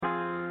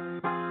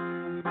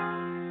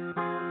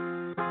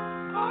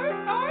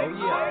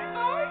Live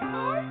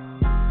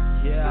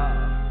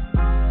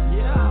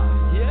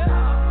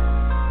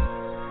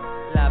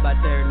by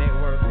Terry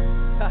Network.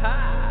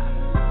 Haha.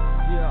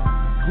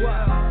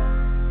 GWOP.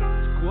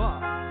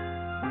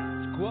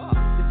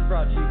 This is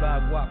brought to you by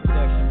GWOP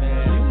Production,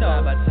 man. You know.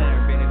 Live by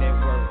Terry Bennett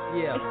Network.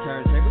 Yeah.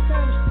 Turntable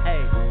Thursday.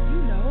 Hey.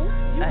 You know.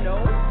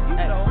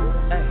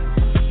 Hey.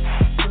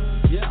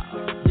 Yeah.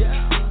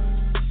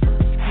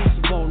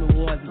 Exclusive on the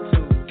ones and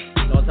twos.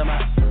 You know what I'm talking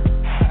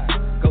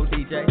about? Go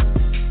DJ.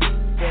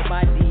 Get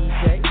my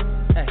DJ.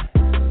 Hey.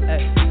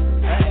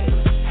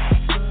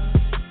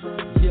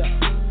 Yeah.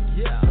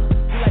 We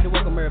like to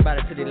welcome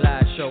everybody to the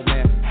live show,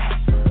 man.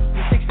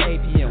 From 6 to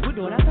 8 p.m. We're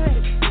doing our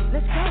thing.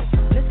 Let's go.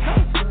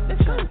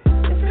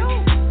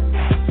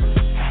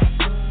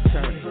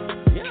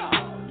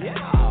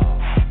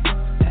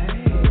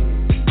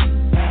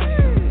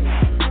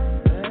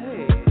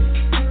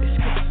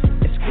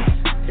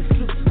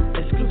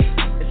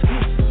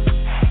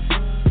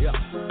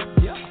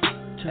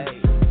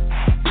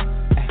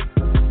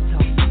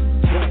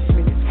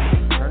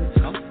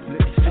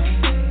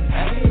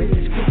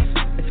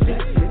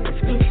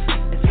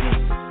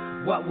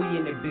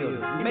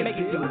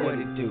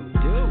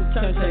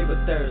 Turntable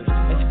Thursday,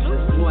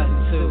 exclusive 1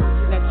 and 2.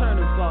 Now turn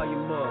the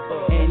volume up,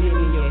 and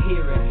in your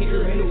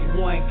hearing,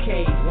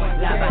 1K,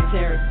 live by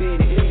Terry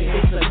Bennett.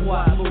 It's a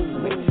GWOP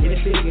movement,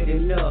 it's bigger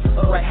than enough.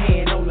 Right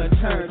hand on the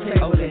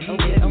turntable, and he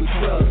get you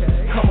trust.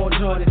 Come on,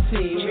 join the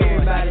team,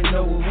 everybody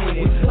know we're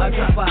winning. I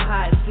drop a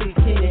hot 16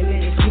 and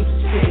then exclusive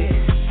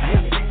spin.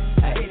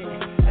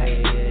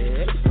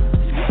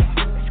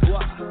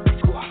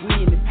 We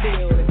in the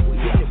building.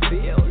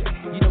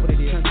 You know what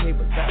it is.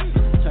 Turntable Thursday.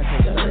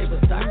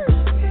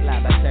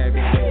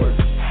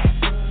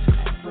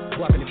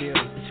 GWOP in the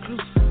building.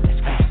 Exclusive.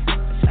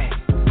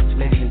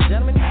 Ladies and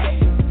gentlemen,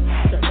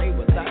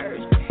 Turntable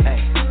Thursday.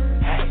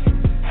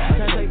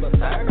 Turntable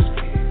Thursday.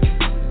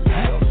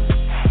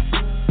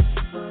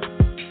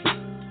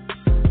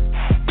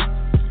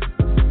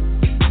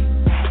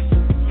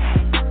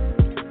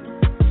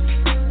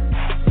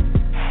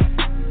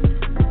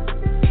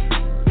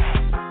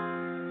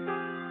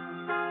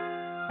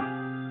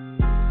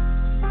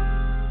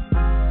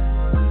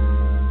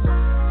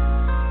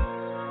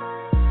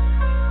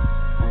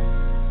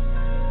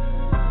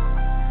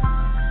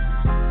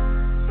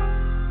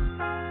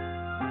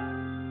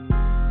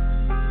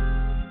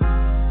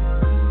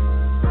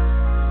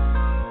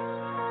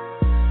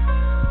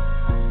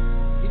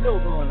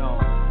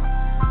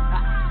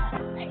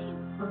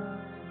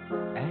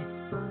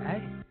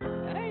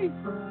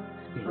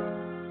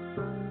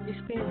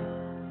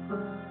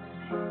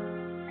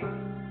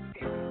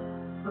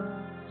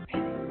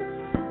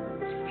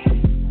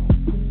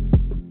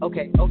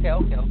 Okay.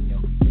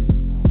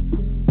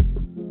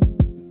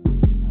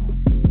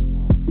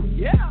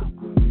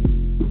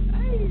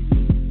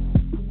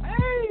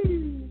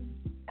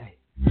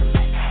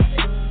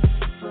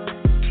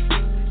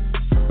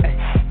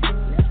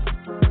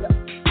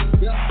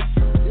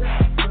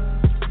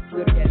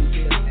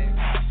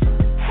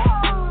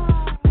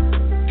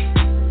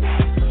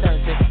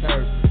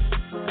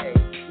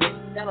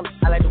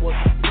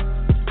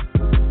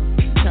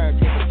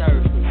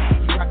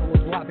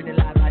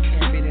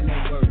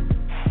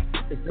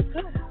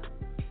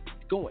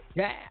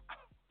 Yeah.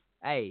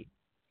 Hey,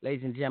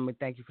 ladies and gentlemen,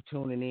 thank you for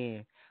tuning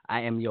in. I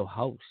am your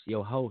host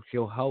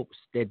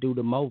that do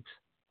the most.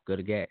 Good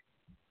to get.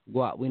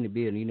 GWOP, we in the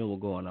building. You know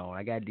what's going on.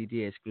 I got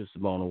DJ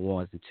exclusive on the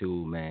 1s and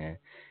 2s, man.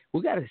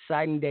 We got an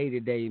exciting day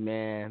today,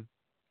 man.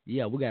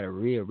 Yeah, we got a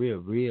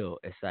real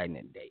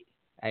exciting day.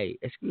 Hey,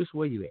 exclusive,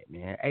 where you at,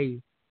 man?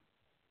 Hey,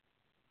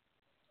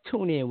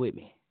 tune in with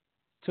me.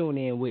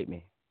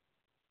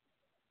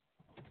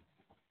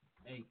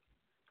 Hey,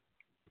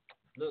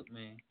 look,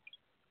 man.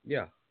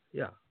 Yeah.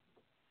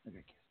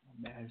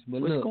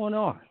 But what's going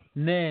on?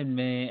 Man,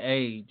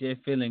 hey,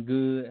 just feeling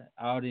good.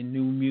 All the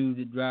new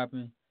music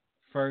dropping.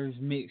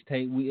 First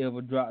mixtape we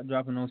ever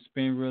dropping on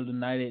Spin Reel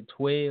tonight at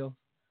 12.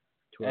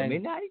 12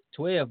 midnight?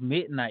 12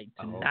 midnight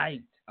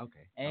tonight.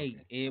 Okay. Hey,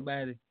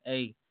 everybody,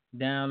 hey,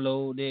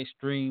 download that,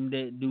 stream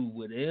that, do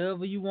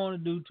whatever you want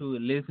to do to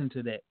it. Listen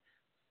to that.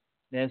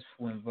 That's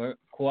when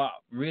GWOP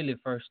really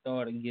first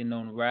started getting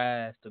on the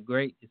rise to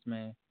greatness,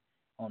 man.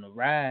 On the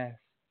rise.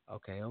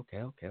 Okay.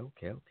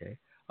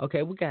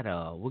 Okay, we got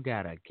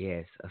a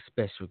guest, a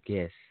special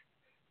guest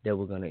that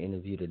we're gonna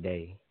interview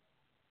today.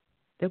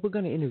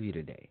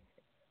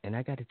 And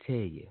I gotta tell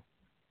you,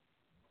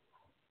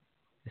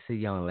 it's a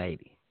young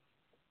lady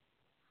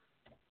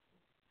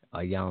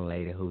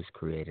who's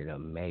created a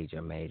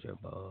major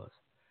buzz.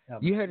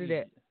 You heard of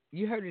that?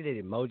 You heard of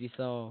that emoji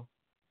song?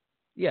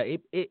 Yeah,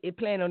 it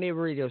playing on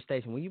every radio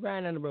station. When you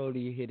ride down the road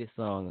and you hear this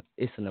song,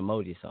 it's an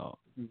emoji song.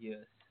 Yes.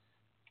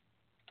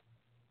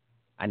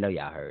 I know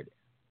y'all heard it.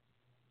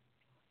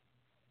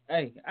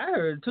 Hey, I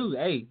heard it too.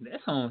 Hey,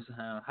 that song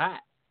sound hot.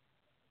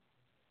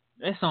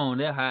 That song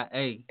that hot.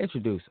 Hey.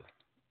 Introduce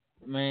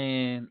her.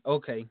 Man,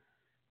 okay.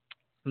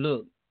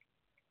 Look,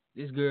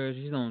 this girl,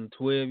 she's only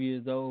 12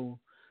 years old.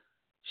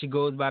 She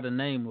goes by the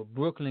name of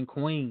Brooklyn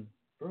Queen.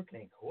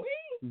 Brooklyn Queen?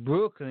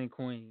 Brooklyn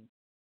Queen.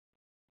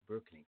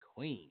 Brooklyn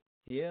Queen.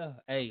 Yeah,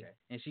 hey, Okay.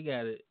 and she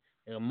got an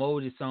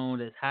emoji song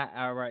that's hot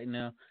out right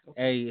now.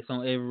 Hey, it's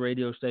on every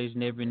radio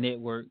station, every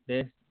network.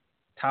 That's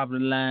top of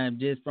the line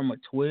just from a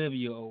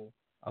 12-year-old.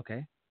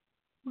 Okay.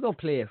 We're gonna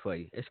play it for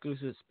you.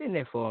 Exclusive. Spin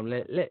that for them.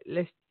 Let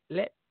let's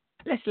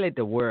let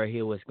the world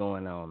hear what's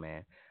going on,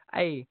 man.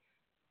 Hey,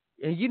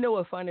 and you know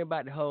what's funny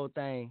about the whole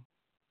thing?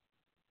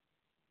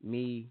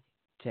 Me,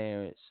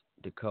 Terrence,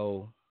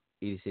 Nicole,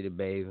 Edie City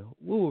Baby,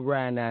 we were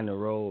riding down the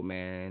road,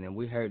 man, and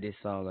we heard this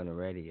song on the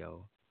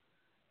radio,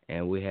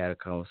 and we had a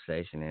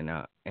conversation,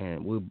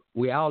 and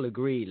we all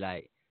agreed,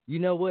 like, you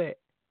know what?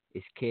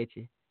 It's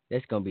catchy.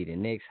 That's gonna be the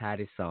next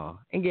hottest song.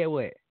 And get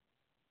what?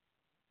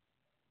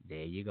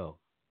 There you go.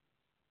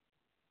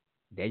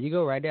 There you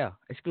go, right there.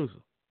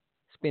 Exclusive.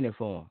 Spin it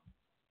for 'em.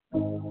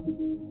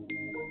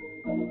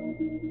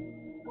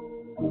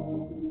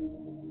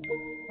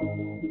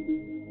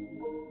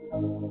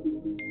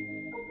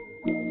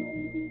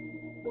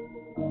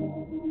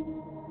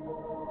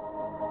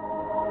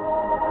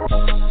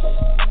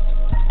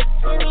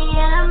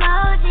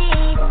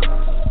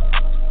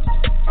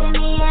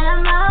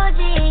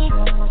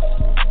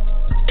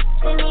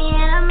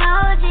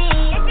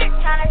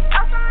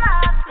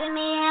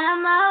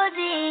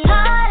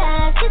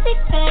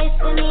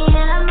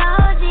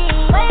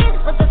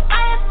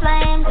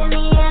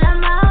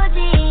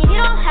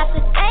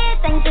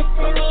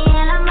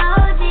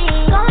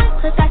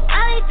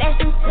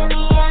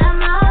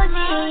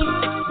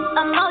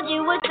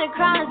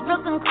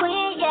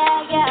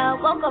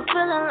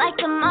 Feeling like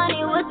the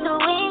money with the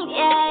wing,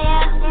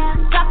 yeah, yeah.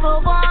 Drop a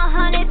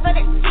 100 for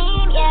the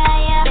team, yeah,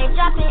 yeah. They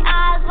dropping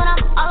eyes when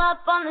I'm all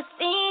up on the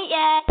scene,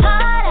 yeah.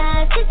 Hard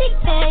ass, kissy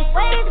face,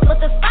 waves with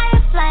the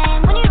fire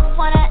flame. When you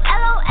wanna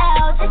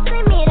LOL, just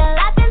leave me the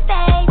laughing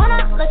face. When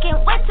I'm looking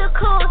way too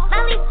cool,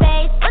 smiley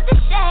face with the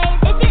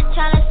shades. If you're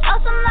tryna show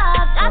some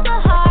love, drop a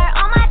heart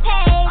on my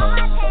page.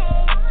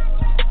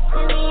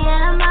 Send me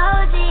an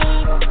emoji.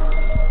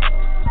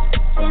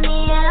 Send me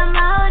an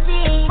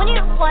emoji. When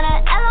you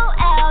wanna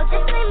LOL,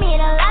 just leave me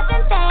the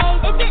laughing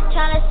face. If you're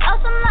tryna show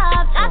some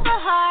love, drop a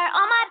heart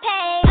on my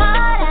page.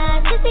 Hard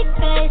ass, kissy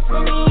face,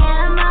 send me an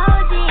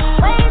emoji.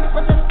 Waves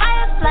with the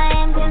fire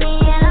flame, send me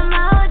an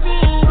emoji.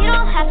 You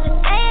don't have to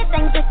say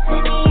anything, just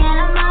send me an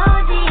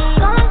emoji.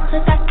 Going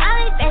quick like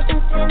smiley face,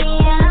 and send me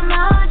an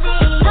emoji.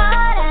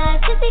 Hard ass,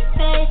 kissy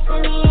face,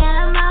 send me an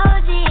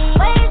emoji.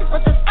 Waves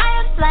with the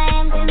fire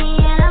flame, send me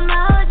an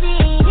emoji.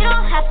 You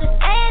don't have to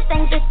say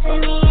anything, just send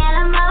me an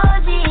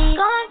emoji.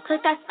 Going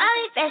quick like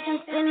smiley face, and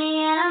send me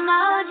an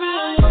emoji.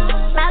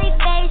 Smiley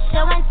face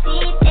showing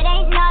teeth, it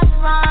ain't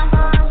nothing wrong.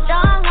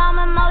 Strong arm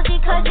emoji,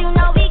 cause you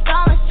know we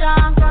going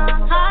strong.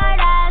 Hard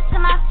ass to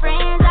my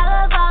friends, I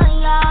love all of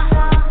y'all.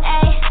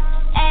 Ayy,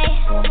 ayy.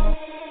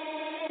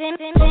 Send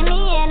me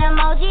an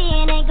emoji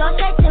and it goes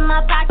straight to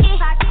my pocket.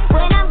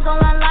 When I'm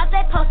going live,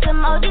 they post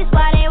emojis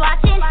while they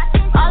watching.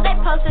 All they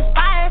post is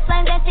fire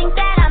flames, they think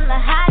that I'm the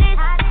hottest.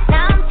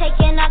 Now I'm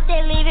taking off,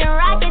 they leaving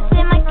rockets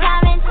in my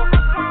comments.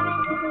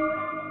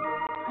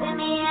 Send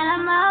me an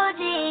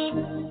emoji.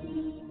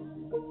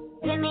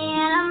 Send me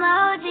an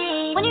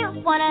emoji. When you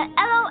wanna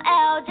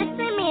LOL, just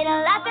send me the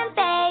laughing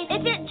face.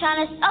 If you're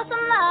tryna show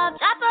some love,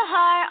 drop a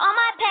heart on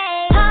my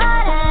page.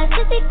 Hard ass,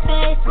 kissy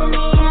face, send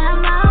me an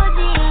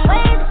emoji.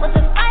 Waves with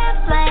the fire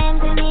flame,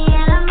 send me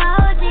an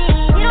emoji.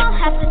 You don't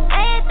have to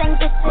say anything,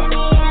 just send me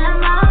an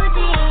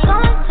emoji.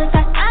 Going quick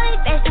like smiley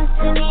face, and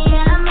send me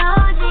an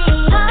emoji.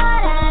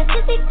 Hard ass,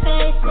 kissy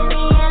face, send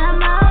me an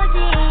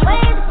emoji.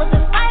 Waves with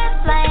the fire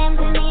flame,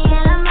 send me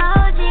an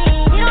emoji.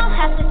 You don't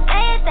have to say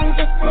anything,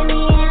 just send me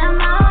an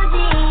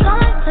emoji.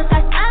 Going quick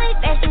like smiley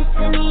face, and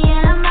send me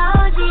an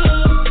emoji.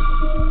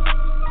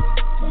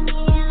 Send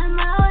me an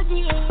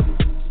emoji.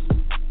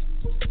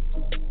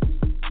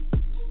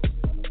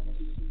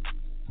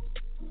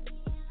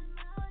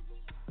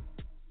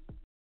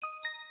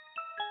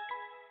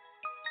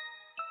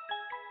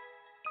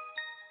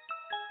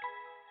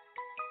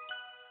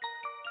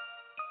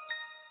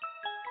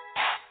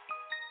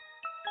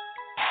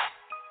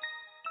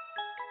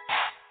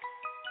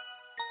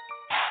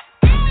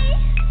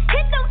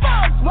 Hit them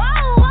folks, whoa,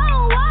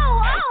 whoa,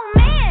 whoa, oh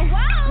man.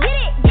 Get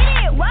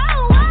it, whoa,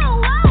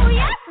 whoa, whoa,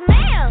 yes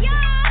ma'am.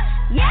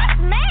 Yes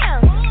ma'am.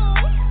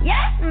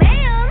 Yes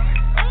ma'am.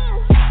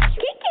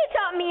 Kiki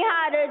taught me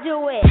how to do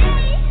it.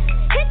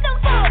 Hit them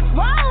folks,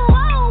 whoa,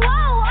 whoa,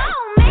 whoa,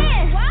 oh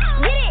man.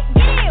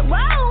 Get it,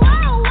 whoa,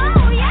 whoa,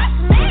 whoa, yes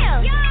ma'am.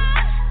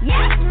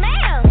 Yes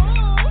ma'am.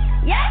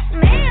 Yes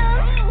ma'am.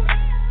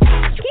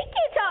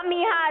 Kiki taught me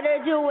how to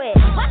do it.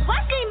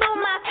 Watch me move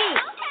my feet.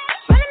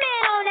 Run a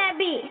man on that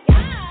beat.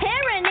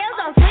 Hair and nails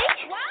on fleek.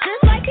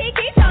 Just like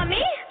Kiki taught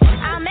me.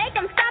 I'll make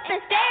them stop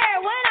and stare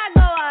when I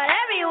go out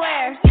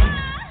everywhere.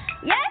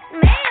 Yes,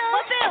 ma'am.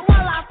 Whip it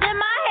while I flip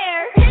my hair.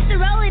 Hit the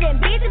roller, then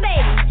beat the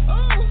baby.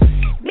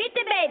 Beat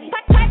the baby.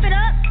 Pipe it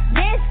up,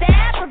 then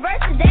stab.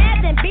 Reverse the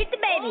dab, then beat the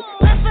baby.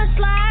 Left foot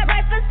slide,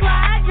 right foot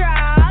slide,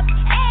 drop.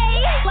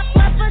 Ayy.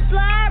 Left foot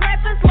slide, right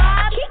foot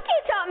slide. Kiki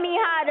taught me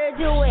how to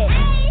do it.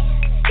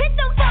 Hit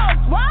them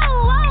folks, whoa,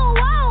 whoa,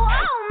 whoa,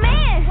 oh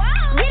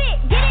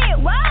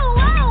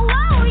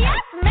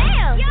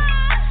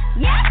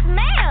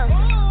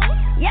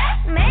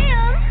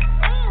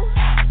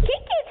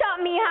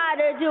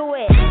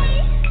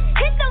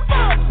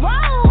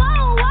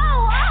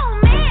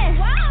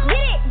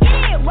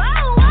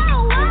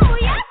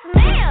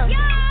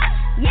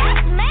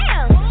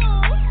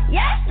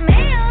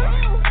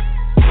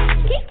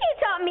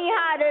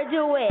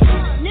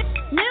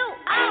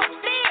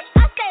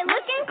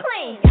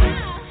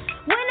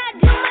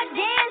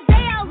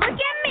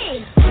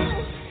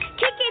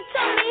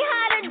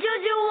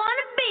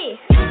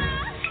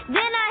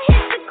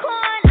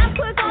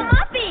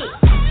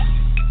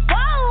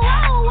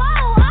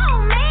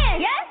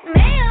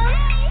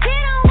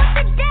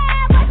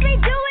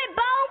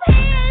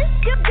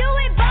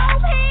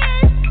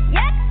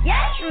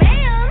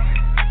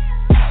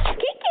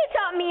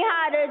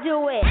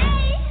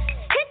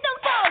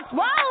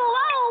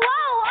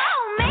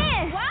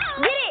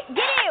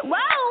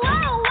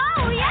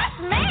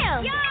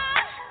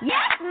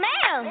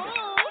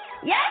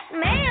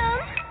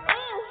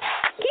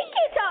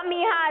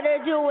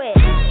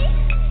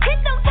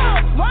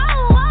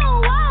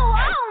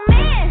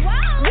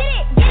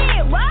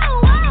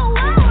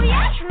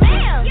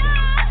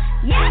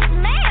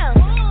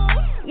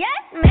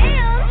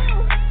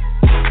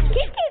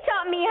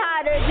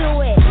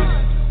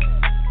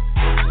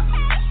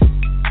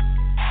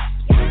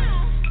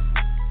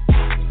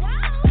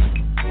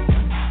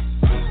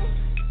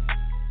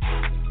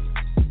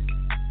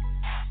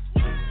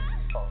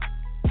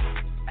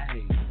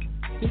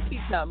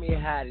taught me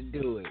how to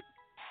do it.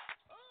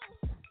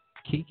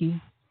 Kiki.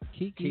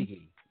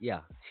 Kiki. Yeah,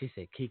 she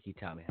said Kiki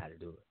taught me how to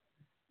do it.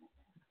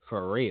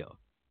 For real.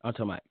 I'm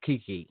talking about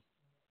Kiki.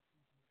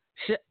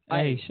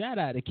 Hey, shout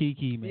out to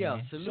Kiki, man. Yeah,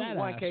 salute shout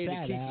 1K out, to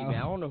shout Kiki, out. man. I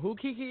don't know who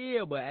Kiki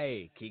is, but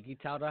hey, Kiki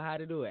taught her how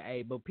to do it.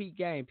 Hey, but Pete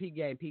Game,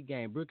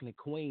 Brooklyn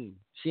Queen.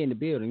 She in the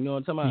building, you know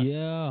what I'm talking about?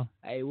 Yeah.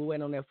 Hey, we'll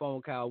wait on that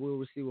phone call. We'll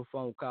receive a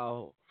phone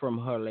call from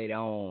her later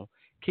on.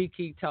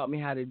 Kiki taught me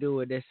how to do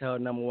it. That's her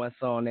number one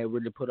song that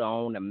really put her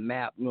on the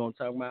map, you know what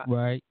I'm talking about?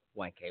 Right.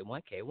 1K.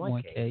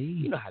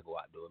 1K. You know how go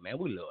out and do it, man.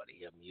 We love to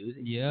hear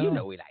music. Yeah. You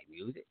know we like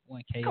music.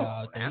 1K Come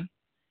all on day. now.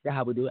 That's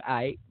how we do it. All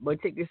right,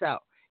 but check this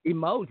out.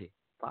 Emoji.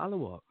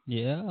 Follow up.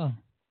 Yeah.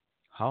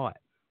 Hard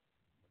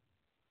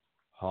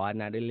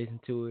not to listen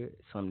to it.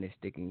 Something that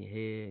stick in your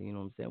head. You know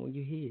what I'm saying? When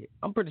you hear it,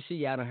 I'm pretty sure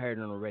y'all done heard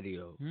it on the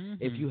radio. Mm-hmm.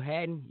 If you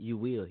hadn't, you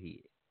will hear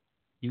it.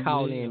 You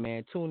Call will. in,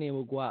 man. Tune in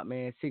with GWOP,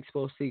 man.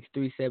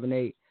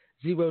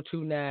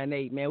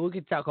 646-378-0298, man. We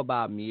can talk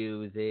about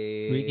music.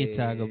 We can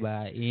talk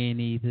about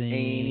anything.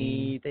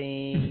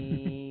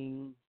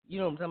 Anything. You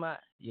know what I'm talking about?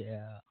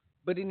 Yeah.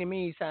 But in the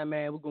meantime,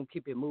 man, we're going to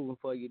keep it moving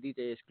for you.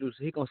 DJ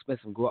Exclusive. He going to spend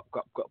some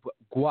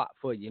GWOP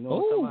for you. You know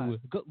what I'm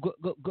talking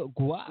about?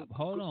 GWOP.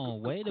 Hold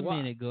on. Wait a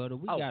minute, Gutter.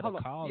 We got a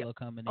caller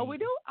coming in. Oh, we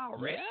do?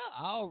 Already?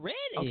 Yeah, already.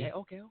 Okay.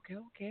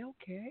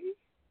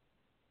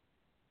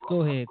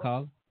 Go ahead,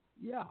 caller.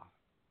 Yeah.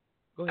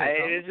 Go ahead,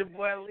 Hey, it's your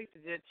boy Lisa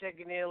just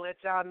checking in, let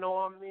y'all know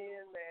I'm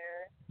in,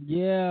 man.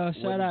 Yeah,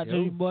 shout out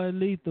to your boy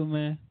Lethal,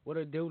 man. What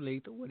it do,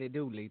 Lethal?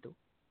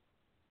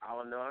 I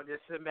don't know, I'm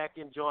just sitting back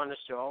enjoying the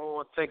show. I don't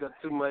want to take up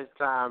too much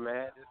time,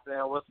 man. Just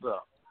saying what's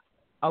up.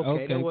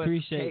 Okay,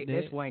 appreciate that.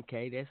 That's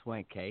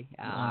 1K.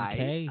 All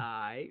 1K.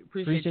 right.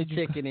 Appreciate you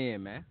checking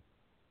in, man.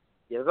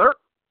 Yes, sir.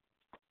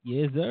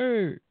 Yes,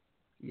 sir.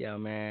 Yeah,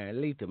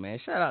 man. Lethal, man.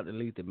 Shout out to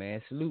Lethal,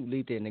 man. Salute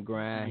Lethal in the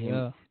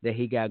grind that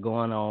he got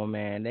going on,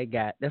 man.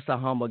 That's a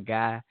humble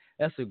guy.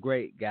 That's a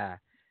great guy.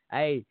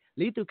 Hey,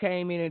 Lethal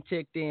came in and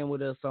checked in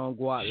with us on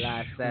GWOP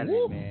Live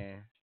Saturday,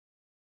 man.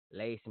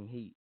 Laid some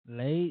heat.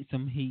 Lick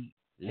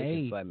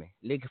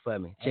it for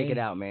me. Check it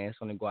out, man.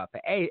 It's on the GWOP.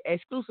 Hey,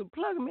 Exclusive,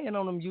 plug them in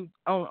on them.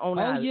 All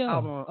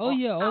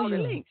the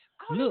links.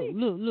 Look. I'm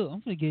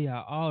gonna give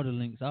y'all all the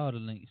links.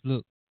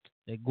 Look,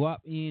 the GWOP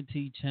Ent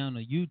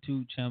channel,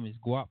 YouTube channel is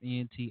GWOP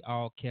Ent,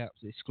 all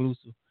caps,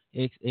 Exclusive,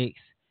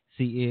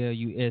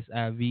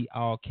 XXCLUSIV,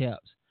 all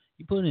caps.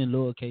 You put it in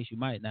lowercase, you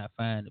might not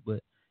find it,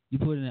 but you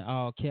put it in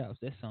all caps.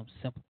 That's something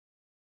simple.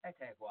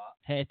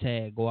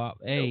 Hashtag GWOP.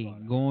 Hey,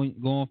 go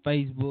on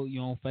Facebook.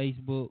 You on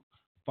Facebook?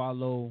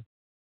 Follow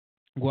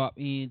GWOP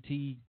Ent,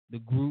 the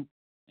group,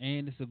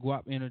 and it's a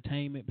GWOP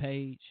Entertainment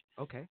page.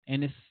 Okay.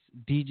 And it's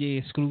DJ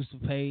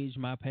Exclusive page,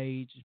 my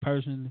page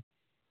personally.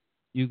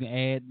 You can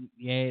add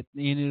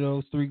any of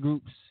those three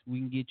groups. We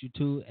can get you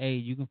to it. Hey,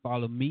 you can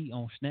follow me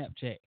on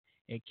Snapchat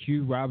at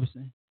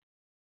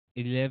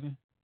QRobinson11.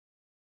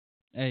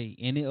 Hey,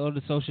 any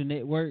other social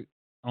network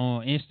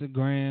on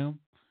Instagram,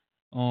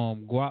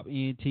 GWOP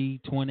Ent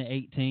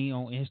 2018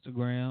 on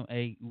Instagram.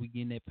 Hey, we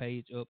getting that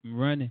page up and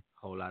running.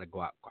 Whole lot of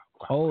GWOP.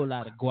 Whole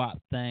lot of GWOP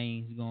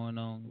things going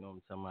on. You know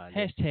what I'm talking about?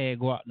 Hashtag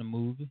GWOP the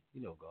movie.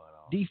 You know going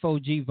on.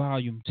 D4G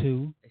Volume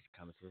 2. It's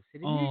coming to a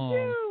city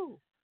near you.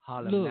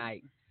 Harlem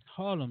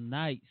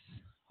Nights.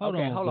 Hold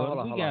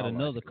on. We got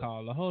another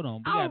caller. Hold on.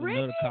 We got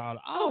another caller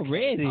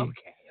already.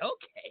 Okay.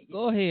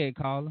 Go ahead,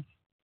 caller.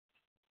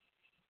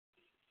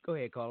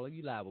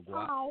 You live with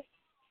GWOP.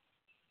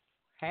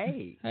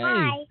 Hey.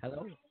 Hi.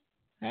 Hello.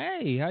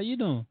 Hey, how you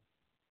doing?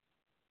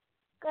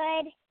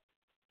 Good.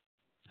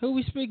 Who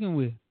we speaking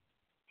with?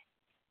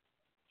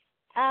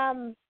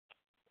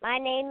 My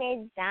name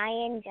is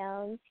Zion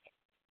Jones.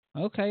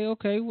 Okay.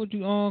 What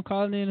you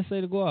calling in and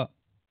say to GWOP?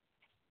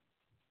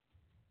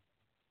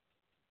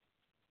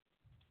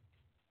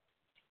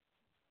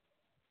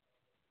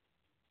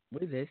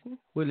 We're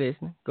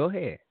listening. Go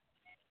ahead.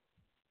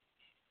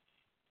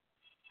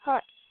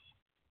 Hot.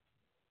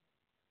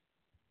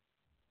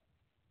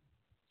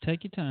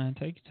 Take your time.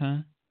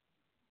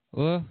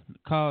 Well,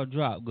 call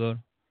drop, girl.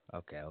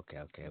 Okay.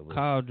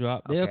 Call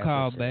drop. They'll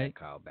call back.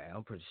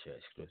 I'm pretty sure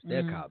it's Exclusive.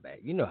 They'll call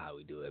back. You know how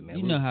we do it, man.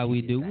 You know how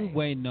we do. We're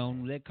waiting on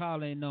them. That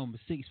call in number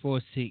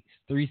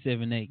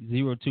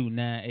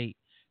 646-378-0298.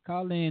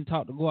 Call in,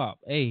 talk to GWOP.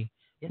 Hey,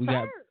 yes,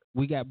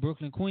 we got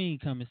Brooklyn Queen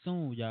coming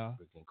soon, y'all.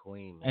 Brooklyn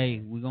Queen, man.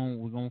 Hey, we're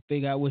gonna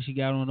figure out what she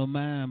got on her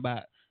mind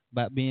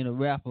about being a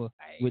rapper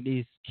with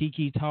this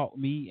Kiki Talk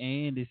Me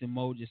and this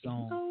emoji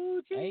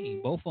song.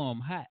 Hey, both of them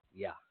hot.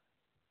 Yeah.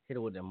 Hit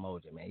her with the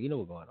emoji, man. You know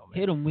what's going on, man.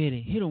 Hit them with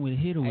it.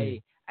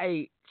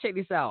 Hey, check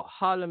this out.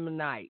 Harlem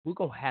Night. We're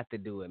going to have to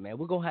do it, man.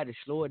 We're going to have to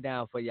slow it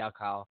down for y'all,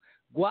 call.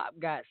 GWOP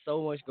got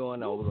so much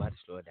going on. We're going to have to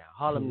slow it down.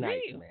 Harlem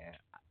Night, man.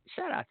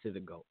 Shout out to the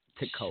GOAT.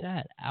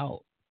 Shout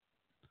out.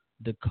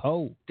 The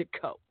code.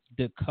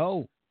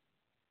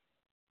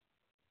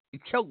 You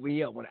choked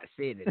me up when I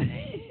said it.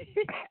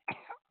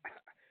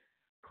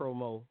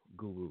 Promo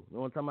guru. You know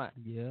what I'm talking about?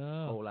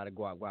 Yeah. Whole lot of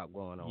GWOP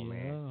going on, yeah.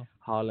 man.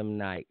 Harlem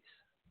Nights.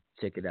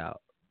 Check it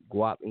out.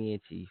 GWOP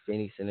Ent,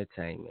 Phoenix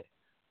Entertainment.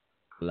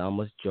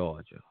 Columbus,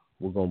 Georgia.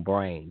 we're gonna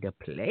bring the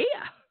player.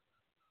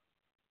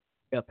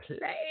 The player.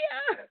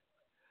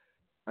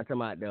 I'm talking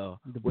about The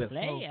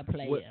player.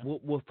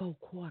 With 4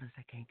 quarters,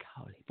 I can't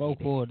call it. 4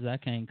 quarters, I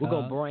can't call. We're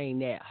going to bring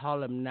that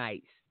Harlem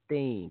Nights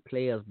theme,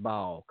 Players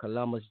Ball,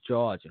 Columbus,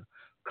 Georgia.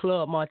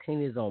 Club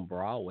Martinez on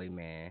Broadway,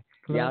 man.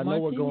 Y'all know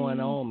what's going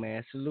on,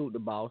 man. Salute the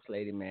boss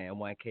lady, man.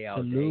 1K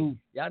all day.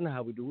 Y'all know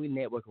how we do. We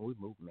networking, we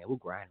moving, man. We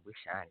grinding, we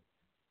shining.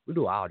 We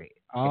do all that.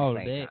 All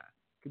at the same that. time.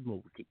 Keep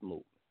moving.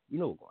 You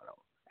know what's going on.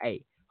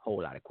 Hey,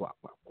 whole lot of guap.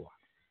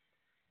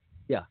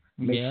 Yeah,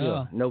 make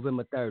sure.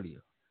 November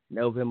 30th.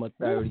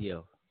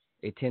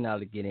 It's $10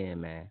 to get in,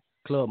 man.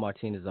 Club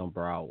Martinez on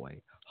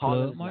Broadway.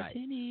 Club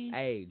Martinez.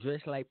 Hey,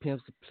 dress like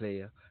Pimp's a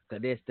player,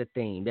 because that's the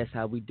thing. That's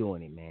how we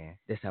doing it, man.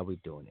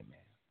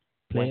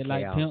 Play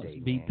like pimps,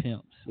 be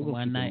pimps.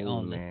 One night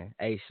only. Man.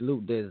 Hey,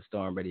 salute Desert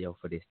Storm Radio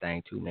for this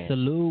thing, too, man.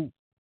 Salute.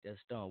 Desert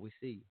Storm, we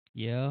see you.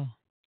 Yeah.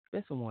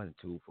 Spend some 1 and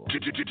 2 for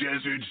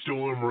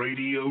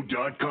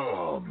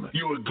DesertStormRadio.com,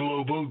 your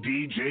global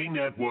DJ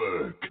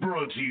network.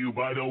 Brought to you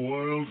by the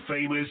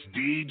world-famous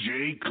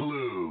DJ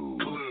Clue.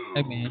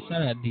 Hey, man,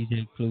 shout out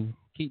DJ Clue.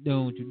 Keep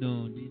doing what you're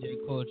doing. DJ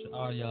Culture,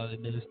 all y'all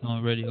at Desert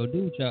Storm Radio.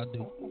 Do what y'all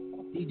do.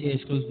 DJ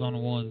exclusive on the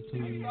 1s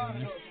and 2s,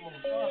 man.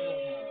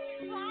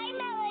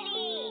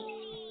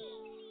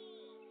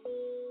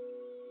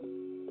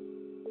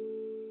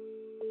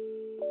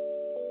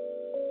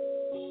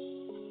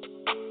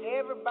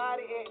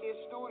 Everybody at this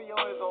studio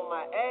is on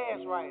my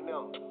ass right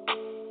now.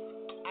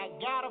 I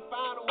gotta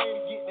find a way to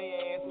get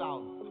their ass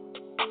off.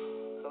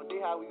 So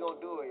this how we gonna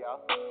do it,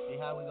 y'all. This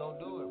how we gonna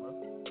do it, bro.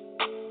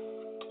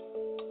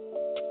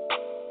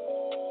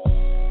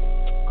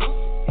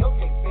 Gucci,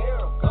 okay,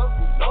 barrel,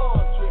 Gucci,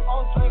 long trip.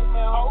 On trip,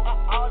 man, ho.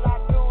 All I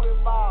do is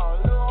ball.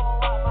 Little hoe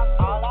right my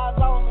all eyes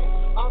on me.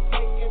 I'm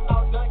taking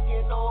off,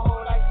 dunking on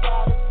hoe like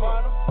Scott in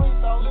front of free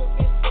throw. Look,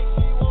 bitch, think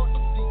she want to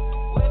see.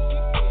 Well, she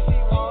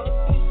want to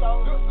see, so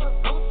look.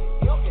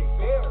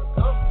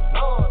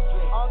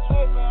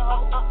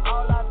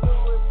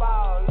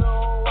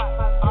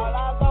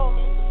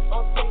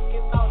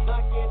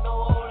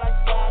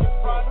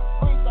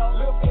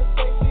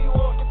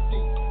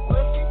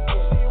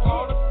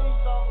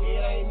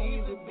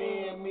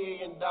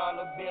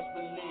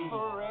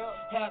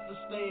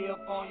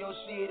 On your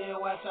shit and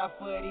watch out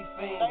for these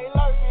fiends. They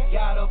lurking.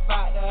 Got up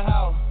out the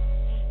house,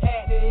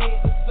 had to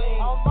hit the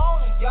scene. I'm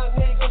on it. Young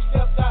nigga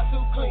stepped out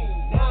too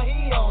clean. Now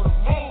he on the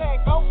main.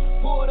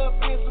 Pulled up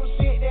in some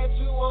shit that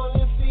you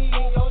only see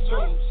in your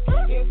dreams.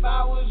 If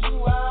I was you,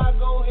 I'd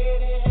go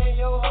ahead and hand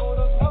your hoe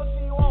to me.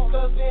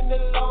 Cause in the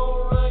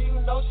long run, you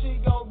know she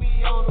gon' be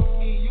on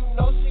me. You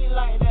know she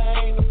like to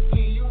hang the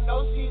flea. You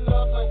know she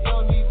loves her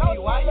MVP.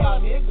 Why y'all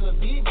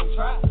niggas even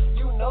try?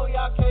 You know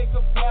y'all can't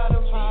compare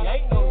to me.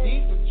 Ain't no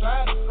need to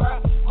try to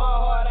cry. My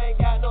heart ain't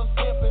got no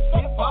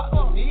sympathy. Fuck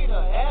them, need a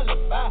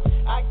alibi.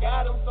 I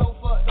got them so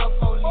fucked up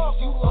police.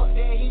 You up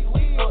there,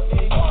 we up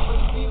there. But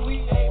see,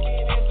 we ain't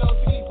in at your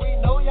sleep. We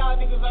know y'all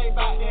niggas ain't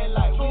bout that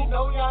life. We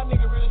know y'all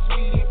niggas really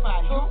sweet and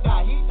fine. You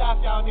die, he die,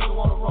 y'all niggas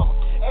wanna rumble.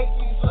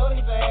 18 slow,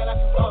 he's a head like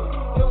a soda.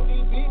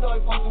 MDB know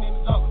he posting in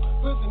the jungle.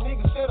 Pussy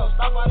nigga, shut up,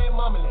 stop all that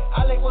mumbling.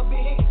 I lay one big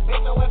hit,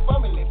 bitch, I went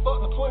fumbling.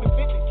 Fuck the 20-50,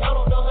 count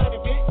on the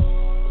 100, bitch.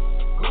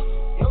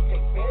 Gucci, okay,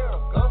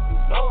 barrel, Gucci,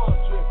 long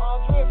trip. I'm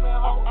tripping,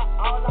 ho.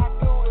 All I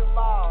do is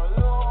ball.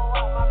 Little hoe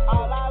right my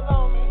all eyes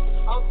on me.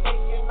 I'm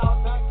taking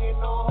off,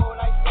 dunking on hoe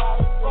like Scott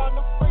in front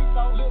of free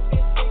throw. Little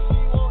bitch think she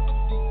want to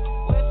see.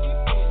 Well, she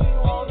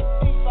want to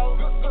see, so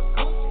Gucci,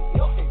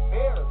 okay,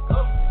 barrel,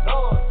 Gucci,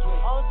 long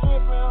trip. I'm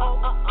tripping, ho.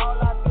 All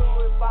I do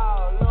is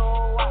ball. Little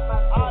hoe right my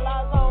all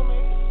eyes on me.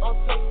 I'm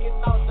taking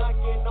off,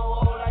 dunking on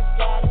hoe like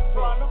Scott in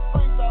front of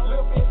free throw.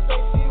 Little bitch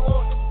think she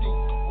want to see.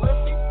 Well,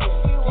 she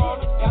want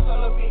to see. Got a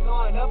little bit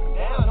going up and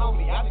down on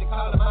me. I just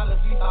call it my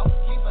little seesaw.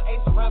 Keep an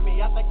ace around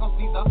me, I think I'm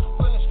Caesar.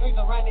 Pulling strings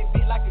around it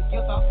bit like a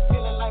guitar.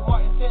 Feeling like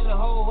Martin telling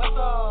ho, what's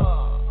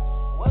up?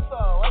 What's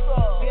up?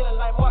 Feeling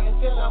like Martin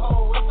telling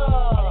ho, what's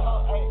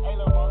up? Hey,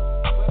 little ma,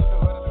 what it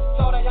do?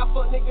 Told her y'all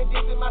fuck nigga,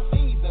 this is my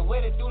season. Where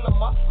they do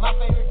Lamar? My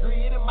favorite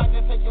greed, it might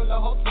just take your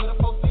little hoe to the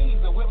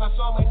postseason. With my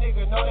shaman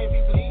nigga, know they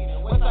be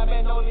bleeding. What's up,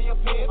 man, only a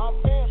pin?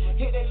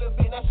 Hit that little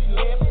bit, now she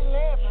living.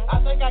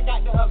 I think I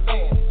got the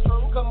advantage.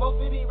 Cause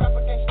most of these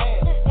rappers can't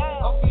stand it.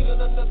 I'm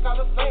feeling a look out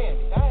of fan.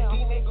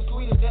 These niggas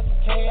sweet as just a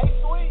can.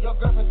 Your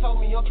girlfriend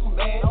told me I'm too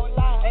mad.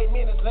 8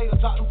 minutes later,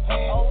 drop them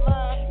pants.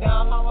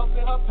 Now I'm almost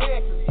in her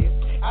pancreas.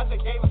 I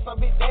just gave her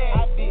some big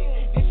dad dick.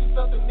 This is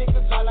something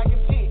niggas try like a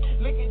dick.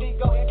 Look at it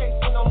go in case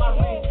sitting on my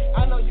ring.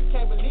 I know you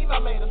can't believe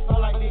I made a song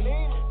like this.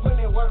 Put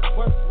in work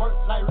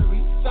like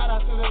Riri. Shout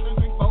out to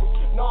the 3 folks.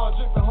 Know I'm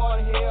dripping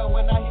hard as hell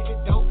when I hit the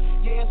dope.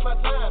 Yeah, it's my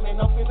time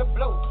and I'm finna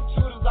blow.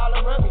 Shooters all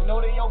around me,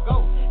 know they on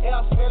go. Yeah,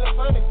 I'm smelling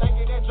funny,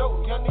 thinking that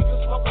joke. Young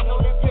niggas smoking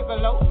on that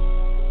piccolo.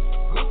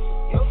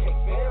 Gucci, okay,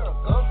 barrel,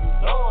 Gucci,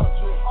 long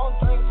trip. On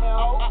drink, man,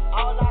 ho.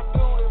 All I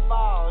do is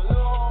ball.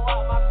 Little hoe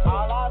right my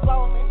all eyes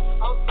on me.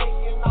 I'm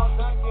taking off,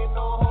 dunking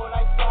on hoe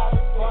like Scott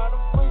in front of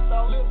free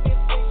throw. Little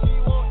bitch think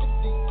she want to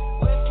see.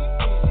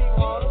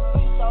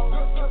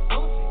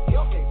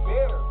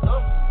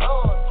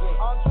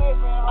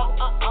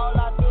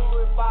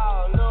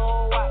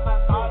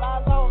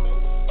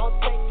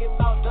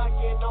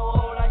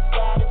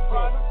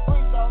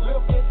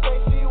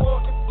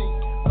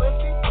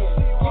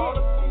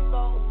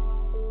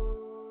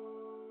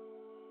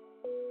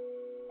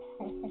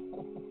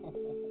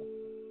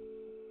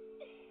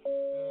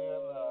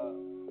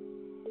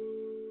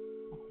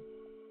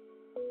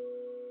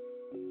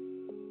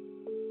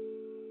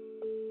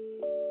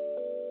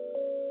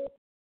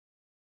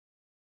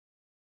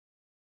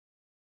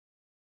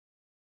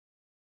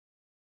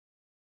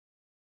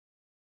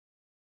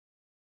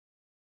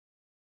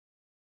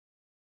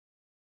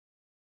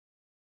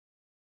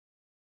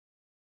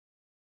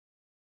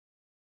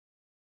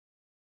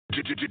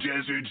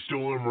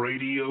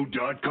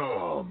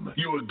 DesertStormRadio.com,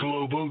 your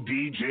global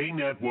DJ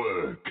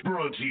network.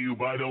 Brought to you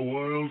by the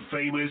world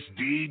famous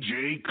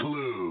DJ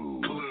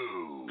Clue.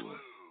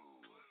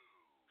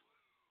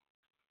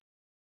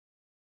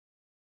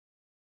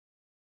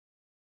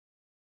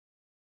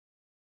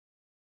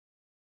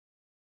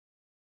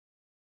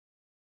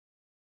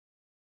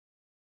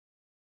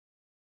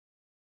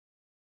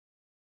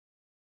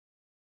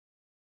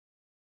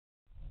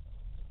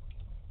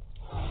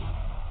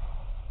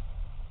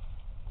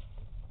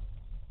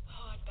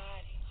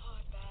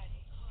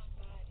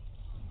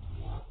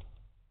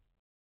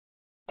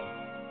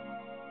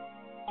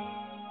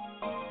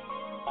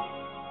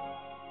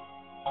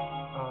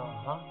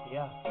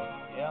 Yeah.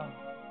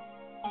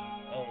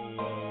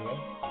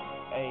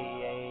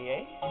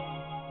 Hey.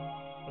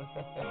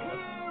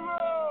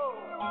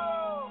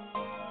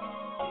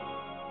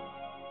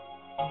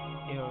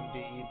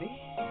 MDB.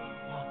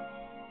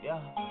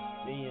 Yeah.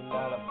 $1 million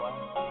boy.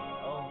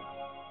 Oh.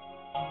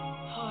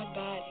 Hard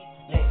body.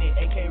 Let the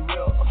AK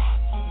rip.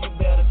 You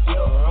better dip.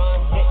 Run.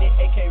 Let the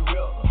AK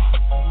rip.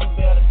 You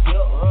better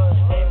dip. Run.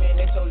 Aiming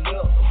at your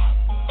lip.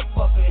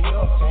 Fuck a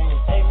hip.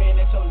 Aiming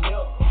at your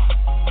lip.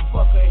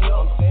 Fuck a hip.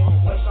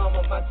 When some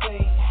of my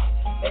team,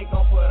 they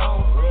gon' put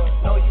on.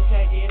 No, you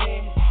can't get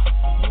in.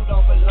 You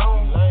don't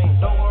belong.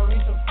 Don't worry,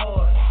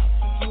 support.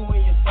 You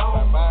in your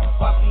zone.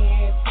 YP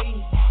Ent.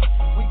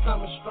 We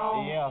coming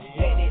strong.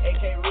 Let the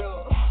AK rip.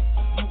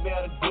 You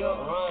better dip.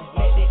 Run.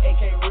 Let the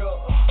AK rip.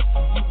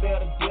 You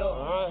better dip.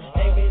 Run.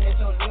 Aiming at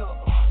your lip.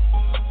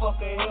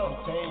 Fuck a hip.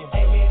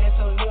 Aiming at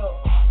your lip.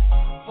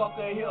 Fuck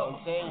a hip.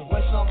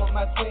 When some of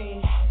my team,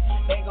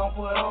 they gon'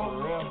 put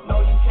on. No,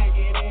 you can't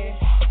get in.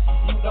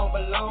 You don't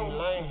belong.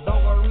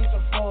 Don't worry,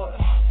 support.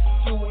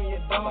 You in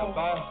your dome.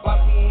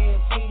 YP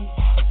Ent.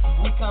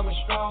 We coming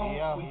strong.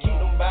 We keep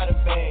them by the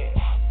bag.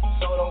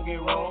 So don't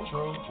get wrong.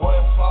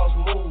 One false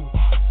move.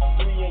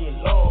 3 in your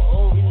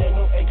low. We let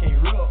them AK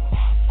rip.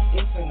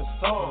 It's in the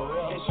song.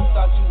 Guess you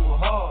thought you were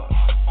hard.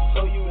 So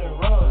you done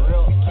run.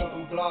 We keep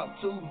them Glock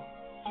 2.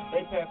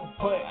 They pack a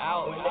putt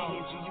out. When they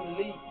hit you, you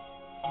leak.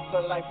 So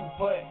like you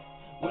putt.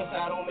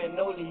 Westside on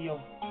Magnolia.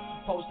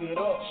 Post it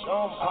up.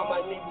 All my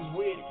niggas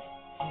with it.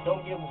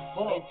 Don't give a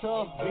fuck. They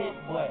tough. Big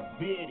boy,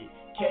 Biddy,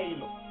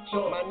 Caleb,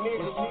 Chuck. My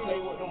niggas, you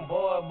play with them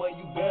boys, but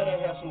you better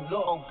have some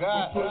luck. Oh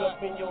God. We pull up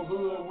in your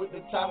hood with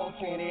the Tahoe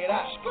tinted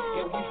out.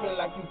 If we feel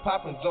like you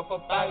poppin', jump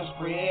up out and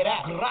spread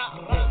out.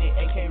 Let the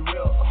AK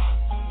rip.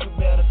 You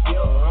better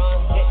dip.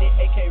 Let the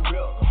AK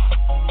rip.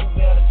 You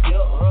better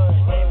dip.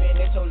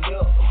 Aiming at your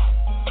lip.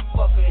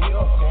 Fuck a hip.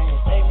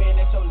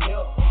 Aiming at your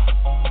lip.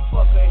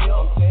 Fuck a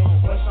hip.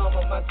 When some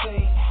of my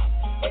team,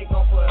 they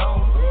gon' put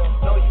on.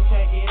 No, you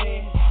can't get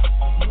in.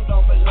 You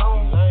don't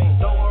belong.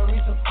 Don't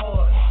worry,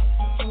 support.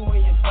 You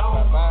in your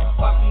zone.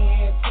 YP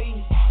Ent.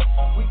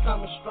 We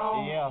coming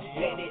strong.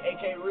 Let the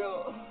AK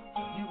rip.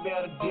 You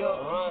better dip.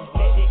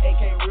 Let the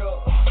AK rip.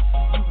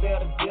 You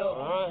better dip.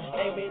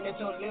 Aiming at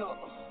your lip.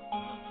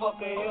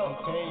 Fuck a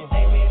hip.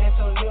 Aiming at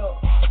your lip.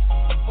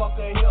 Fuck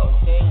a hip.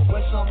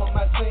 When some of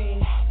my team,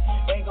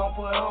 they gon'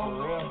 put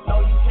on. No,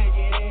 you can't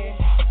get in.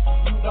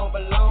 You don't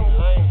belong.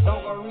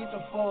 Don't worry,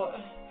 support.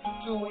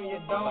 You in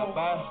your dome.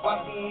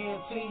 YP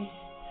Ent.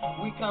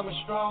 We coming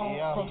strong.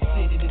 From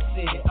city to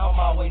city, I'm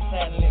always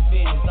handling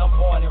business. I'm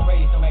born and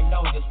raised in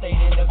Magnolia, stayed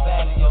in the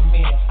valley of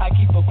men. I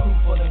keep a crew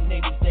full of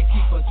niggas that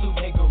keep a 2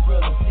 nigga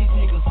realer. These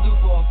niggas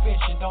super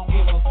efficient, don't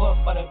give a fuck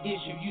for the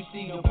issue. You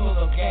see the pull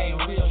up game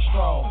real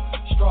strong.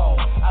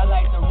 I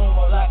like the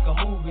rumor like a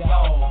movie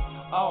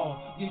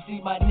on. You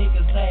see my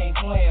niggas ain't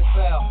playing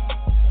foul.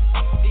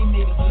 These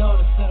niggas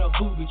love to set up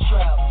booby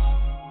traps.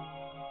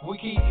 We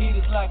keep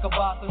heaters like a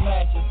box of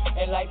matches,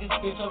 and light this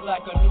bitch up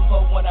like a new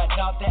boat when I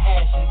dump the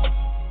ashes.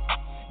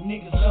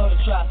 Niggas love to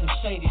try some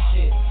shady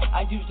shit.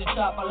 I used to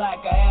chop her like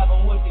an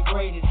album with the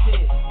greatest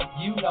hit.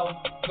 You know,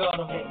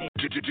 gutter.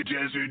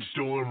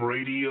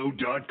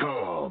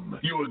 DesertStormRadio.com,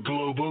 your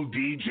global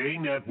DJ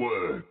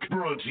network.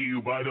 Brought to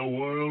you by the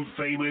world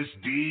famous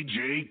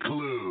DJ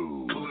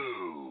Clue.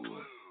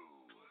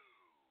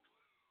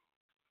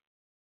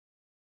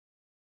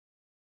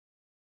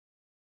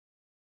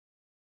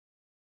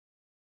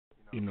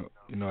 You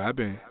know, I've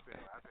been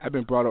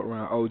brought up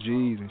around OGs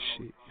and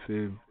shit. You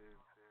feel me?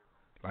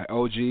 Like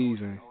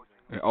OGs and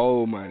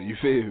old money. You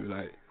feel me?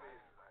 Like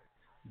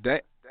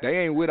that. They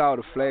ain't with all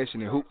the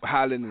flashing and hoop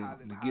hollering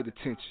and to get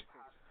attention.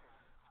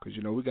 Cause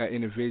you know we got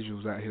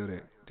individuals out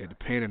here that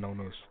depending on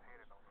us.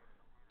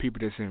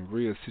 People that's in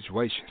real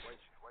situations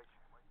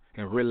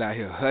and really out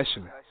here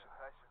hustling.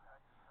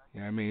 You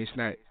know what I mean? It's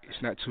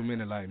not too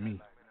many like me.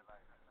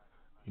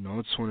 You know,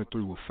 I'm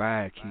 23 with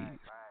 5 kids.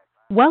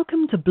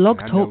 Welcome to Blog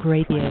Talk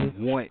Radio.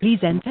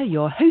 Please enter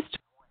your host.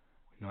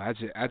 You know, I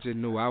just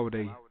knew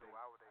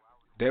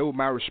they were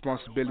my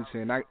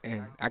responsibility, and I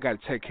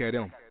got to take care of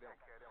them.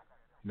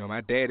 You know, my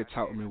daddy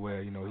taught me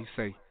well. You know, he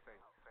say,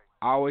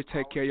 always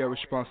take care of your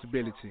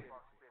responsibility,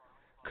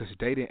 cause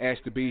they didn't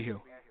ask to be here.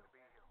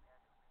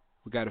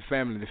 We got a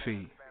family to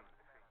feed.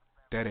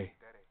 Daddy,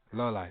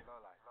 love life.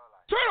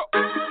 Turn up.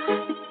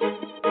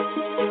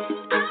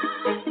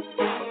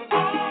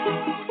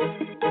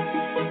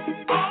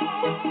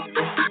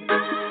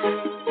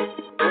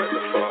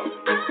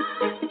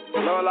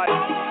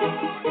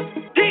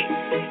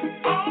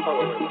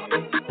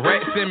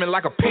 simming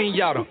like a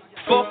pinata.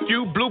 Fuck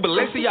you, blue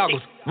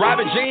Balenciagas.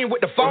 Robin Jean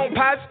with the phone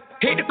pots.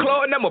 Hit the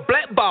club and them a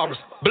black bottles.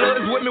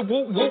 Blood is with me,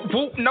 whoop, whoop,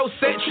 whoop. No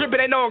set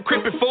trippin', they know I'm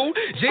creepin' fool.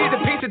 G's a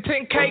piece of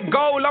 10K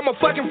gold. I'm a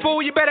fucking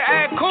fool, you better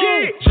act cool.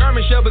 Yeah.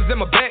 German shepherds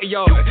in my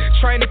backyard.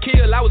 Train to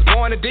kill, I was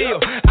born to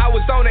deal. I was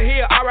on the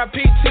hill, RIP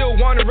till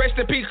one, rest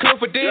in peace,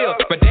 Clifford Deal.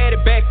 But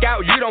daddy back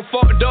out, you don't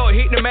fuck the door.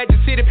 Hit the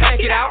Magic City, pack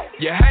it out.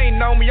 You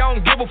hatin' on me, I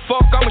don't give a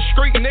fuck. I'm a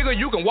street nigga,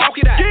 you can walk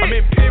it out. I'm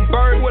in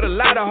Pittsburgh with a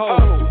lot of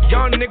hoes.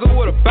 Young nigga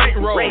with a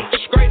bankroll.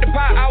 Scrape the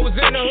pot, I was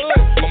in the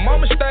hood. My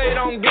mama stayed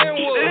on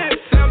Glenwood.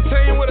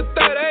 17 with a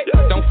 38.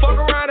 Don't fuck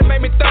around and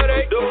make me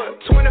 38.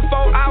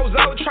 24 hours,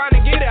 I was trying to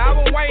get it. I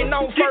was waiting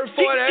on first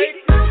 48.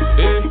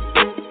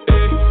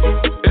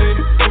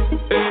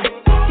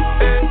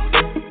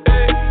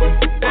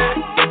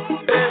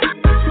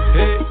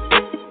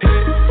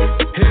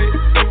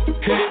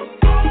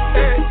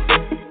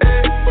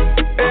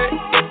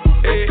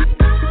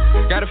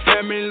 Got a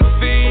family to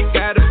feed,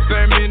 got a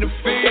family to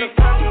feed.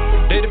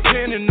 They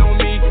depending on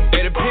me,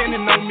 they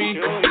depending on me.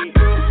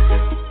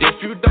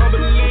 If you don't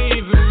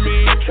believe in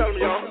me,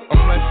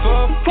 I'm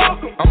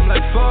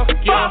like fuck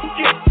yeah.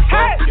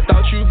 Hey.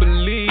 Thought you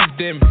believed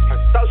in me. I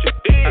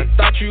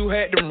thought you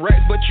had them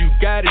racks, but you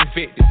got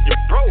evicted. You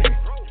broke.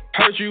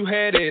 Heard you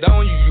had it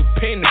on you, you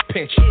pin the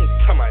pinch.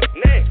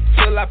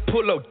 Till I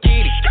pull up,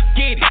 get it.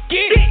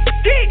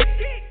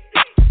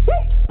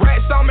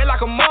 Rats on me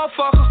like a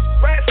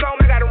motherfucker. Rats on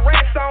me, got them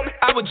rats on me.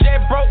 I was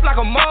jet broke like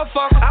a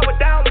motherfucker. I was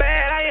down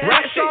bad, I ain't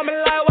rats on me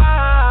like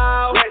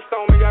wow. Rats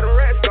on me, got them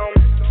rats on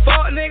me.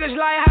 Fuck niggas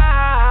like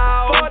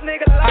how? Fuck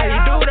niggas like how you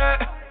do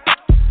that?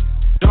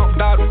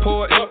 Dumped out the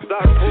porch. I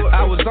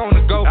was on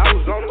the go.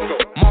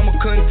 Mama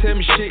couldn't tell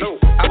me shit. I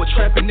was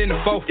trapping in the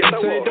boat.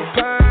 Take the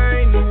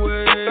pain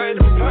away.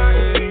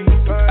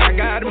 I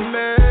got it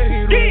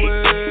made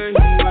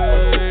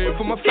away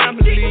for my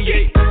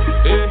family.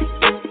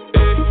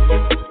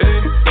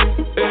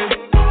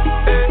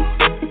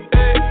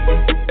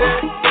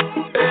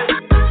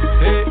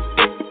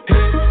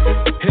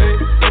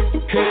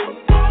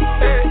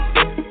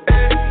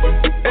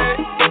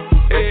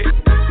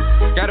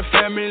 Got a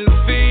family to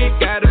feed,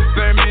 got a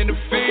family to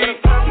feed.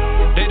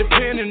 They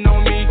depending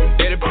on me,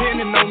 they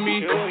depending on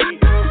me.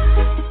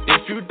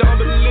 If you don't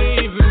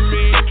believe in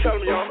me,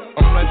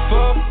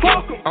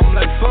 I'm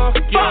like fuck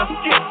yeah.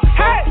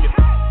 Hey.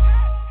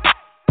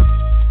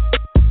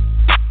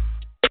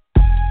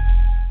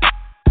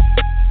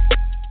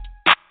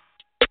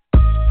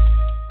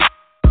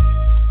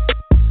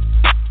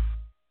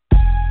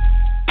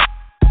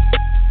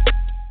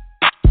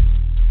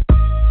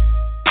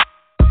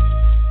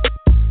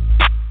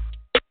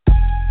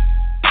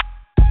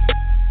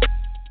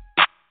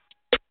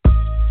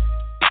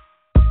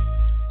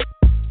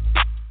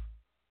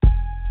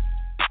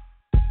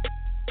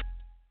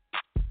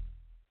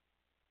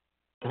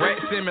 Rat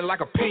simming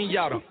like a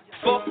pinata.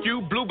 Fuck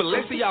you, blue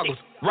Balenciagas.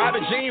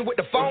 Robin Jean with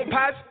the phone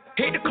pots.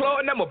 Hit the club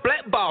and them a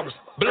black bottles.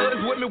 Blood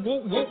is with me,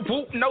 whoop, whoop,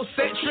 whoop. No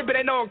set trippin',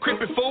 they know I'm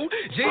creepin' fool.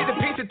 G's a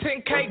piece of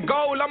 10K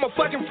gold. I'm a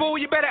fucking fool,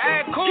 you better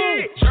act cool.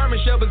 Yeah. German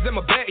shepherds in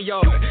my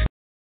backyard.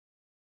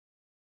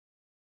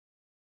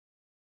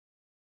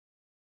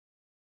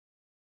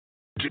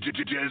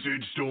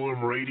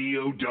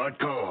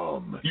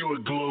 DesertStormRadio.com, your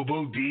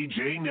global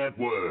DJ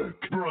network,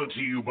 brought to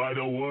you by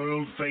the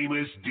world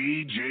famous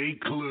DJ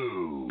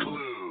Clue.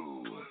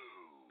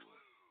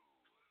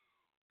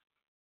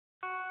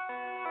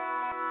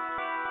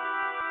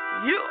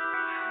 You,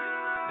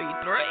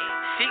 B3,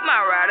 she my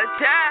ride or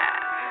die.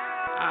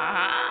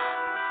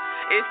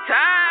 It's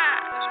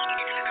time.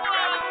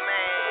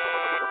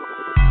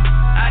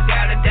 I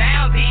got her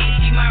down, B,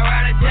 she my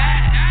ride or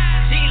die.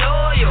 She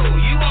loyal,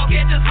 you won't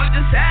catch us with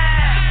the side.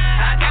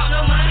 I count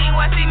the money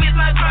while she miss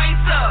my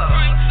drinks up.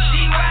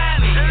 She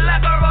ride me like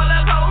a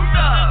roller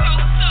coaster.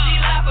 She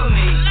lie for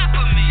me,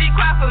 she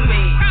cry for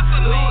me.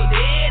 Lose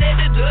dead at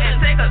the door and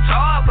take a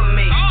talk for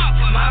me.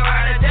 My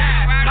ride or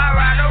die, my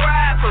ride or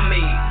ride for me.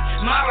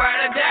 My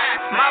ride or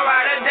die, my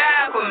ride or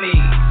die for me.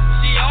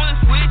 She only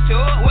switch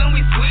up when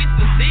we switch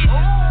positions.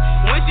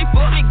 When she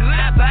fuck me good,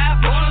 I buy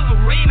bonus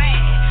with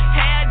remix.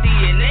 Hair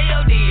did,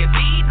 nail did,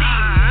 BD.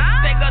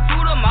 Take her to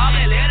the mall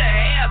and let her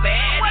have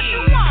bad. What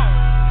you want?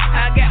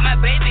 I got my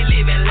baby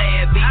living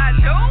lavish. I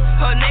do.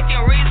 Her neck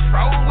and wrist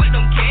froze with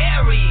them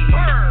carries.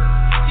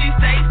 She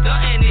stay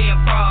stuntin' in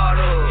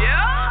Prada.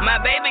 Yeah. My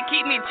baby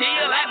keep me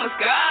chill like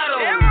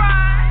Moscato. Yeah,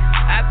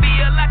 right. I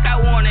feel like I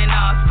won an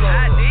Oscar.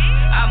 I did.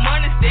 Our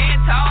money stand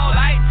tall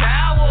like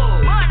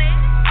towers. Money.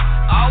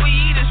 All we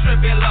eat is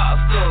shrimp and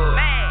lobster.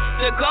 Man.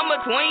 To come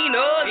between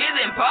us is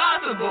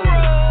impossible.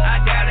 I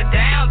got her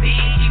down, B,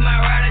 she my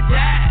ride or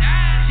die.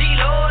 She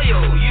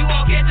loyal, you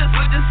won't catch us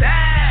with the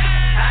side.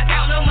 I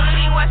count the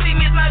money while she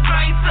miss my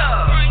drinks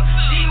up.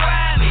 She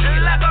ride me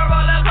like a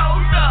roller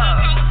coaster.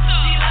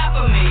 She lie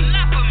for me,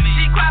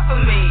 she cry for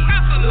me.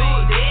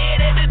 Lose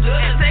dead at the door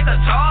and take a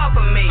talk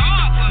for me.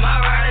 My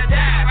ride or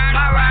die,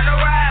 my ride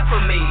or ride for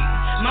me.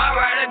 My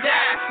ride or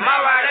die, my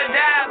ride or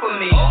die for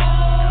me.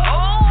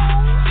 Oh,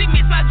 she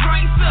miss my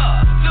drinks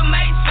up. To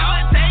make sure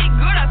it taste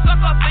good, I suck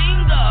her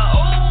finger.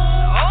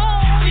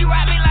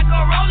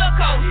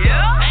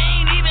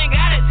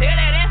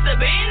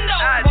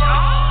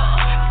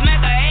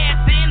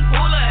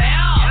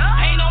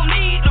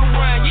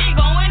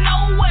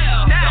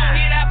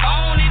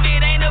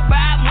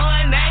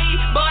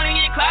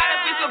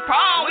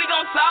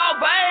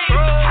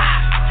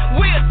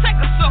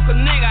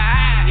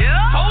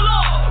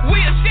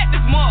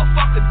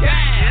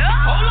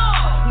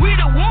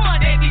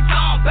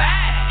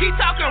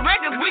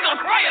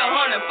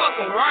 fuck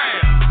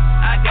around.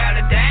 I got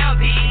her down,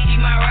 B, she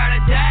my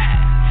ride or die.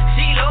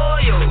 She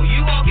loyal,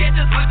 you won't catch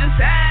us with the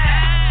side.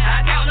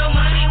 I count no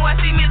money while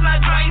she miss my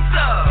drinks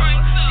up.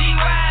 She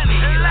ride me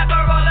like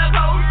a roller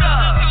coaster.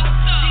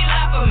 She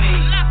lie for me,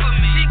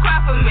 she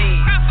cry for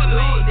me.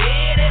 Look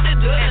dead at the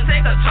door and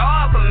take a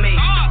talk for me.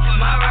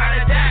 My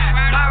ride or die,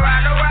 my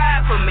ride or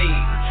ride for me.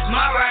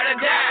 My ride or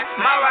die,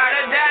 my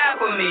ride or die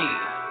for me.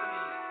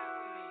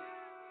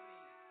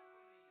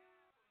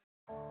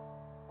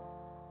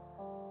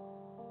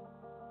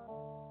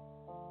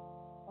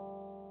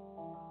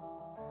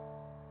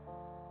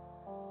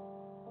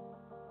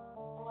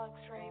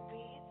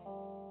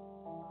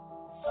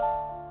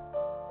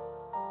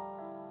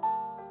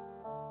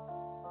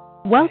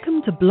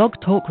 Welcome to Blog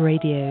Talk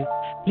Radio.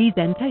 Please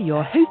enter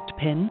your host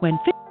PIN when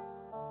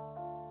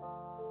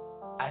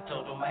I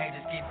told them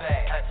haters get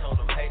back. I told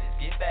them haters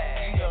get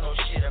back. You don't know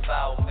shit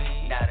about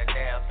me, not a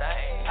damn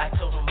thing. I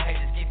told them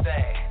haters get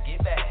back.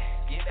 Get back,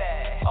 get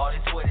back. All this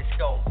what it's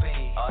gon'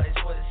 be. All this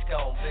what it's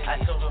gon' be. I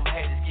told them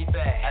haters get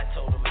back. I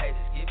told them haters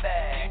get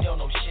back. You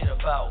don't know shit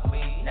about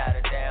me, not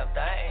a damn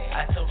thing.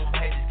 I told them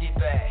haters get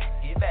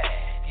back. Get back,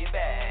 get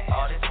back.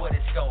 All this what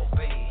it's gon'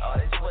 be. All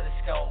this what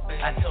it's gon' be.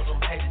 I told them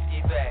haters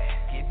get back.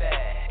 Get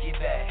back, get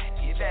back,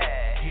 get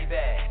back, get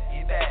back,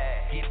 get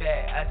back, get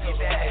back. I told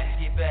them haters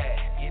get back.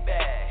 Get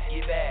back,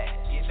 get back,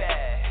 get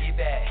back, get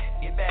back,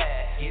 get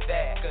back, get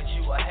back. Cause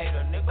you a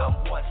hater, nigga.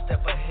 I'm one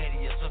step ahead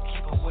of you, so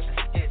keep it with the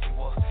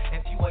schedule.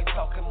 If you ain't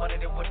talking money,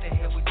 then what the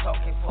hell we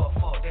talking for?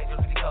 Fuck that, don't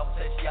need the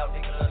conversation, y'all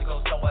nigga. Let it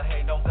go somewhere.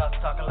 Hey, don't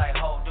gossip talking like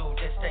hoe, dude.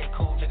 Just stay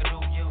cool, nigga. Do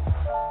you?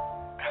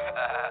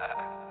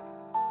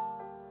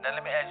 Now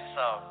let me ask you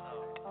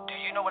something. Do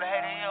you know what a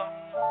hater is?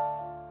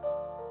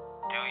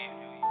 Do you?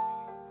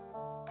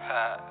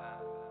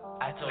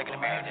 I told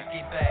them haters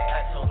get back.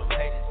 I told them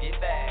haters get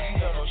back. You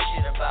don't know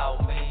shit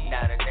about me,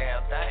 not a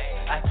damn thing.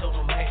 I told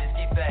them haters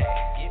get back.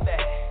 Get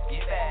back,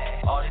 get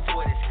back. All this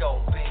what it's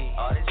gon' be.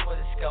 All this what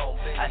it's gon'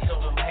 be. I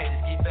told them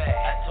haters get back.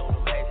 I told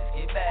them haters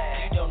get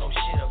back. You don't know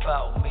shit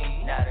about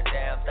me, not a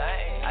damn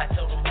thing. I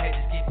told them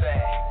haters get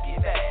back.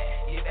 Get back,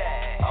 get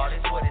back. All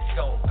this what it's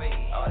gon' be.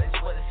 All this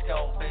what it's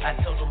gon' be. I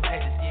told them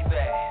haters get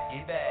back.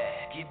 Get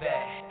back, get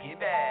back, get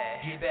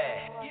back, get back,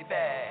 get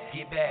back,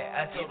 get back.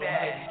 I told them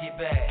haters get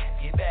back.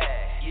 Get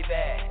back. Get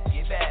back,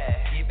 get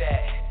back, get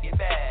back, get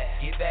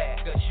back, get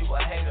back. Cause you a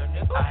hater,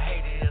 nigga. I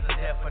hate it is a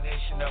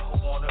definition of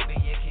who wanna be.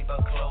 You keep a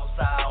close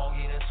eye on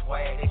you, this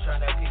way. They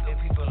tryna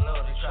people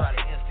love to try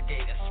to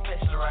instigate,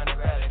 especially around the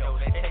valley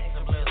though. They take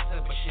some little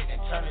simple shit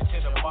and turn it to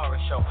the Mara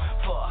show.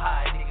 For a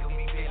high nigga,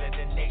 me feeling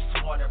the next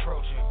one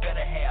approaching.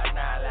 Better have 9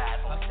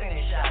 lives. I'm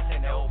sending shots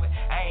in the open.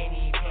 I ain't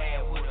even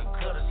playing with a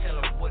gutter, tell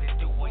them what it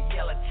do. With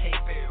yellow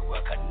tape everywhere,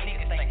 cause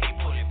niggas think they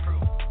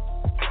bulletproof.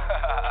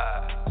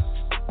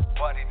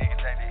 Boy, these niggas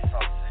think they so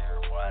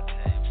serious, boy, I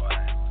tell you, boy.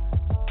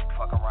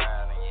 Fuck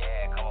around and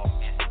yeah, come on,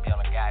 bitch, be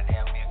on a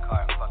goddamn meal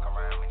car and fuck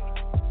around with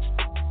me.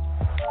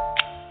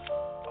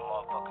 The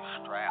motherfucker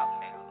strapped,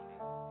 nigga.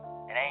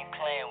 And I ain't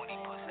playing with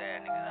these pussy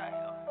ass niggas out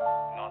here.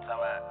 You know what I'm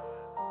talking about?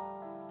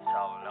 So,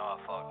 no,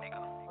 fuck,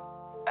 nigga.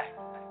 Hey,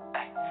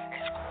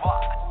 it's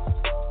GWOP.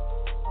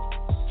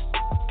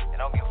 And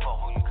don't give a fuck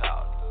who you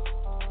call.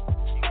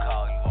 You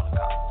call, you wanna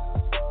call.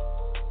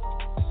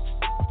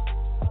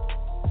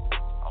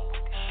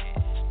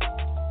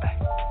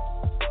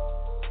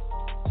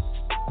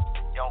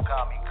 Don't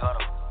call me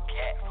gutter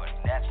cat for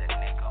nothing,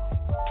 nigga.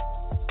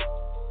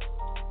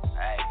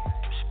 Hey,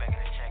 respect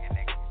it, check it,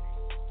 nigga.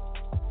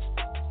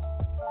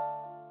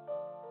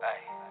 Hey,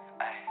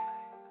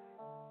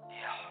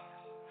 yeah.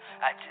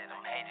 I tell them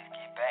haters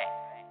get back.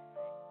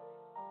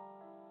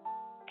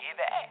 Get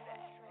back.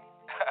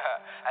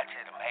 I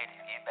tell them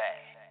haters get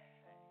back.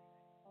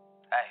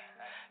 Hey,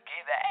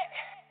 get back.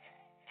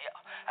 Yeah,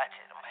 I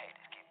tell them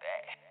haters get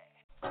back.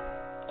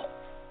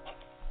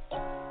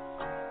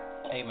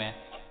 Hey, man.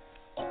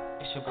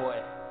 It's your boy,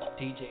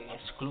 DJ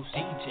Exclusive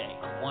DJ,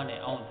 the one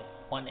and only,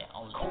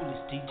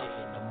 coolest DJ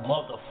in the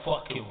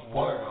motherfucking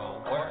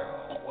world.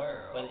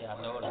 Whether y'all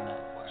know it or not.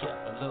 Yeah,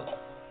 but look,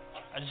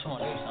 I just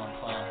want to do something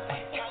fun.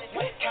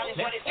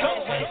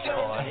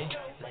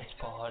 Let's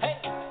party,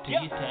 do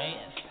you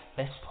dance?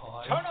 Let's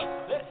party,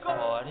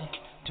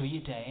 do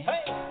you dance?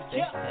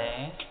 Let's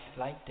dance,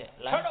 like that.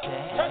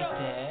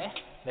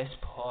 Let's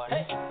party,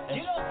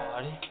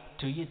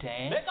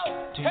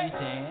 do you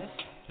dance?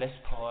 Let's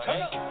party,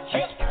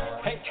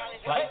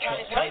 like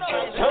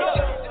that.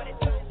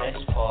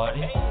 Let's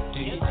party, do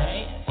you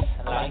dance?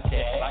 Like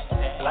that.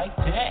 Let's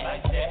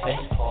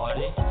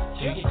party,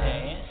 do you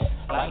dance?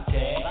 Like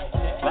that.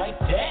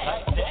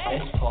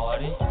 Let's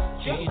party,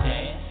 do you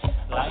dance?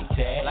 Like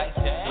that.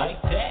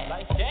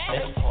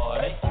 Let's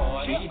party,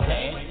 do you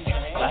dance?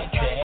 Like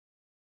that.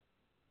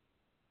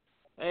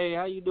 Hey,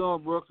 how you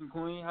doing, Brooklyn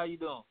Queen? How you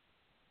doing?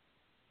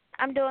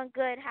 I'm doing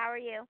good. How are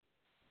you?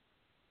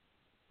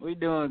 We're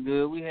doing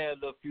good. We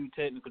had a few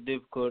technical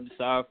difficulties.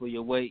 Sorry for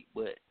your wait,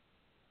 but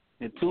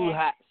the two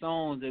hot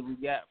songs that we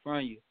got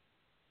from you,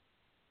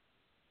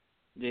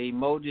 the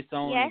emoji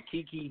song and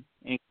Kiki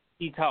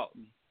Taught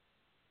Me.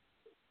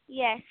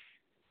 Yes.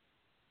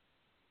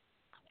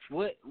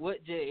 What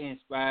just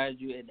inspired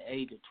you at the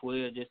age of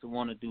 12 just to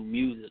want to do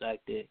music like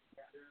that?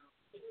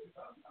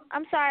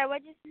 I'm sorry,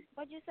 what'd you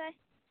say?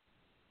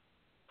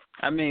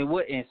 I mean,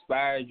 what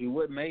inspired you?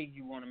 What made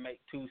you want to make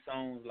two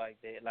songs like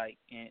that, like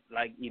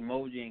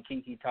Emoji and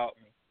Kiki Taught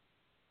Me?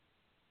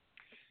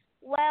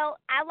 Well,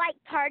 I like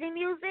party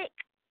music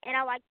and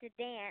I like to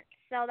dance,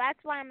 so that's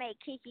why I made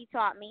Kiki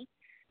Taught Me.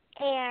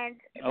 And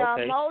the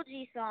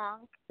emoji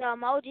song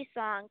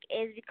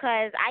is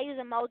because I use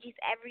emojis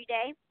every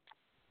day.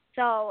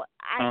 So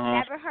I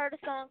never ever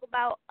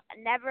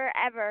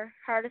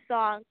heard a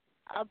song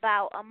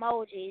about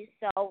emojis.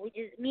 So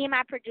me and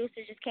my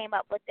producer just came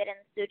up with it in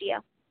the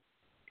studio.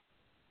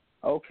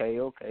 Okay.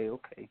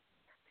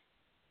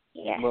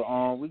 Yeah.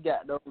 But we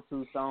got those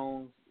two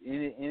songs.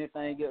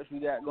 Anything else you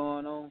got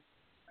going on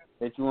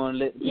that you want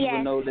to let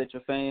people know that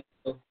your fans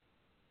know?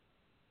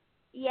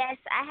 Yes,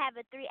 I have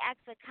a 3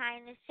 acts of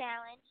kindness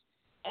challenge,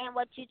 and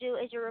what you do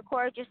is you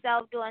record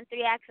yourself doing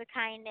 3 acts of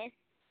kindness,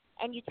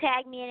 and you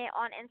tag me in it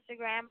on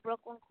Instagram,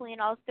 Brooklyn Queen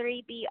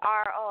 03,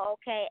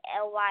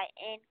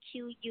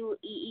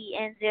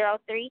 BROOKLYNQUEEN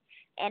 03,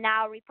 and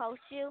I'll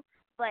repost you.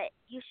 But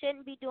you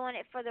shouldn't be doing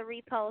it for the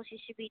repost. You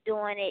should be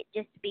doing it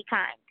just to be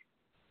kind.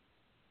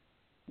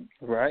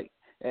 Right.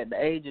 At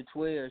the age of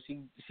 12,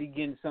 she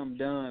getting something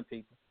done,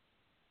 people.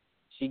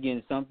 She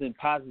getting something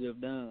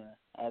positive done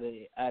out of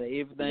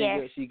everything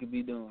else she could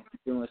be doing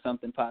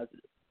something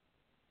positive.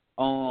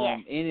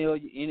 Any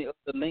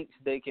other links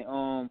they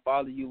can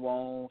follow you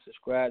on,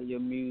 subscribe to your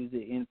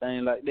music,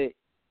 anything like that?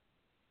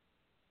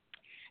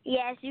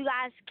 Yes, you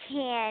guys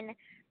can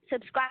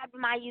subscribe to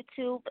my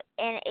YouTube,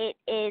 and it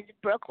is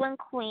Brooklyn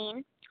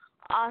Queen.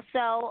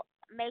 Also,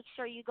 make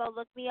sure you go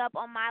look me up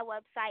on my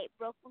website,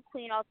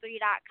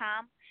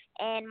 brooklynqueen03.com,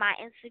 and my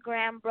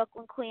Instagram,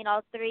 Brooklyn Queen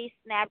 03,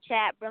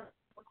 Snapchat,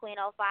 Brooklyn Queen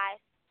 05.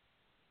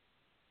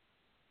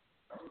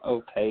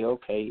 Okay.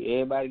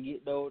 Everybody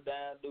get those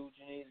down, do what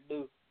you need to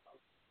do.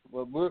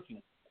 Well,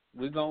 Brooklyn,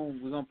 we're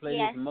gonna play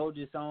this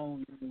emoji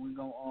song, and we're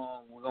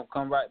gonna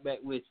come right back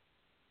with you.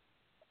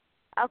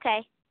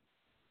 Okay.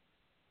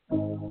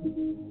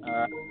 All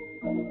right.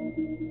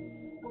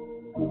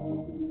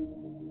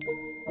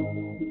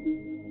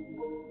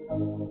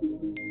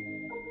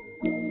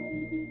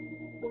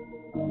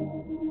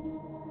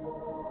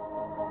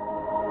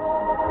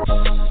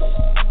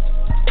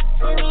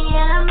 Send me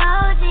an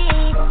emoji.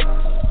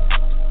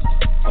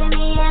 Send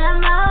me an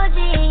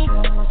emoji.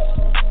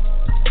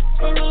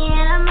 Send me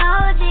an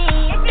emoji.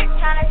 If you're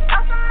trying to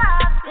show some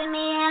love, send me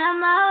an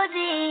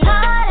emoji.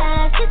 Hard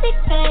ass, kissy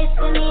face,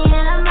 send me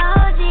an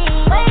emoji.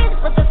 Waves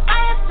with the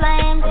fire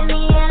flame, send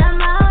me an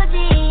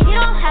emoji. You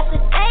don't have to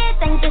say a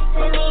thing, just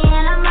send me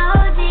an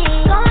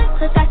emoji. Going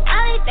quick, I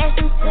smiley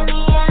face and send me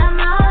an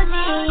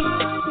emoji.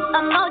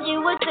 Emoji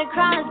with the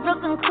crown is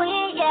Brooklyn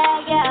Queen,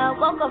 yeah.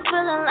 Woke up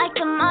feeling like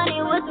the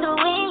money with the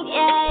wing,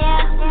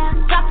 yeah.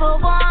 Drop a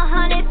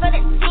 100 for the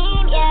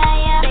team,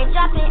 yeah. They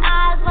dropping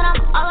eyes when I'm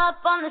all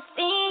up on the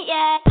scene,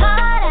 yeah.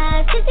 Hard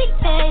ass, kissy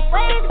face,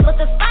 waves with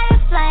the fire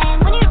flame.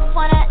 When you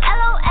wanna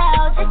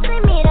LOL, just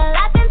leave me the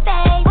laughing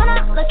face. When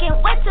I'm looking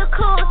way too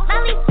cool,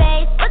 smiley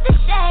face with the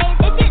shade.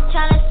 If you're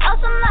tryna show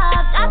some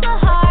love, drop a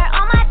heart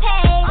on my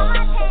page.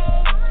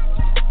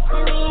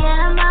 Send me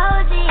an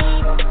emoji.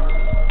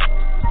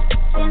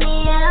 Send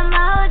me an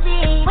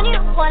emoji. When you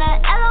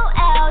wanna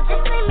LOL,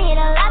 just leave me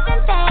the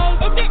laughing face.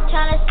 If you're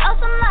tryna show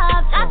some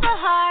love, drop a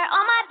heart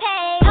on my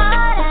page.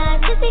 Hard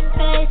ass, kissy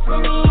face,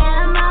 send me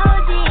an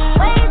emoji.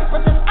 Waves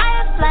with the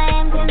fire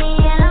flame, send me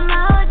an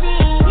emoji.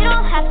 You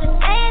don't have to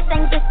say a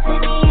thing, just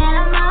send me an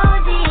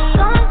emoji.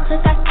 Going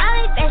quick, I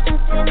smiley face and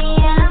send me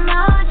an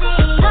emoji.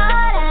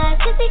 Hard ass,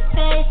 kissy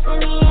face, send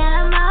me an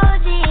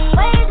emoji.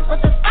 Waves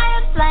with the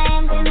fire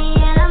flame, send me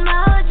an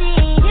emoji.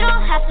 You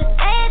don't have to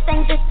say a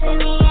thing, just send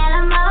me an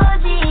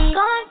emoji.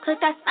 Going quick,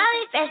 I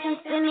smiley face and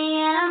send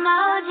me an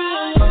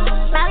emoji.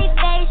 Smiley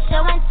face,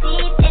 showing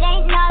teeth, it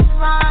ain't nothing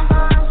wrong.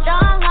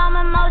 Strong arm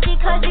emoji,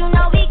 cause you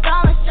know we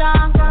going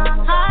strong.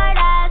 Hard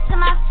ass to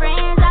my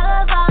friends, I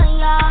love all of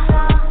y'all.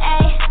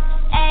 Ay.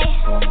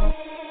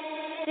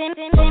 Send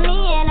me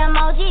an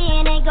emoji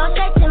and it goes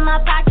straight to my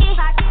pocket.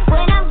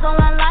 When I'm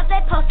going live, they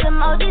post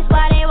emojis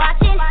while they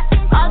watching.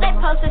 All they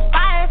post is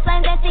fire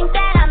flames and think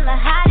that I'm the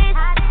hottest.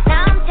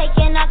 Now I'm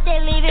taking off, they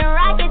leaving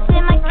rockets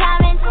in my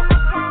comments.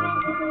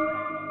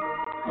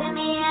 Send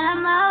me an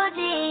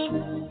emoji.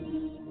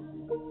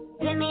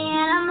 Send me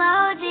an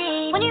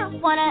emoji. When you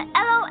wanna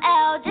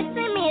LOL, just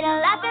send me the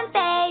laughing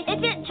face. If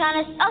you're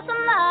tryna show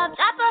some love,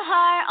 drop a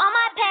heart on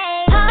my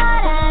page.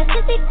 Hard ass,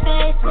 kissy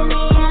face, send me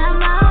an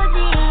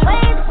emoji.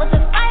 Waves with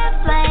the fire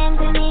flame,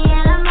 send me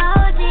an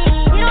emoji.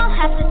 You don't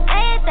have to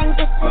say a thing,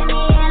 just send me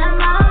an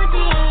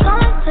emoji.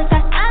 Going quick, I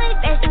smiley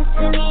face and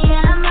send me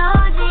an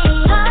emoji.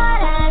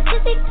 Hard ass,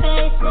 kissy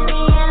face, send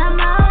me an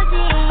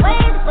emoji.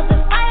 Waves with the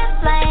fire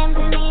flame,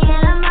 send me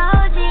an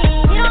emoji.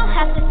 You don't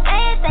have to say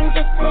a thing,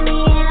 just send me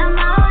an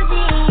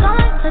emoji.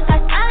 Going quick,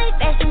 I smiley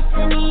face and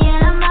send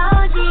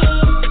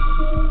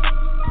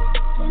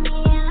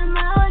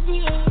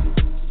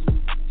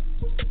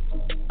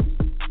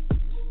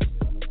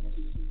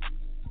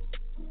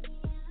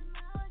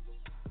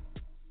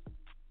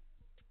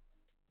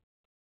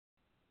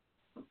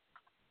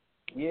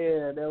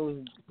Yeah, that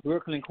was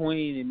Brooklyn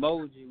Queen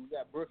emoji. We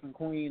got Brooklyn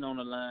Queen on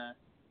the line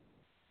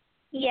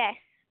Yes.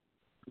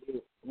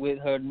 with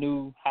her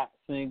new hot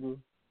single,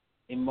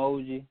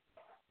 Emoji,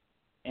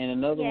 and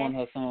another Yes. one,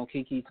 her song,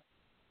 Kiki.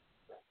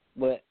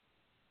 But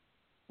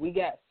we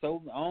got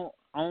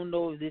I don't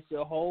know if this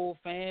your whole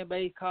fan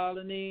base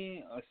calling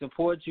in or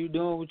support you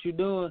doing what you're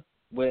doing,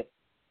 but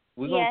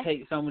we're going to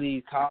take some of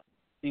these calls,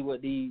 see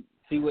what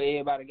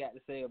everybody got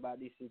to say about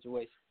this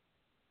situation.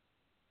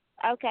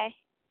 Okay.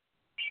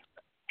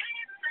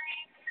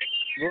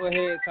 Go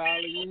ahead, caller.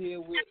 You here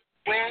with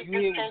Brooklyn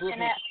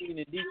Queen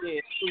and DJ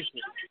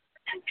Exclusive.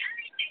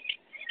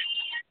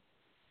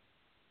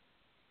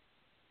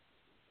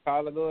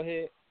 Caller, go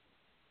ahead.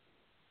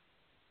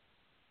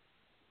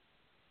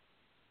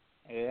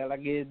 Yeah, I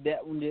guess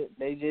that one,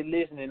 they just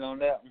listening on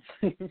that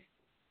one.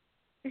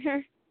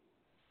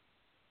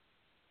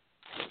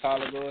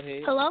 Caller, go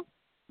ahead. Hello?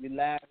 You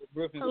live with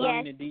Brooklyn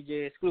Yes. Queen and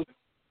DJ Exclusive.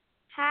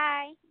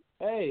 Hi.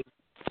 Hey.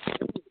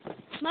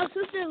 My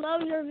sister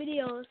loves your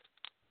videos.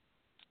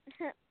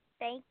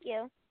 Thank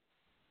you.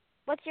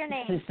 What's your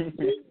name?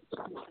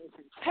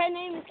 Her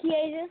name is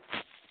Kiesha.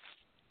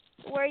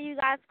 Where are you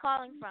guys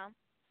calling from?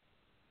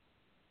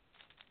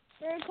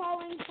 We're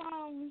calling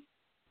from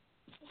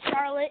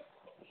Charlotte.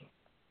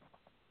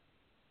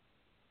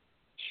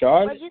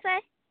 Charlotte? What'd you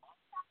say?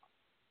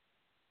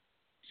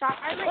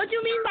 Charlotte? What do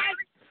you mean by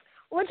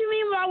where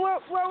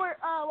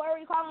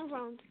we calling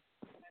from?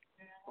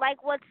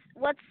 Like what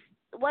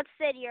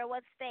city or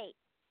what state?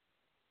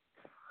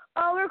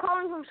 Oh, we're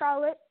calling from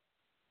Charlotte.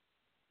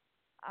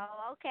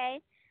 Oh,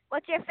 okay.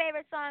 What's your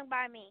favorite song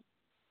by me?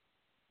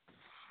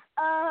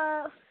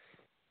 I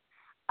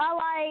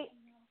like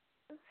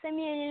send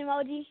me an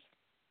emoji.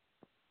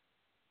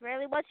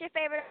 Really? What's your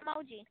favorite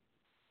emoji?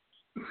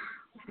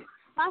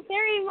 My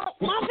favorite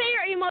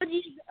emoji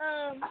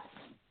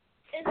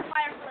is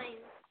fire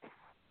flame.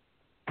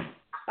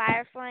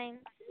 Fire flame.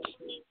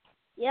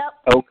 Yep.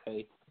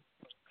 Okay.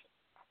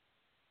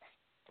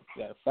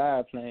 Got a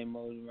fire plane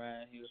emoji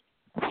right here.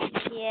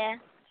 Yeah.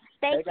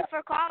 Thank you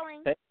for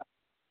calling.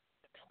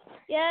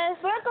 Yes,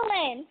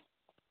 Brooklyn.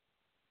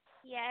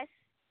 Yes.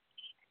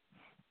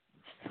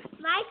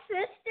 My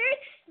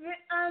sister's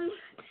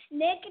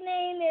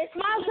nickname is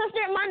my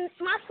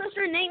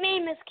sister's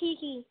nickname is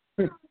Kiki.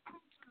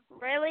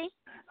 Really?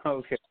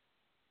 Okay.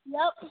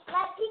 Yep.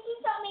 Kiki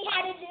told me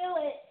how to do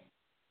it.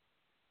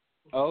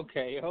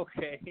 Okay.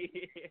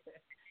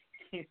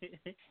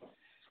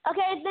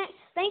 Okay,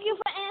 thank you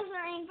for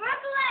answering.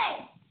 Brooklyn!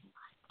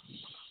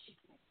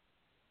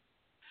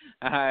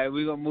 All right,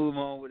 we're going to move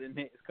on with the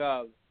next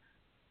caller.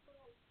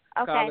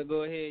 Okay. Caller,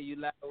 go ahead. You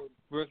live with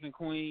Brooklyn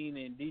Queen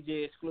and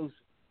DJ Exclusive.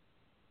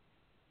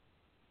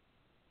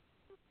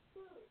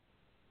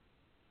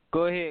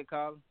 Go ahead,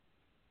 caller.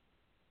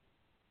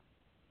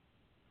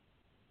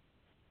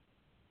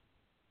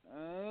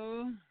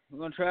 We're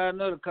going to try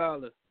another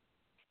caller.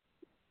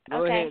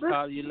 Go ahead,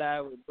 caller. You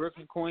live with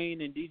Brooklyn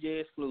Queen and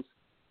DJ Exclusive.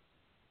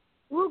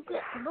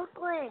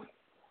 Brooklyn.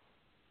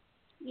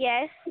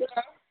 Yes.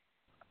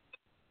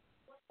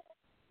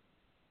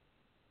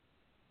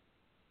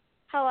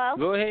 Hello?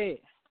 Go ahead.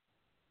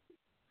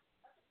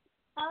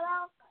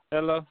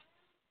 Hello.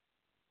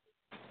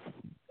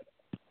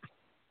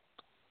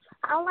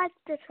 I like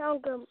the song.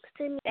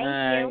 Thank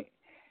you.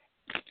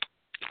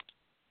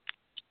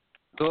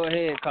 Go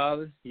ahead,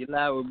 caller. You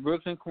live with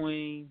Brooklyn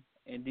Queen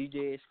and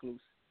DJ Exclusive.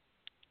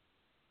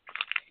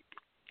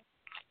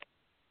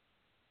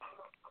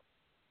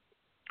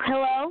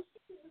 Hello?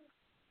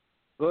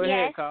 Go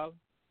ahead, caller.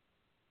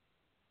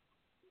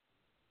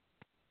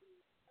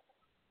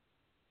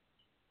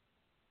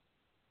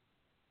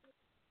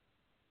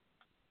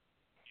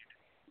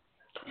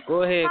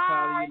 Go ahead,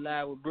 caller. You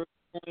live with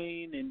Brooklyn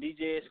Queen and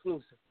DJ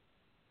Exclusive.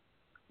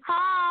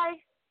 Hi.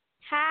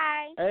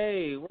 Hi.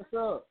 Hey, what's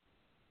up?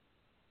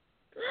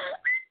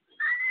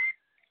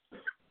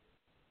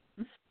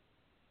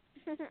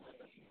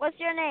 What's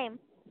your name?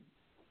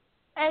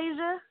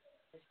 Asia.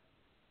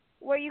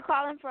 Where you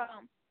calling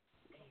from?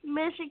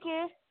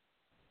 Michigan.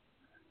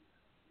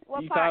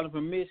 What you part? calling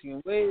from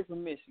Michigan? Where you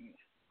from Michigan?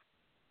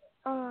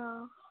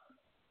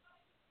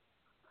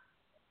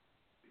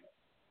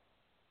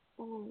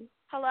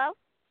 Hello?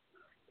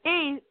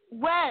 East,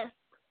 West.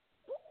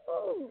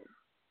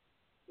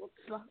 What's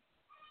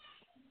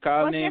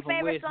Calling your in from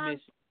favorite West song?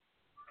 Michigan.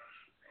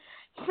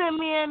 Send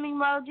me an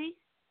emoji.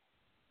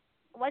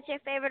 What's your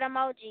favorite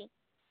emoji?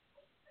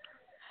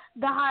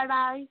 The hard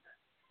eyes.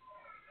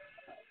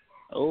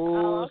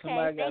 Oh, okay.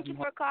 somebody got Thank you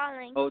for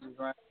calling. emojis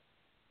right.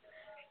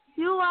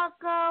 You're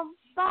welcome.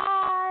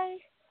 Bye.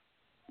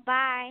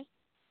 Bye.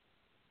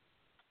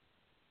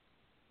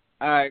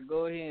 All right,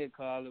 go ahead,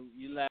 caller.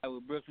 You live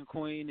with Brooklyn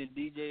Queen and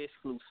DJ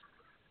Exclusive.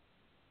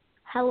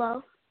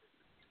 Hello.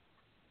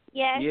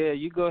 Yes. Yeah,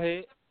 you go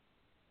ahead.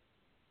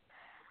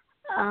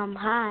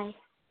 Hi.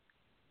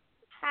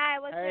 Hi,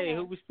 what's your Hey, name?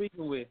 who we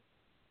speaking with?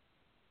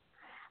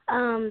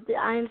 I'm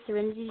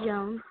Serenity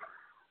Jones.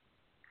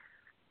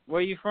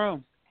 Where you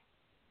from?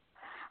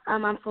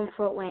 I'm from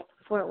Fort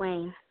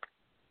Wayne.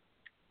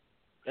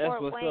 That's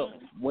Fort what's Wayne. up.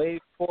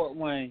 Wave Fort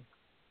Wayne.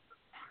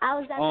 I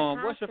was at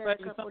the what's your concert a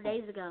favorite couple song?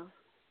 days ago.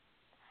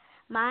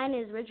 Mine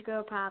is Rich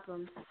Girl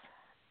Problems.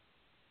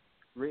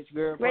 Rich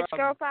Girl Rich Problem?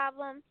 Girl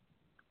Problem.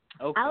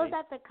 Okay. I was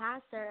at the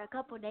concert a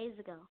couple days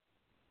ago.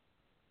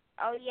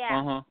 Oh yeah.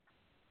 Uh-huh.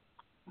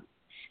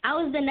 I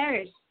was the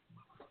nurse.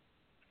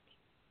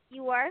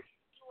 You were?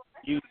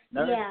 You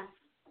nurse? Yeah.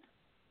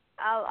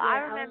 Oh, Yeah, I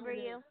I was remember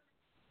the you. nurse.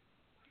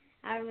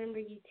 I remember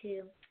you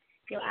too.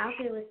 Your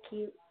outfit was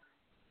cute.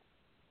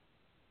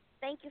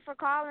 Thank you for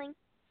calling.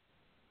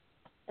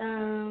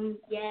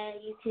 Yeah,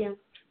 you too.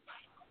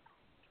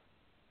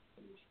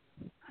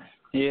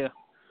 Yeah.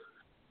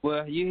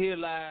 Well, you here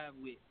live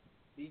with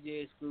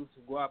DJ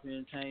Exclusive, GWOP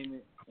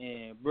Entertainment,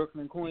 and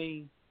Brooklyn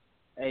Queen.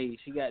 Hey,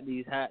 she got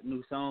these hot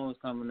new songs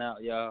coming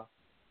out, y'all.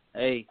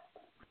 Hey,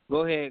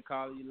 go ahead,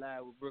 call you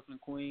live with Brooklyn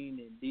Queen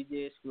and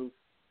DJ Exclusive.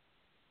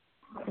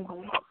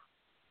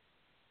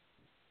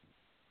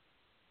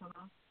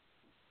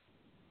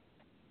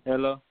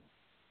 Hello?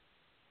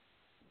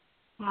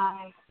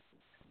 Hi.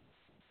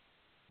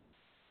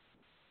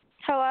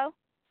 Hello?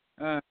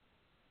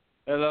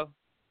 Hello?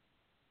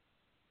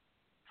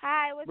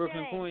 Hi, what's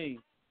Brooklyn your name?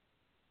 Queen.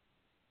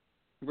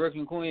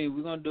 Brooklyn Queen,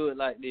 we're gonna do it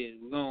like this.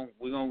 We're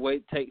gonna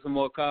wait, take some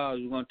more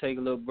calls. We're gonna take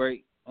a little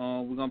break.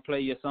 We're gonna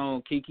play your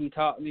song Kiki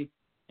Taught Me,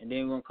 and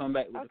then we're gonna come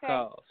back with the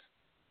calls.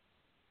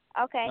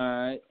 Okay.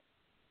 All right.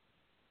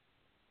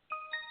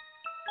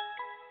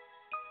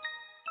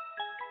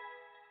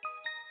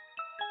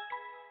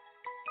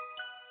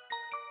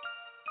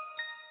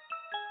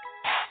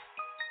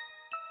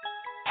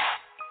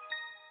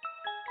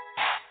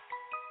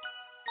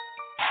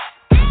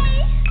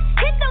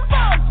 Hit them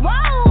folks,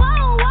 whoa,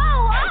 whoa, whoa,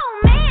 oh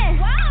man.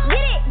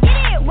 Get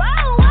it, whoa,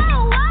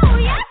 whoa, whoa,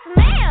 yes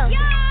ma'am.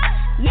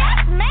 Yes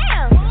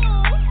ma'am.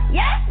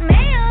 Yes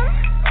ma'am.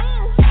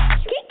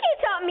 Kiki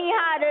taught me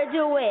how to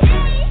do it.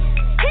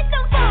 Hit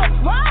them folks,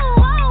 whoa,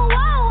 whoa,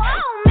 whoa,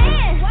 oh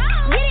man.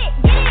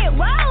 Get it,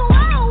 whoa,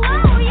 whoa,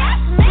 whoa, yes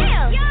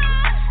ma'am.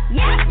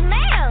 Yes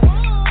ma'am.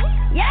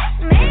 Yes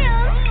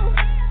ma'am.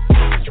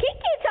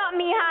 Kiki taught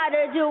me how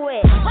to do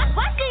it.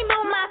 Watch me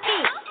move my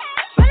feet.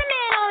 Run a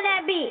man on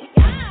that beat.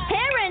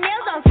 Hair and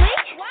nails on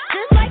fleek.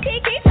 Just like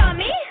Kiki taught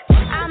me.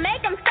 I'll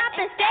make them stop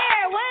and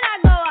stare when I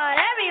go out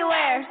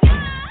everywhere.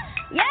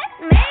 Yes,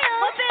 ma'am.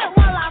 Whip it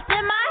while I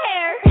flip my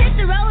hair. Hit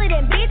the roller,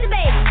 then beat the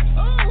baby.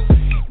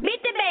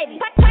 Beat the baby.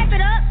 Pipe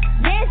it up,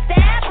 then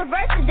stab.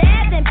 Reverse the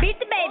dab, then beat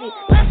the baby.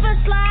 Left foot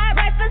slide,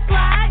 right foot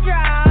slide,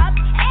 drop.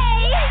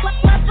 Ayy.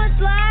 Left foot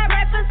slide,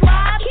 right foot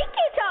slide.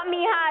 Kiki taught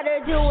me how to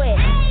do it.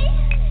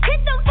 Hit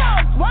them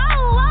folks, whoa,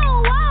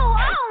 whoa, whoa,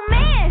 oh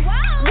man.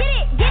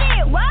 Get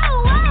it, whoa,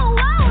 whoa,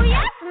 whoa,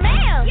 yes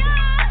ma'am.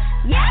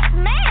 Yes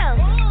ma'am.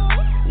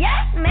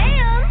 Yes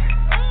ma'am.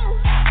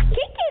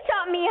 Kiki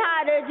taught me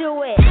how to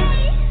do it.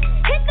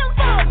 Hit them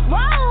folks,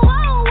 whoa,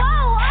 whoa,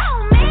 whoa, oh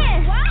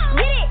man.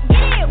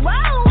 Get it,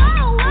 whoa,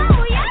 whoa,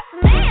 whoa, yes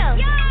ma'am.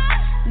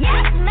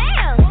 Yes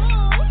ma'am.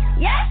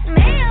 Yes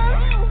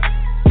ma'am.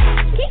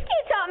 Kiki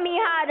taught me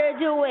how to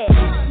do it.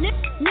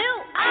 New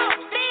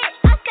outfit,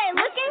 I stay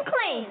looking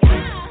clean.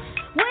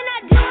 When I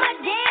do my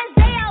dance,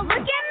 they all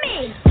look at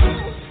me.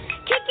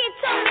 Kiki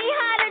taught me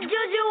how to do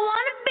you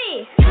wanna be.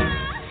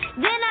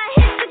 Then I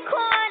hit the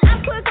corn, I'm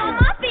quick on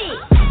my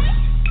feet.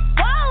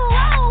 Whoa,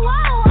 whoa,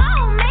 whoa,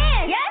 oh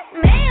man. Yes,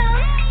 ma'am.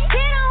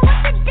 Hit 'em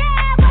with the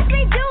dab, watch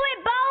me do it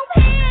both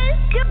hands.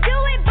 Do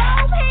it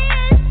both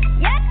hands.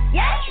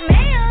 Yes,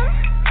 ma'am.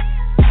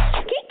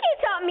 Kiki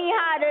taught me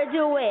how to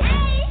do it.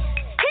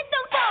 Hit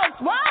them folks,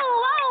 whoa,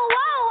 whoa,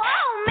 whoa,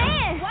 oh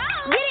man.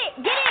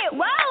 Get it,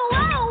 whoa,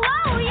 whoa,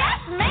 whoa,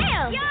 yes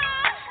ma'am.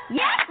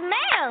 Yes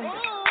ma'am.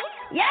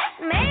 Yes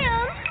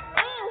ma'am.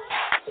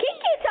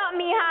 Kiki taught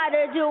me how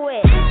to do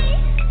it.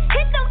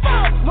 Hit them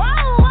folks,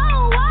 whoa,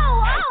 whoa,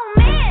 whoa, oh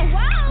man.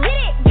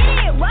 Get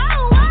it, whoa,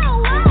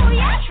 whoa, whoa,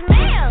 yes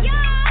ma'am.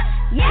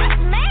 Yes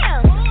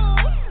ma'am.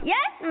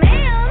 Yes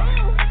ma'am.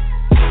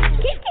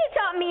 Kiki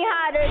taught me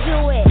how to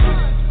do it.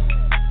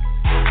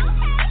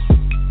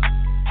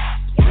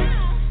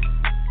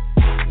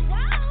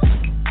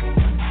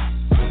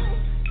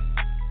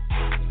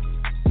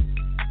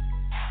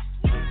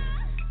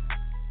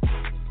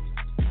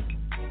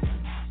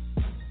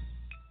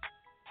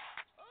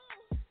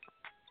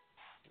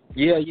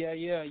 Yeah.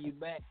 You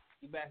back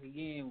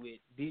again with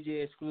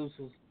DJ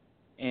Exclusive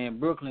and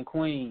Brooklyn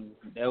Queen.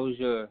 That was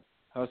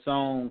her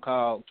song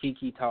called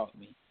Kiki Taught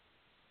Me.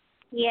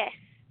 Yes.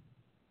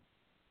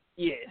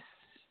 Yes.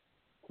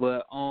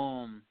 But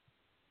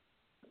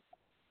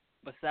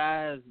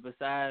besides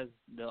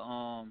the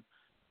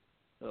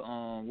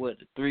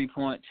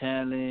 3-point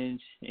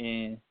challenge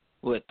and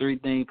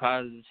 3-thing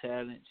positive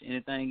challenge,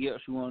 anything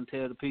else you want to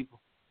tell the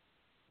people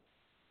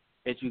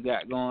that you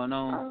got going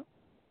on?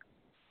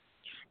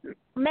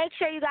 Make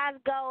sure you guys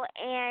go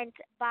and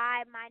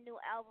buy my new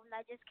album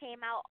that just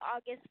came out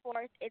August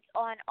 4th. It's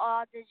on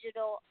all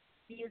digital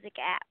music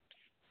apps.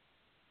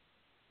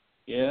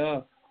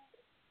 Yeah.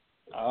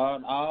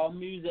 All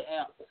music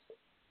apps.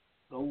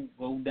 Go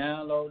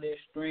download that,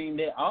 stream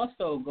that.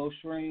 Also go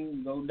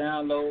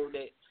download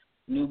that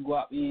New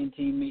GWOP Ent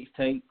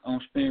mixtape on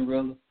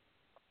Spinrilla.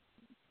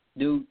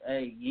 Dude,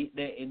 hey, get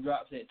that. It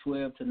drops at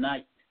 12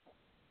 tonight.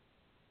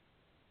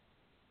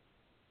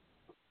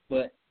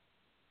 But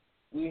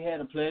we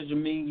had a pleasure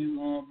meeting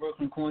you,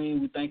 Brooklyn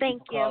Queen. We thank you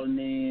for calling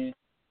in.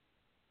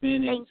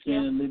 Spending a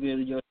little bit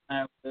of your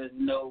time with us.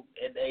 You know,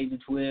 at the age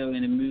of 12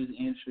 in the music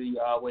industry,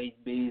 you're always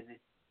busy.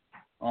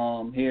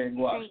 Here at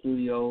GWOP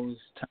Studios,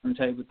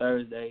 Turntable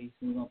Thursdays,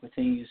 we're going to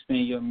continue to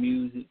spin your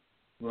music.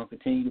 We're going to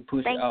continue to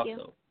push it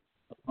also.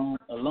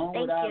 Along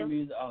with our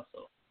music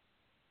also.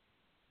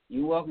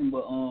 You're welcome,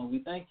 but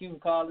we thank you for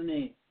calling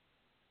in.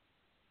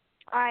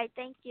 All right,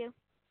 thank you.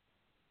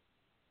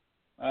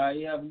 All right,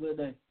 you have a good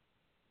day.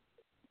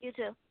 You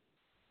too.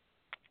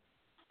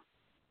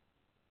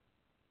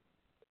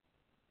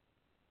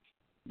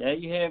 There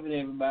you have it,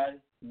 everybody.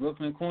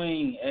 Brooklyn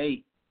Queen,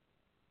 hey.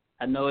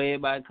 I know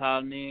everybody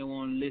calling in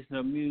want to listen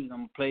to music. I'm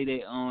going to play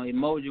that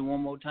emoji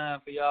one more time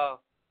for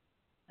y'all.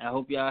 I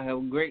hope y'all have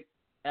a great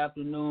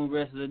afternoon,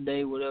 rest of the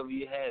day, whatever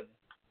you have.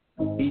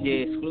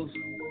 DJ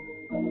exclusive.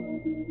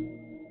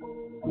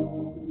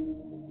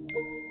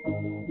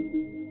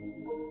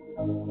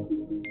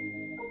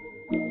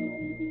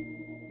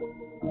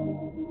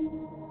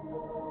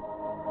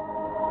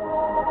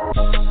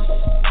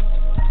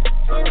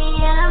 Send me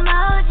an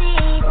emoji.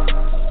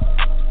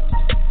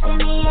 Send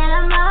me an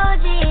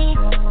emoji.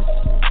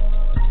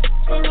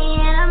 Send me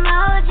an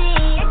emoji.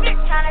 If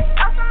you're trying to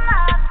show some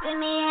love, send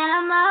me an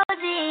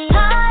emoji.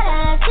 Hard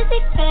ass, kissy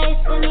face,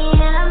 send me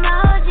an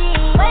emoji.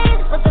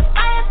 Waves with the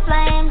fire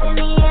flame, send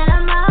me an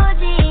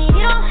emoji.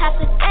 You don't have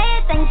to say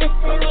a thing, just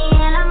send me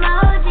an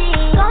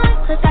emoji. Going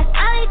quick, I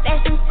smiley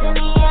face and send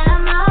me an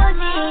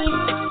emoji.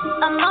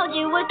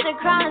 Emoji with the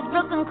crown is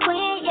Brooklyn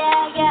Queen,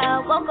 yeah,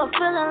 yeah. Woke up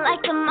feeling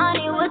like the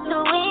money with the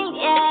wings,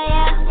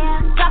 yeah, yeah.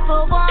 Drop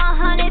a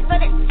 100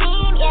 for the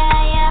team, yeah,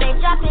 yeah. They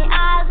dropping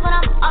eyes when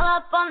I'm all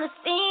up on the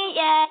scene,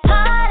 yeah.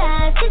 Hard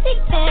ass, kissy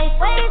face,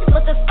 waves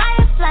with the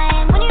fire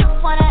flame. When you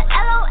wanna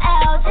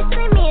LOL, just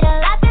leave me the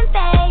laughing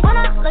face. When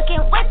I'm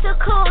looking way too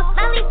cool,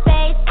 smiley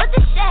face with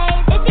the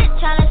shades. If you're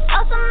tryna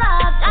show some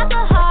love, drop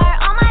a heart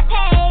on my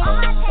page.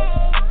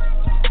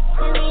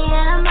 Send me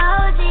an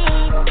emoji.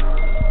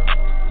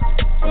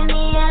 Send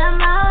me an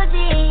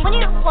emoji. When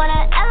you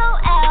wanna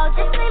LOL,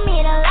 just leave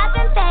me the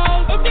laughing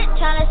face. If you're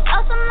tryna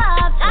show some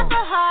love, drop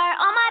a heart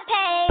on my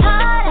page.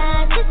 Hard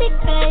ass, kissy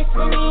face,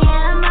 send me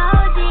an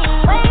emoji.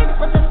 Waves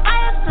with the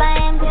fire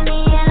flame, send me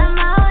an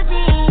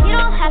emoji. You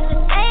don't have to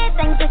say a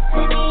thing, just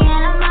send me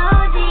an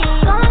emoji.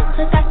 Going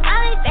quick, I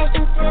smiley face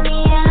and send me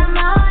an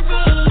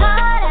emoji.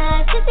 Hard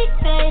ass, kissy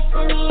face,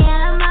 send me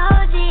an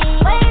emoji.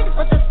 Waves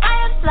with the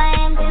fire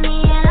flame, send me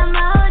an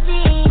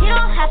emoji. You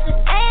don't have to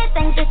say a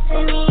thing, just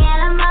send me an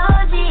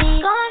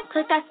emoji. Going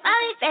quick, I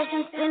smiley face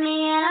and send me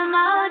an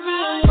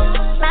emoji.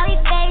 Smiley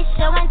face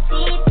showing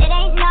teeth, it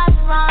ain't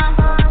nothing wrong.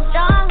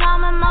 Strong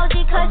arm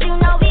emoji, cause you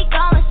know we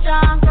going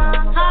strong.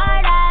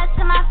 Hard ass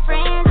to my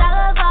friends, I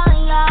love all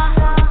of y'all.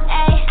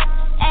 Ay,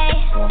 ay.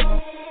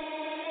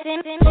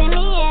 Send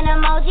me an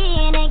emoji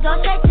and it goes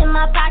straight to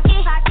my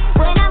pocket.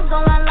 When I'm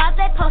going live,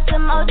 they post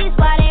emojis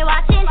while they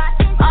watching.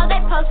 All they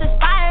post is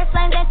fire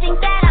flames, they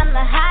think that I'm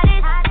the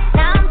hottest.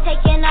 Now I'm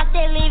taking off,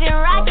 they leaving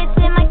rockets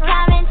in my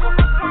comments.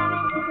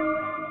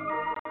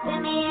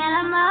 Send me an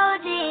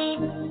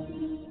emoji.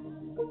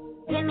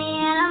 Send me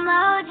an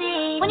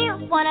emoji. When you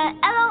wanna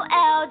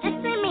LOL, just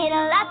send me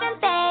the laughing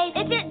face.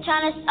 If you're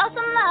tryna show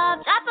some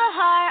love, drop a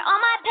heart on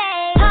my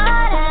page.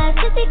 Hard ass,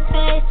 kissy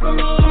face, send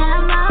me an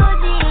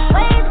emoji.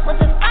 Waves with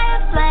the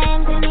fire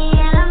flame, send me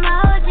an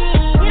emoji.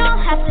 You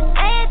don't have to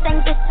say a thing,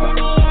 just send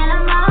me an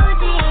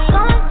emoji.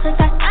 Going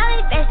quick, I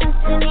smiley face and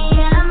send me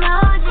an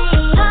emoji.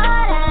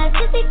 Hard ass,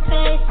 kissy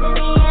face, send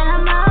me an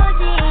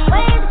emoji.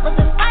 Waves with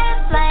the fire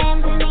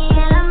flame, send me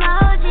an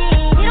emoji.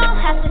 You don't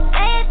have to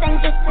say a thing,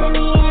 just send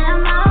me an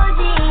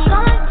emoji.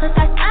 Going quick,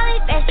 I smiley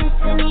face and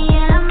send me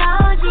an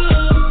emoji.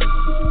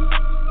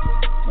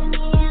 Send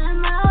me an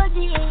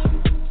emoji.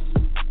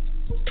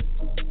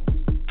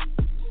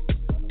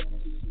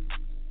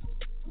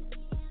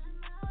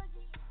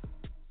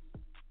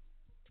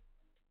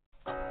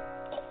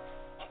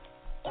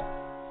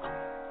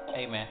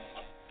 Hey man,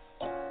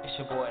 it's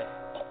your boy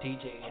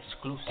DJ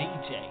Exclusive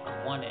DJ,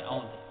 one and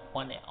only,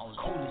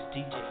 coolest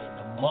DJ in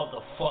the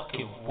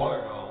motherfucking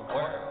world.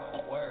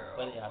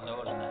 Whether y'all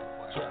know it or not,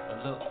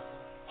 yeah, look,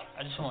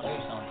 I just want to do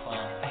something fun.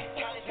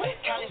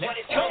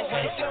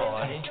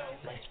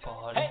 Let's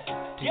party,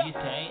 do you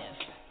dance?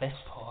 Let's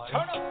party,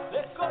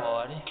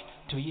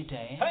 do you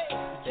dance?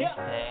 Let's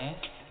dance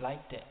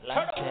like that.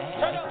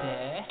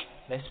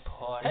 Let's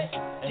party,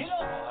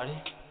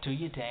 do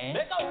you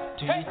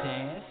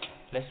dance?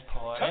 Let's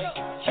party,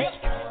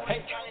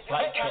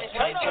 like that.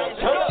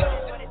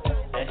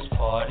 Let's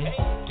party,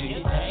 do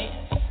you dance?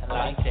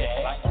 Like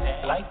that.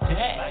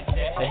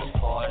 Let's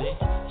party,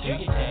 do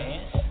you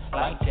dance?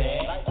 Like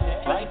that.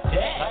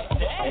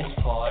 Let's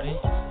party,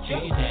 do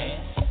you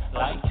dance?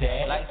 Like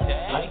that.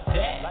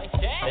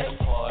 Let's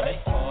party,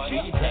 do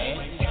you dance?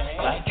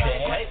 Like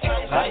that.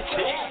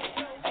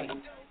 Hey,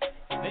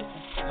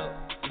 listen,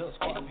 look,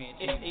 Scorpion,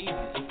 it's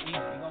easy.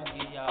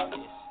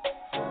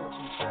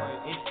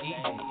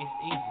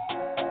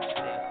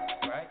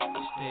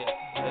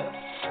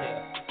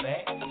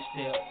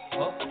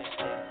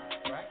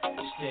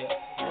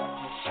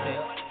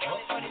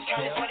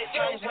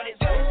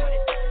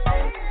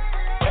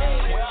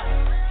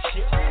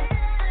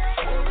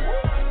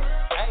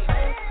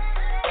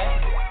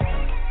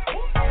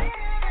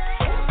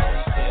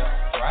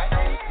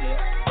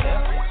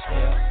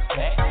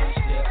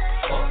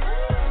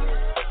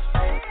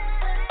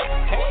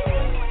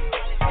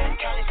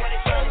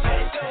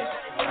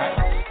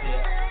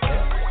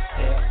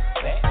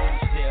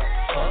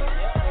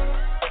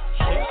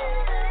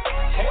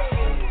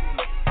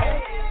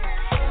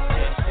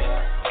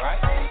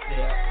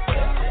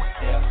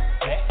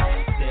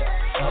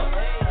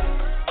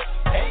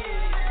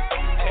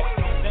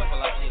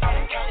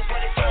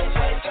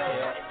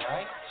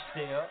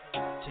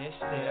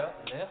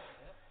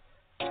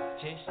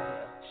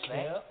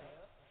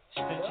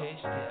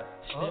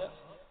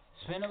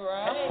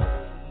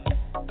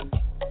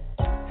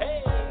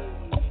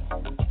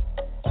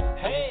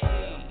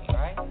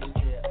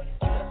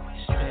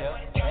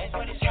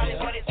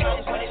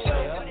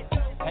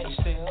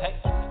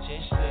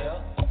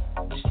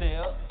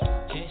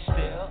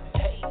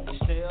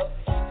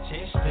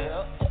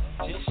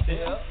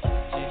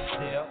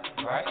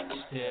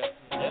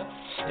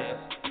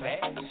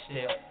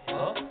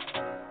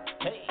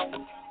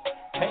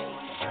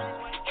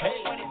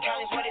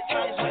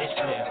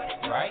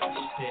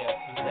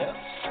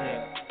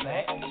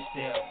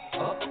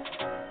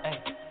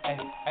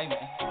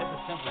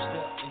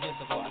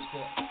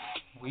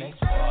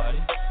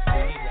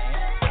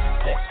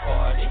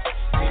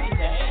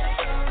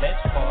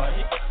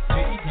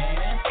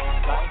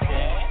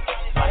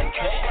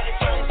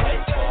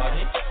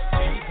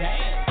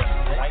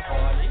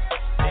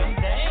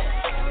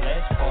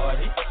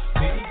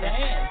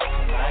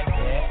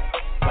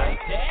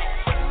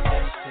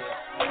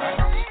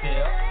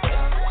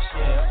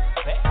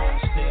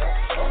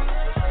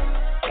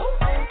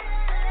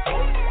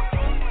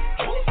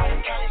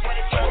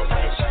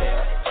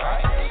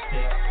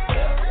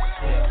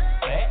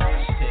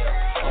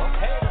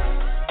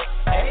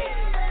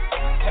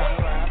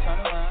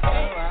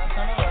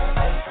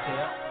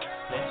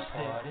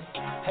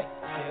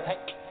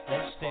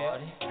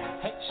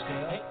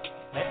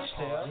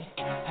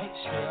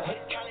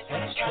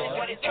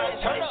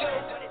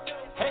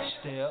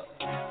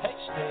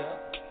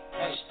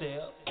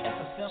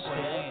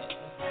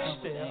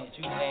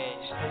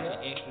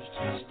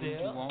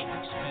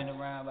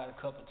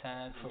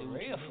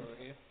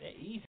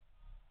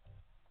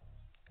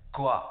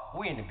 GWOP,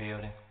 we in the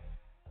building.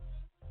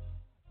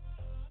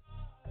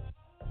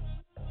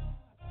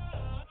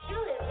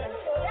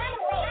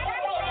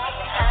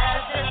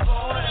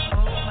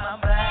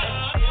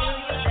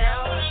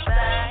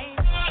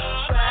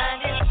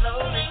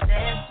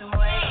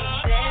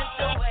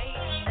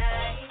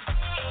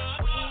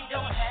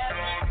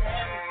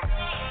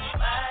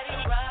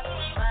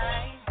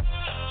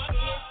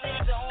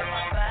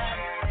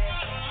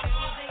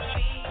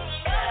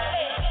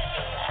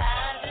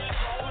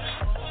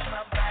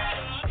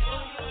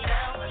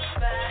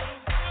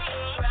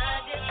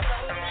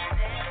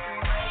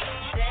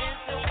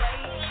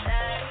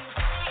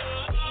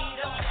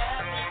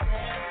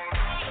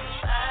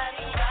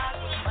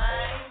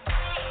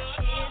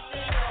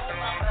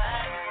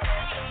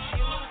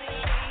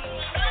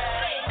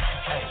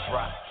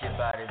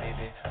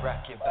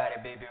 Rock your body,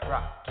 baby,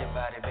 rock your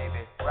body,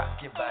 baby,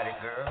 rock your body,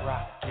 girl,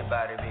 rock your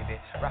body, baby,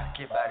 rock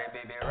your body,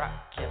 baby, rock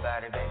your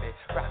body, baby,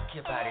 rock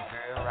your body,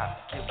 girl,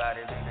 rock your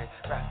body, baby,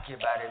 rock your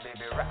body,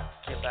 baby, rock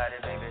your body,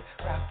 baby,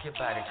 rock your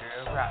body,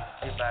 girl, rock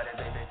your body,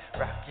 baby,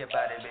 rock your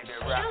body, baby,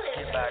 rock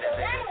your body,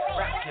 baby,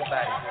 rock your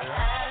body, girl.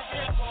 I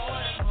just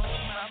wanna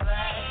move my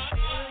body,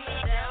 feel you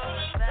down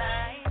the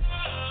side,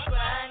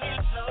 grind it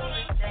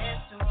slowly,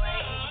 dance away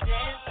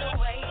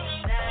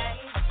tonight.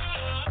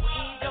 We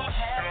don't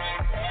have to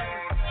tell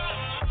it.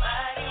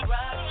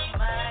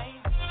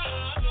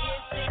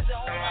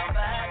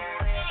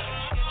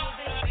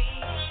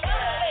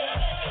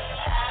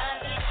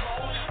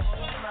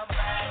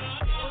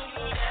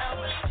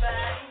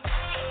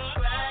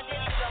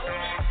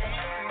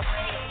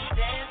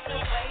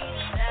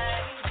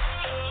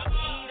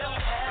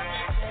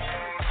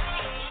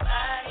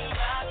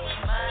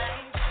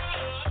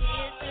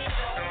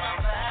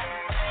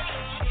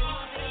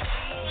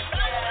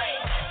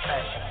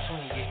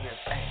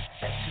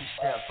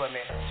 For me,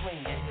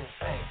 swing your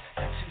hips, ayy.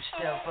 Now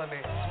two-step for me,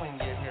 swing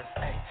your hips,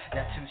 ayy.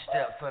 Now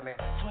two-step for me,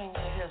 swing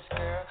your hips,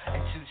 girl.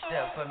 And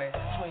two-step for me,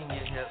 swing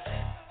your hips,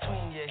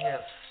 swing your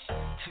hips.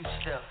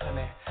 Two-step for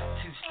me,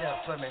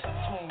 two-step for me,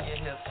 swing your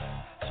hips,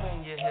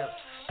 swing your hips.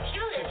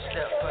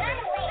 Two-step for me,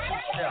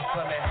 two-step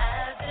for me.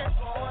 I just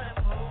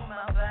wanna move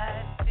my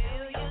body,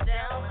 feel you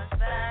down my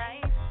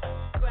spine,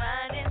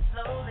 grinding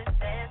slowly,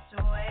 dance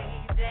away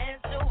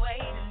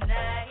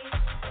tonight.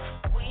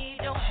 We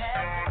don't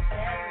have to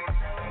tell it.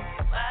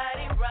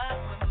 Body rock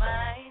with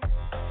mine,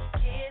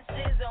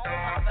 kisses on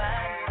my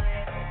body,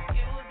 let the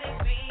music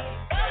be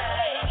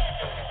inside.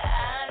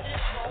 I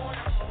just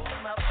wanna move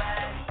my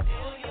body,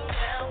 feel you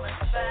down my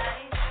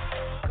spine,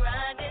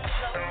 grinding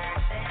slowly,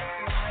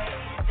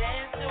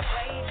 dance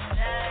away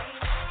tonight.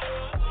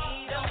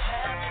 We don't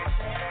have to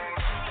tell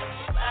it.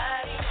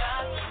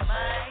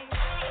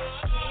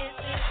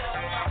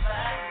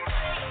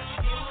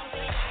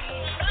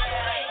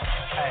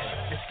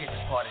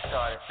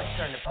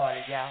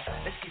 party out.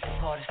 Let's get the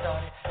party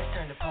started. Let's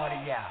turn the party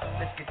out.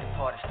 Let's get the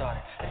party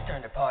started. Let's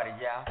turn the party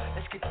out.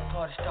 Let's get the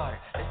party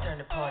started. Let's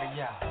turn the party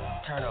out.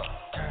 Turn up,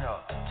 turn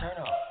up, turn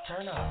up,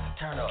 turn up,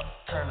 turn up,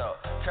 turn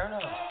up, turn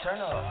up,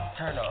 turn up,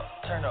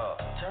 turn up,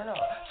 turn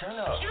up,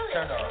 turn up,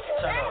 turn up, turn up,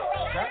 turn up,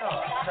 turn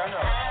up, turn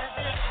up.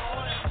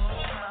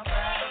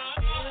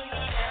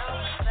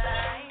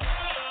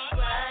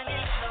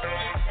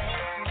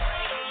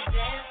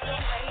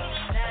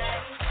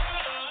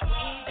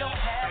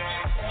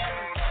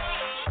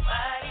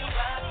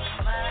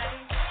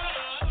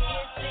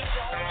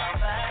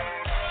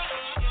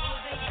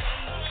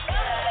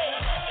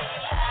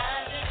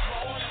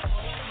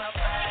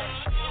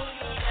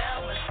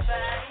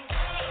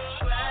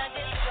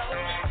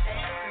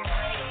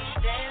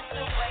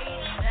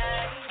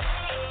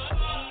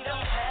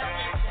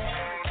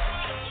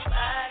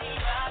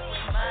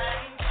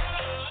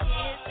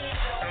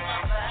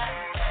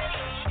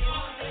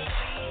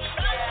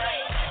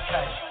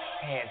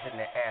 Hands in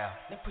the air,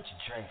 now put your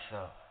drinks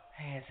up.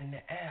 Hands in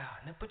the air,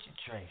 now put your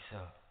drinks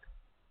up.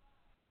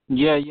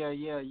 Yeah.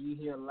 You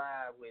here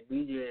live with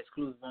DJ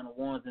Exclusive on the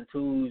ones and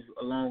twos,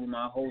 along with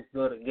my host,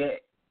 GWOP.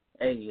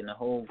 Hey, and the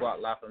whole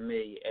GWOP La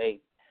Familia. Hey,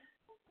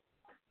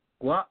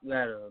 GWOP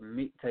got a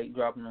mixtape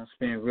dropping on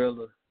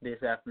Spinrilla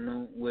this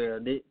afternoon. Well,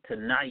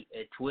 tonight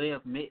at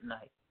 12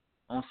 midnight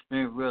on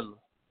Spinrilla.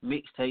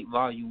 Mixtape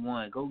Volume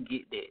 1. Go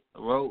get that.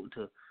 Road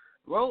to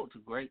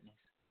greatness.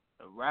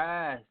 The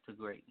rise to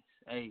greatness.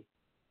 Hey,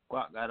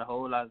 GWOP got a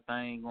whole lot of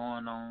things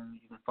going on.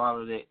 You can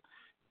follow that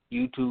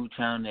YouTube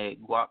channel at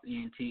GWOP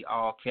Ent,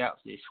 all caps,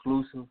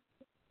 exclusive,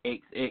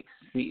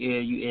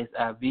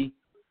 XXCLUSIV.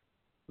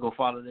 Go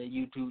follow that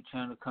YouTube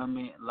channel,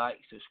 comment, like,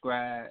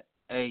 subscribe.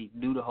 Hey,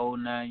 do the whole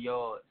 9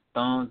 yards.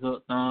 Thumbs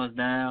up, thumbs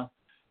down.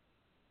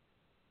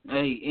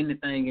 Hey,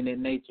 anything in that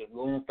nature.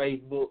 Go on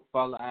Facebook,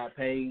 follow our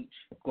page,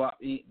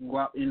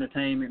 GWOP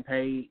Entertainment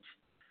page.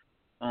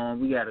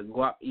 We got a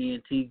GWOP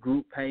Ent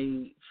group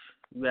page.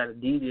 We got a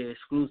DJ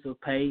Exclusive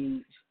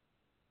page.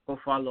 Go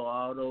follow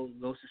all those.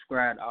 Go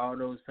subscribe to all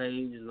those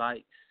pages,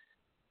 likes,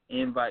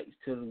 invites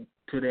to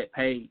that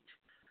page.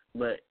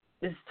 But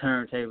this is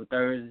Turntable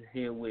Thursday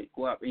here with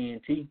GWOP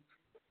Ent.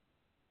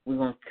 We're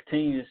going to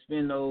continue to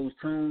spin those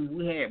tunes.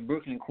 We had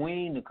Brooklyn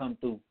Queen to come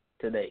through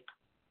today.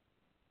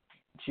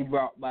 She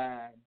brought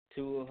by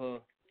two of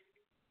her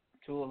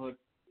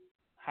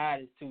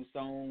hottest 2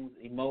 songs,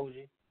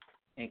 Emoji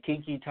and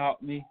Kiki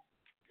Taught Me.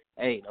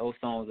 Hey, those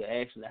songs are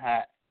actually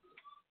hot.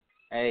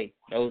 Hey,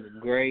 those are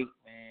great,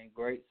 man.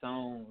 Great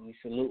songs. We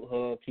salute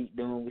her. Keep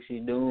doing what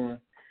she's doing.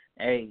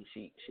 Hey,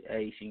 she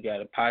got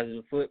a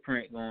positive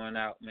footprint going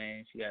out,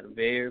 man. She got a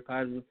very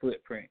positive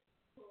footprint.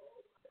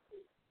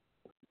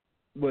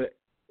 But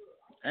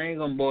I ain't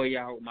gonna bore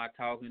y'all with my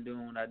talking,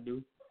 doing what I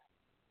do.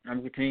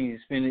 I'm continuing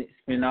to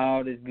spin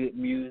all this good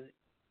music.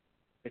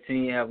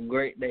 Continue to have a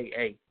great day.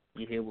 Hey,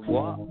 you here with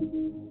GWOP?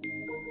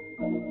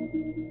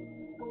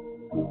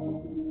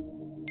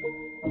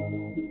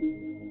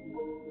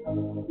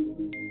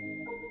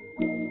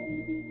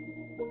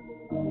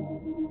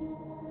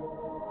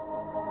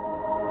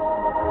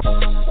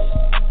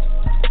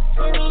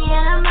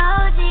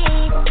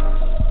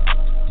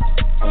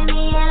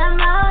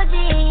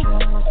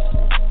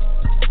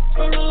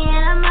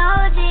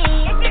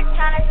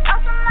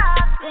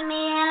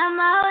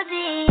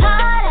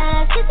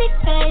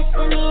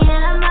 Send me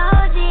an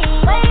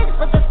emoji. Waves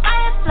with the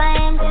fire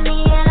flames.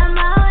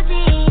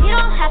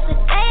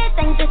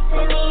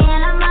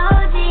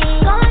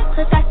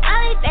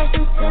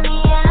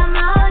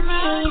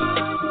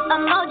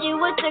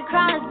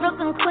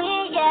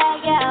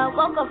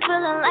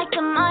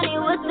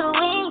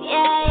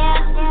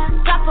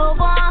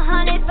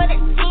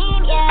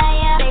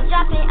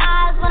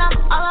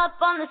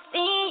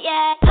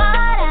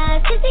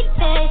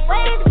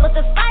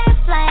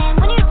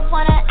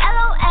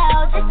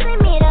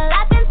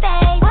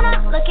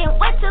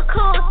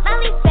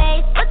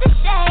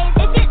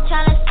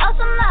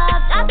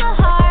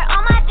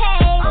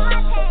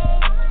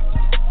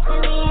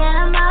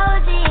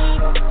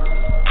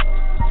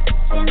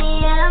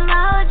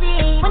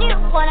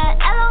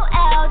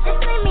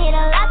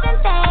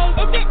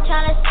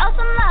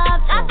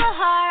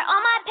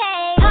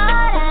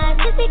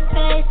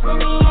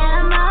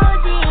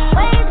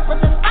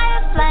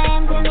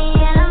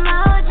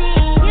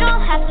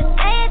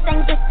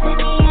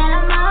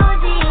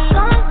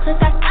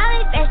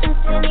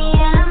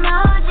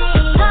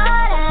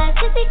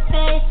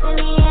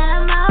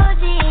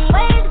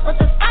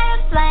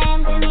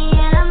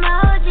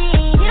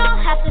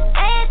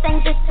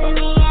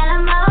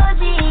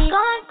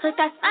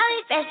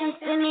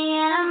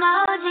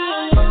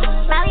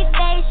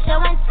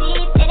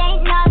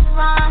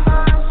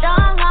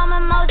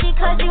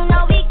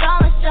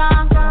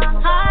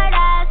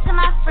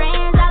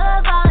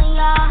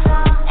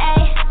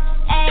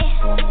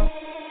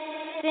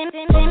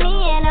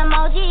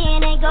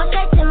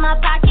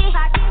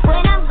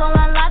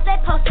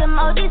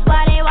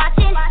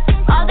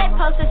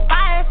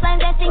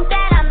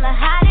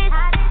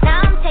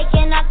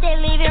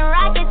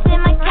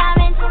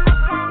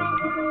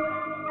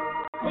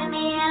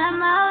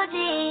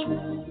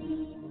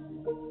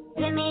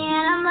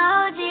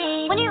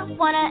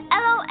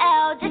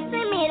 LOL, just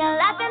send me the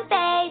laughing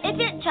face. If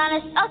you're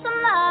tryna show some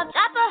love,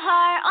 drop a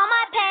heart on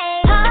my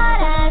page. Hard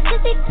ass,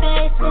 kissy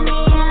face, send me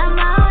an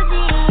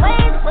emoji.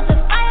 Waves with the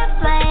fire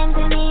flame,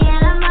 send me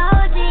an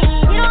emoji.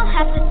 You don't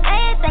have to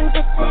say anything,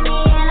 just send me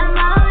an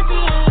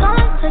emoji.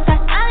 Going quick, I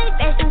smiley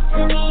face and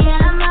send me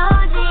an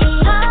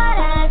emoji.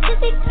 Hard ass,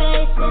 kissy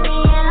face, send me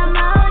an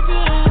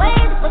emoji.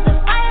 Waves with the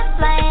fire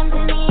flame,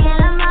 send me an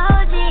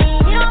emoji.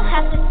 You don't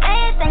have to say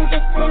anything,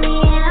 just send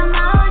me an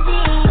emoji.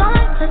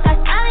 Going quick, I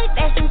smiley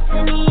face and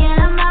send me an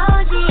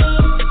emoji.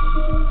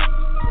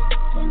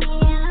 Send me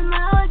an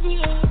emoji.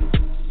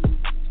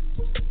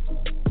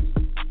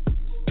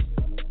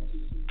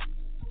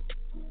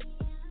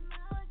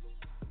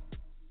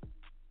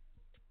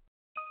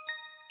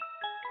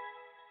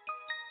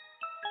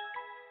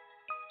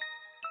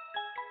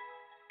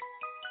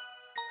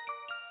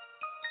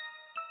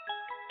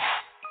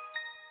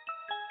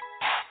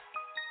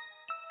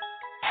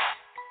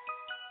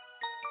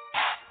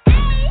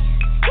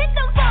 Hit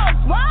them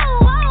folks, whoa,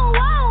 whoa,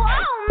 whoa,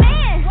 oh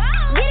man.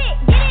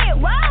 Get it,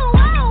 whoa,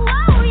 whoa,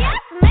 whoa,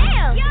 yes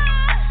ma'am.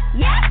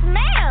 Yes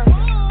ma'am.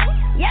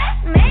 Yes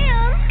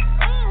ma'am.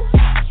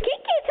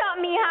 Kiki taught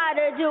me how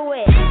to do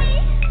it.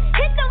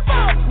 Hit them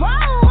folks,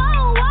 whoa,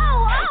 whoa,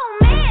 whoa, oh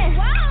man.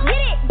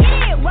 Get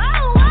it,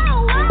 whoa,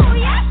 whoa, whoa,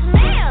 yes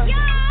ma'am.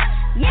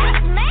 Yes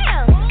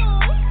ma'am.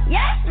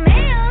 Yes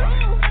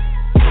ma'am.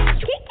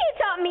 Kiki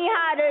taught me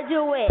how to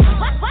do it.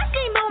 Watch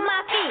me move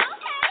my feet.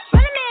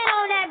 Run a man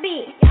on that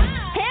beat.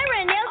 Hair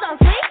and nails on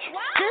fleek.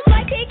 Just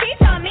like Kiki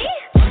taught me.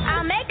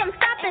 I'll make them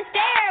stop and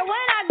stare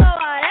when I go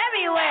out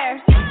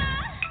everywhere.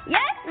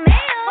 Yes,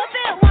 ma'am. Whip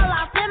it while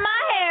I flip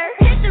my hair.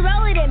 Hit the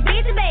roller, then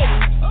beat the baby.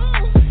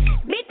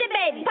 Beat the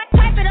baby.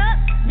 Pipe it up,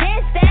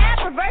 then stab.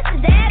 Reverse the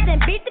dab, then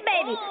beat the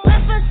baby.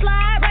 Left foot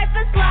slide, right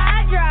foot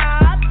slide,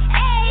 drop.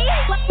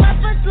 Ayy.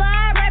 Left foot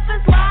slide, right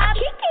foot slide.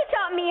 Kiki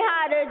taught me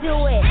how to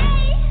do it.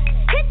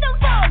 Hit them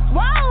folks,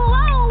 whoa,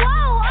 whoa,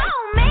 whoa,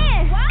 oh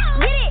man.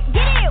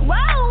 Get it, whoa,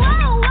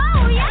 whoa,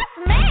 whoa, yes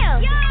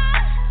ma'am.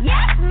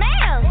 Yes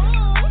ma'am.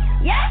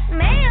 Yes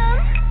ma'am.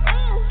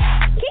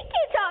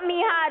 Kiki taught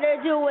me how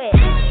to do it.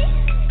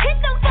 Hit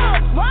them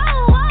folks,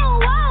 whoa, whoa,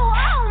 whoa,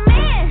 oh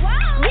man.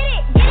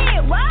 Get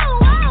it,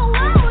 whoa, whoa,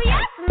 whoa,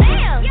 yes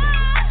ma'am.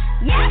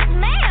 Yes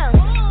ma'am.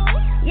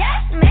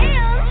 Yes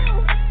ma'am.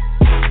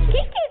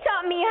 Kiki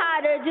taught me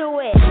how to do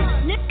it.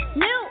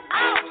 New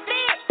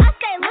outfit, I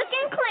stay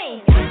looking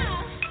clean.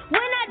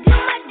 When I do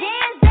my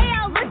dance, they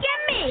all look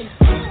at me.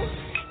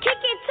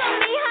 Kiki taught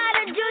me how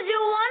to do you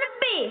wanna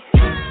be.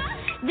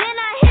 Then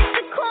I hit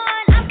the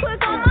corn, I'm quick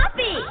on my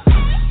feet.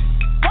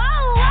 Whoa,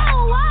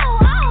 whoa,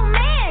 whoa, oh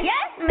man.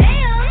 Yes,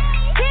 ma'am.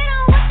 Hit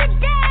on with the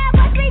dab,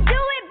 watch me do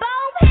it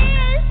both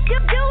hands.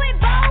 Do it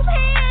both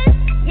hands.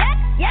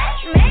 Yes,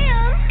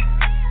 ma'am.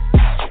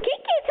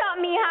 Kiki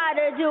taught me how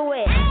to do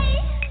it.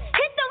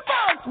 Hit them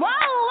folks, whoa,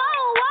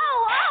 whoa, whoa,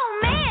 oh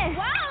man.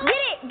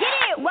 Get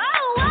it, whoa,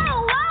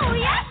 whoa, whoa,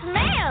 yes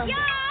ma'am.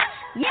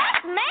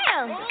 Yes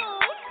ma'am.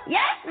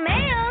 Yes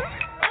ma'am.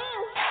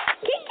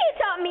 Kiki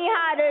taught me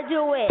how to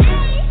do it.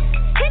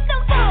 Hit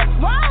them folks,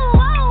 whoa,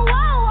 whoa,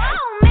 whoa,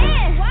 oh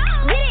man.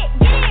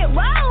 Get it,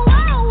 whoa,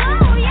 whoa,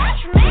 whoa, yes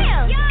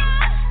ma'am.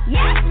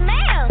 Yes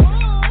ma'am.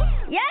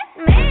 Yes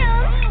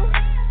ma'am.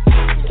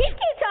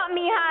 Kiki taught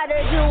me how to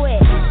do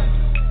it.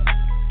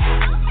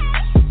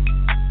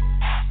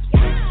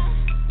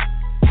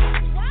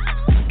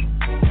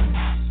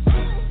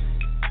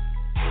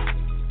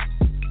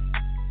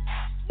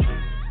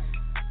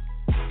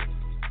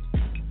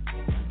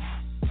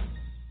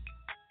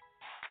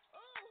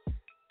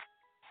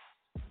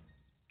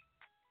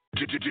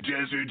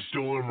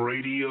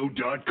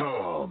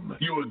 DesertStormRadio.com,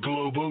 your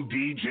global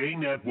DJ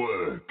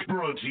network.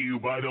 Brought to you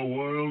by the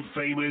world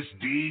famous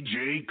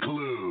DJ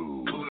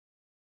Clue.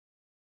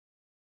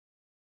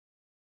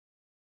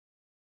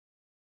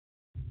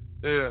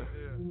 Yeah.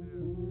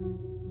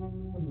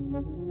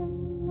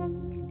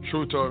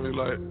 True taught me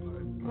like,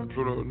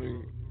 Pluto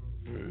nigga,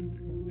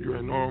 you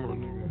ain't normal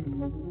nigga.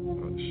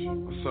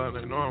 My son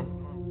ain't normal.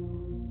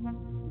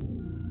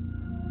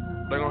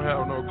 They gon'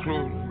 have no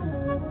clue, nigga.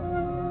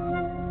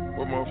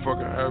 What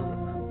motherfucking happened?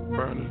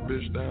 Burn this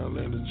bitch down,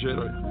 land the jet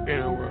or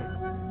anywhere.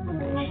 You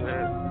know what I'm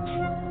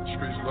saying?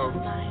 Streets love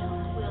us.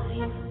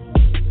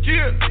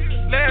 Yeah,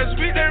 last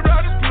week they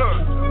brought the plug.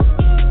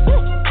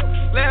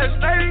 Last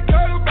night they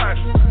cut about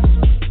it.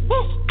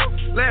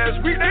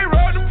 Last week they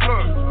brought the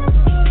plug.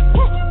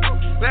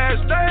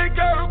 Last night they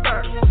cut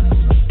about it.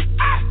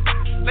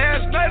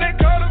 Last night they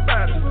cut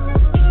about it.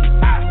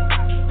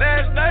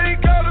 Last night they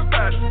cut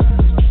about it.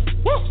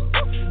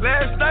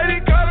 Last night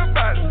they cut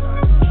about it.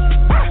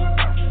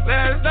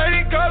 Last night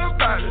he called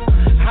about it.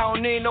 I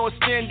don't need no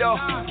extendo.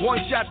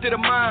 one shot to the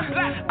mind.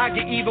 I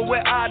get even with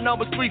odd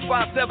numbers, 3,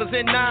 5, 7s,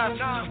 and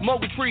 9s.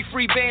 Mogul tree,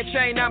 free band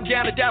chain, I'm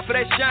down to die for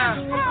that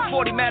shine.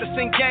 40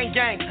 Madison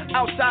gang,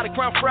 outside of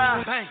Crown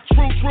Fry.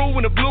 True,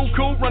 in the blue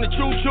cool, running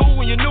choo-choo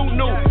when you new.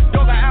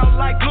 Dog out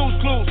like Blue's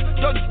Clues,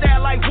 doggy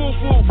style like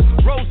woo-woo.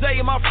 Rose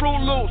in my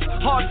Fruit Loops,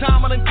 hard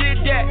time I done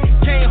did that.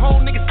 Came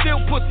home, nigga still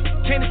pussy,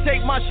 can't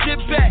take my shit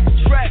back.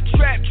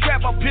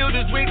 Trap, I peeled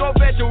this wig off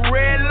at the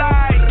red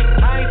light.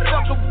 I ain't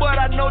fucking, but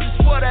I know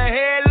just for the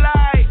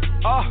headlight.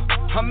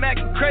 I'm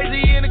acting crazy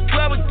in the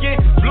club again.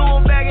 Blew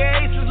a bag of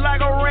aces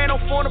like I ran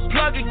off on the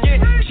plug again.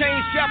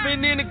 Chain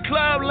shopping in the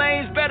club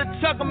lanes, better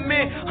tuck them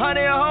in.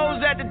 100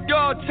 hoes at the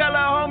door, tell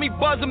her homie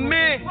buzz them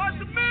in.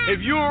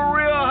 If you a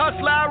real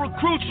hustler, I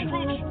recruit you.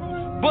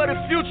 But if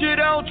future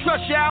don't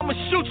trust you, I'ma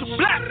shoot you.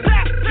 Black.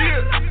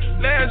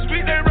 Yeah, last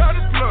week they rode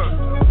the plug.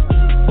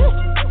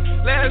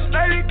 Last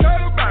night they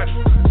cut about it.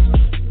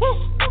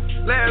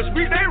 Last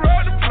week they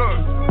rode the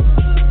plug.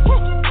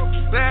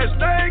 Last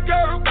night they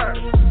cut about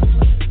it.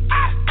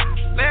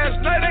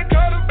 Last night they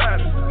cut about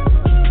it.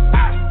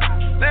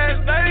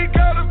 Last night they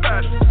cut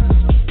about it.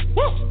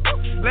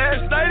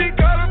 Last night they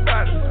cut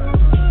about it.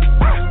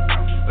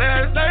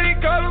 Last night they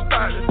cut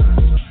about it.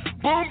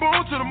 Boom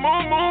to the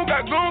moon,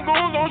 got goons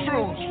on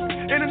shrooms.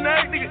 In the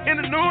night, nigga, in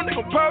the noon, they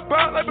gon' pop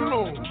out like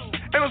balloons.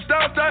 Ain't no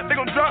stop, they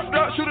gon' drop,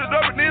 shoot it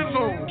up and then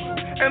zoom.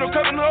 Ain't no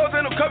cupping hoes,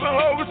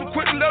 with some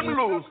quitting, let them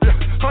lose.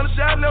 100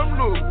 shots, let them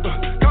lose.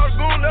 Call the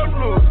goon, let them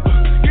lose.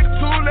 Get the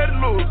tool, let it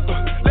loose.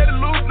 Let it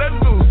loose.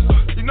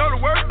 You know the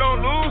work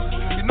don't lose.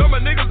 You know my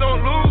niggas don't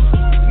lose.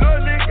 You know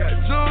a nigga got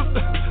juice.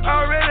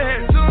 I already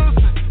had juice.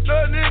 Know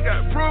a nigga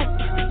got proof.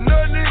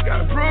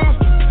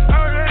 I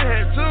already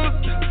had juice.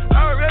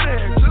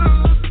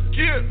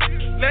 Yeah,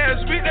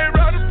 last week they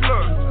rode the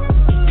plug.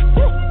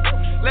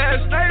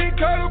 Last night they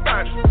cut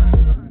about it.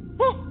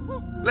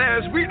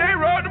 Last week they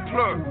rode the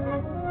plug.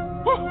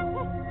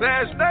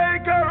 Last night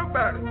they cut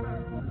about it.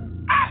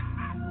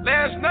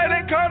 Last night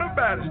they cut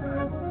about it.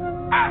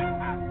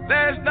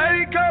 Last night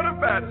they cut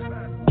about it.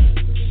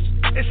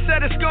 It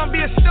said it's gonna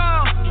be a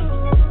storm.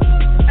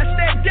 That's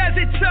that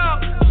desert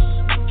talk.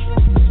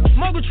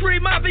 Mogul tree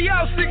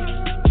mafiosi.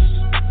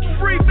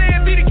 Free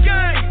band be the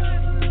game.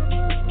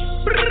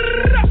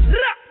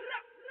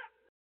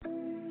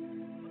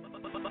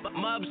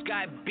 Mubs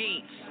got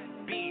beats.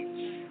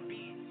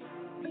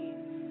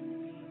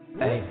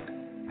 Hey.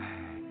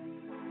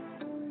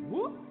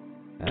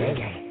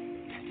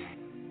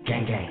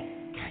 Gang.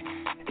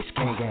 It's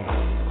gang.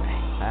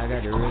 I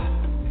got the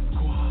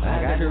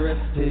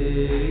recipe.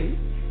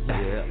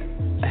 Yeah.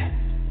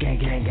 Gang.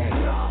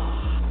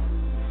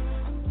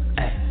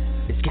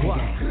 It's gang.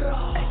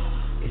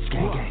 It's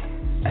gang.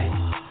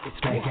 It's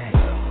gang.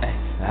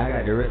 I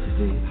got the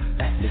recipe.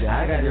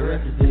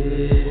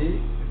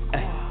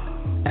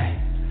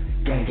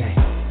 Gang.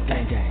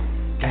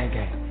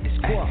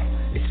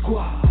 It's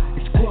squad.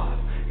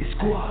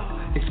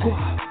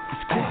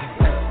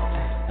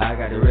 I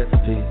got the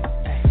recipe.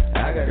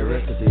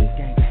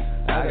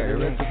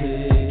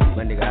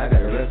 My nigga, I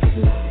got the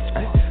recipe.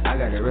 I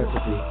got the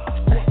recipe.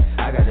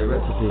 I got the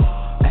recipe.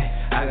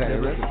 I got the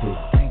recipe.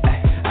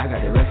 I got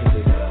the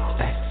recipe.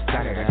 I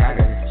got it.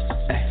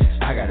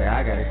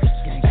 I got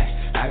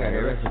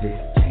the recipe.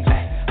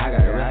 I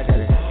got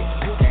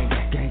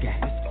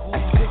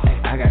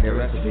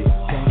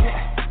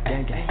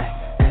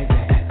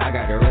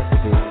the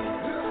recipe.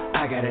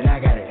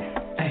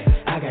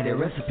 I got the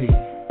recipe.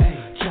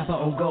 Chopper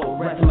on gold,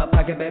 rats in my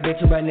pocket, bad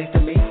bitch right next to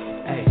me.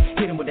 Hey,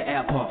 hit him with the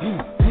air pump.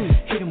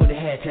 Hit him with the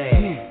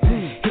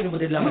hashtag. Hit him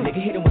with the llama,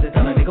 nigga. Hit him with the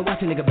thunder, nigga.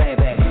 Watch a nigga bad.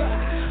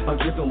 I'm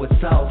dripping with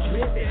sauce.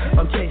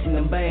 I'm chasing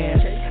them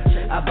bands.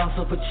 I bounce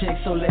up a chick,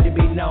 so let it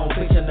be known.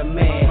 Picture the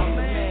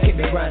man. Keep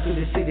it right through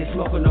the city,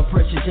 smoking no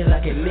pressure, just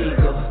like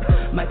illegal.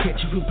 Might catch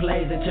a few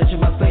plays and touching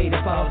my fade if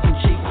I was some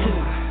cheap too.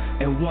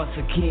 And once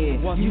again,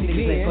 you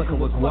niggas ain't fucking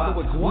with GWOP.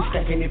 We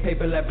stacking in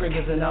paper like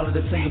Pringles and all of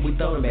the singles, we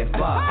throw them at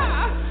Bob.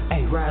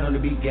 Hey, ride on the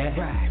beat, guy.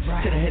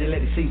 To the head and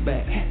let it seat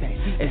back.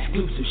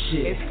 Exclusive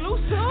shit. Go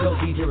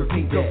DJ,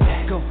 repeat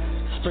that. Go.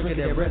 Sprinkle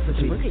that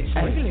recipe.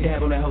 Ay,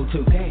 dab on that hoe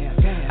too.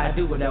 I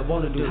do what I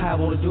wanna do, how I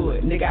wanna do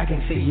it. Nigga, I can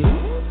see you.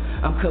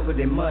 I'm covered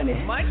in money.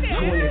 20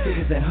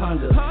 figures and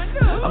hundreds.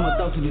 I'ma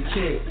throw to the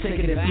chick,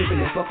 take it and flip it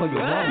and fuck on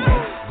your woman.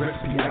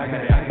 Recipe, I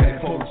got it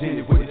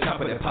photogenic with the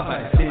top of that pop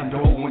out of stand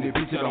door. When the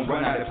bitch don't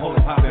run out of pole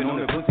popping on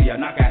the pussy, I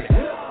knock out it.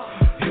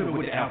 Hit her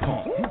with the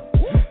album.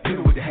 Hit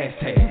her with the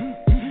hashtag.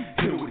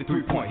 Hit her with the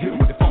 3-point. Hit her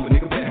with the phone,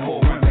 nigga, back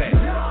hole run back.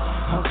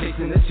 I'm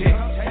chasing the chick.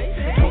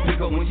 Don't pick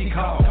up when she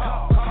calls.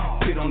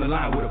 Hit on the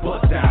line with a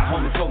bust down.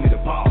 Homie told me to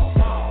ball.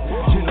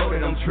 You know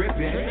that I'm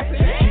tripping.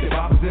 Keep the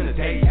boppers in the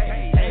day.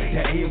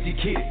 That AMG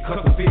kid,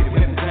 custom fitted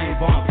with the same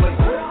bomb plate.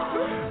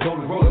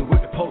 Rolling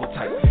with the polo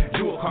type.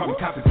 Jewel carbon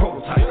copy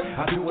prototype.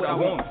 I do what I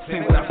want,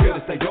 say what I feel,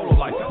 to stay YOLO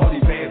like. All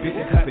these bad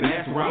bitches clapping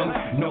ass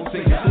around. No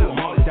singing to them,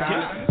 all the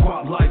time.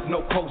 GWOP life,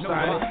 no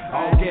cosign.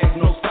 All gas,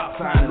 no stop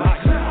sign.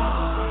 Like,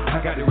 I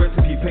got the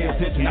recipe, pay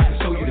attention. I can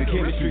show you the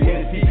chemistry.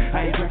 Hennessy,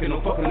 I ain't drinking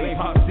no fucking lean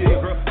hot still,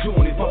 girl.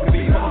 Chewing this fucking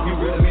beat. You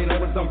really mean know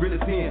what I'm really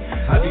seeing.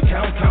 I be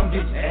counting,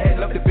 get your ass.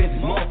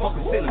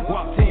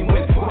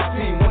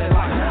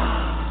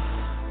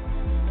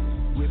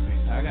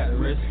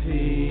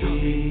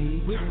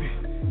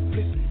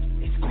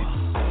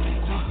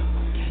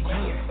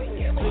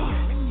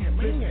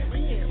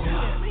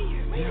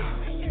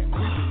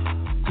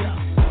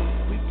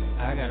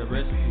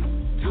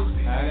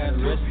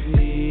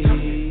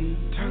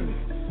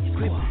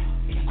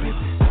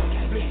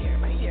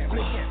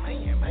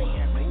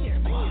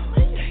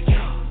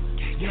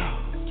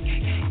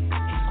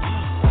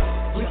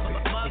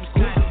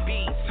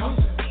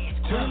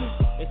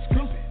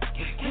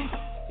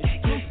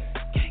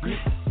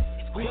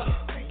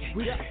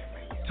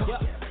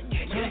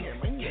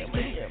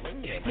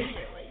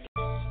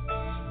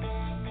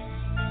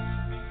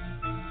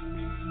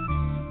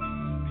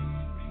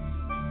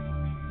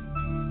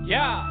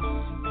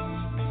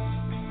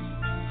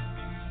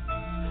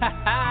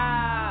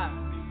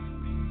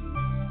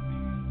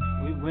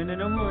 winning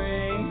them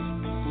rings.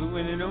 We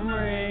winning them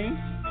rings.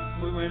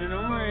 We winning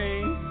them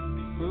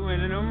rings. We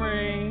winning them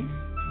rings.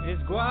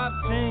 It's GWOP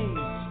team.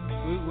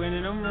 We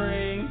winning them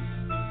rings.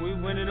 We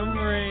winning them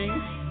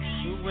rings.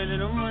 We winning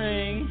them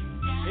rings.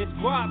 It's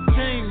GWOP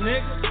team,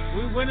 nigga.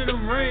 We winning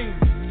them rings.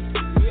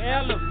 We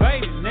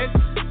elevated,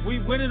 nigga. We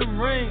winning them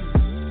rings.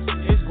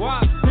 It's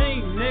GWOP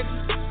team,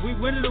 nigga. We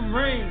winning them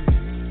rings.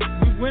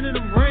 We winning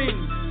them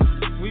rings.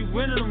 We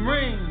winning them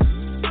rings.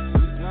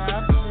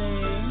 GWOP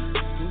team.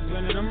 We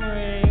winning them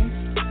rings.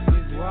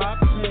 It's GWOP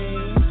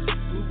team.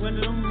 We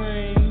winning them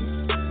rings.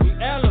 We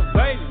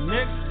elevated,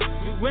 nigga.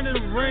 We winning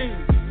them rings.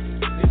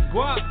 It's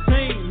GWOP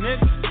team,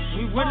 nigga.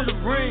 We winning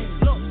them rings.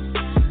 Look,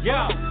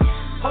 yo,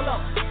 hold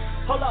on.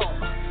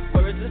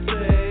 Where is this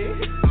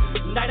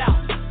thing? Night out,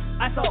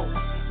 I saw.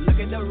 Look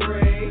at the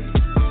ring.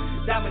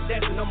 Diamond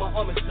dancing on my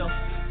arm and stuff.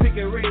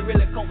 Picking ring,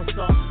 really cold for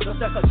stuff. No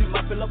stuff cause you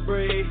might feel a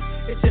breeze.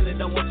 It's chillin',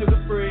 don't want you to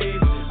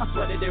freeze. I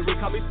swear that they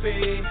call me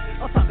fee.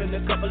 I'm talking a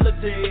couple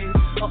of days.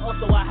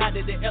 Also I had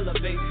it, they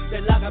elevate.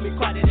 They lock on me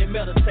quiet, they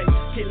meditate.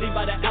 Can't leave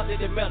by the out, they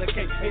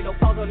medicate. Ain't no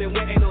pause on it, we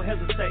ain't no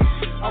hesitate.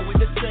 All with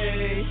the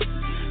same,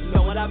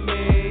 know what I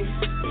mean?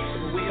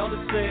 We on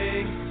the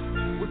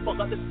same, we fuck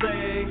up the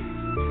same.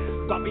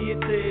 Drop me a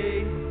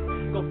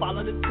thing, go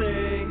follow the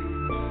thing.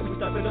 We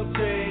stuffing them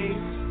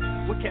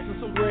chains, we catching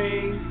some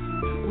rings.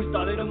 We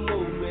started a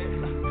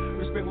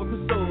movement, respect we're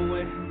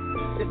pursuing.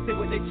 Let's see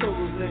what they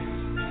choosing,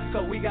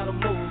 cause we got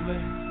 'em moving.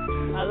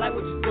 I like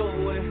what you're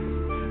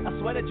doing, I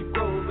swear that you're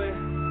grooving.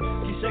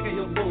 Keep shaking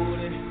your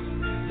booty,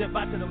 just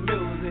vibe to the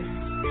music.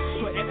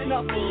 Quit acting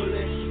up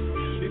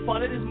foolish, be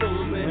part of this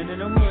movement. Winning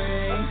them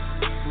rings,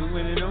 we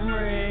winning them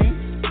rings.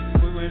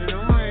 We winning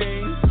them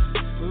rings,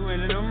 we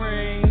winning them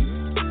rings.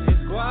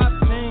 It's GWOP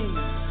team,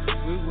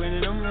 we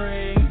winning them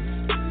rings.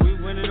 We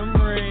winning them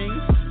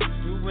rings,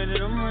 we winning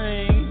them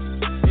rings.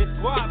 It's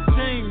GWOP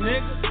team,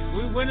 nigga,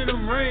 we winning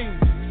them rings.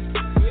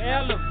 We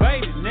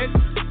elevated, nigga,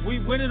 we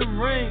winning them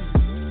rings.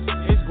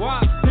 It's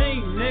GWOP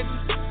team, nigga,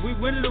 we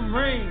winning them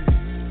rings.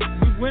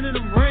 We winning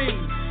them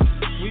rings,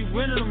 we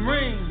winning them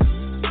rings.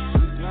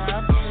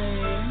 GWOP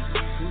team,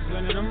 we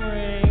winning them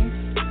rings.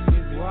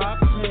 It's GWOP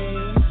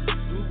team,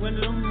 we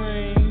winning them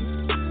rings.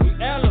 We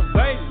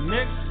elevated,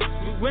 nigga,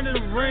 we winning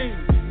them rings.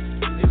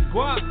 It's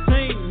GWOP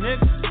team,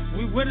 nigga,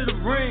 we winning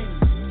them rings.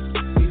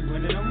 We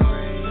winning them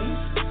rings.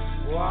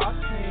 GWOP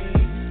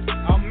team,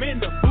 I'm in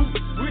the booth,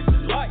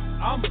 switching like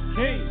I'm a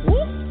king.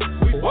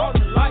 We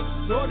ballin' like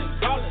Jordan,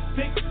 call it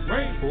six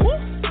ring.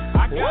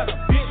 I got a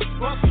bitch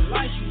fucking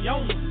like she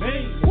on the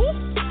beam.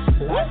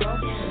 Like a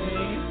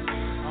king,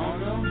 on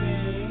the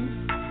beam.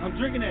 I'm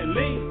drinking that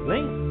lean.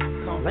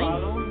 Come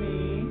follow me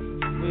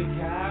with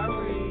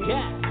Kyrie.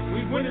 Yeah. We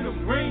winning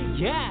them rings.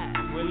 Yeah.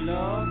 With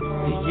love,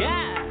 bro.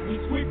 Yeah. We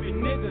sweeping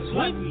niggas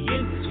like we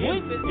in the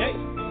sweeping. Yeah.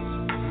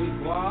 We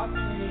GWOP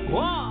team.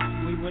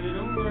 We winning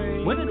them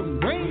rings. Winning them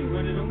rings. We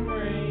winning them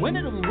rings.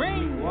 Winning them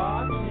rings. We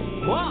GWOP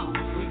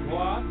team. We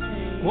GWOP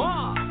team.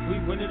 We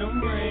winning them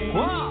rings.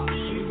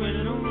 We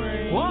winning them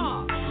rings.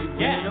 We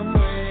winning them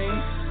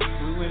rings.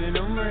 We winning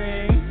them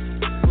rings.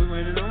 We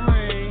winning them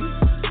rings.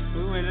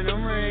 We winning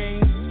them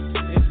rings.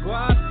 It's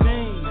GWOP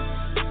team.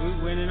 We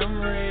winning them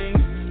rings.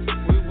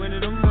 We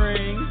winning them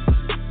rings.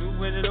 We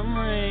winning them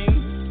rings.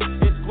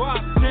 It's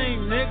GWOP team,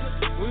 nigga.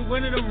 We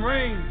winning them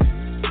rings.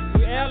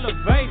 We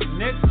elevated,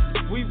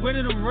 nigga. We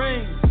winning them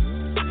rings.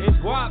 It's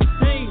GWOP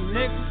team,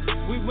 nigga.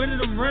 We winning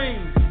them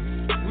rings.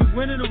 We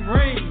winning them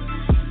rings.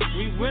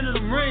 We winning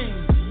them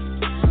rings.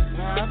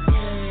 GWOP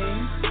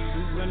team.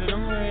 We winning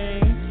them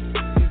rings.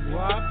 It's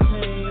GWOP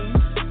team.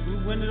 We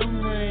winning them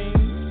rings.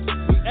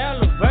 We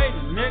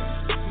elevated, nigga.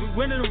 We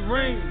winning them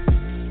rings.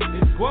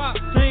 It's GWOP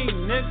team,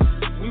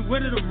 nigga. We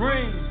winning them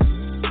rings.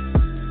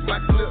 My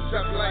clips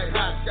drop like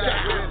hot, got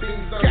red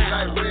beans on me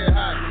like red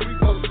hot. We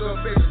post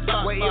up in the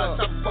top spot,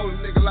 top police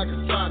nigga like a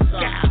drop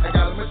top. I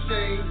got a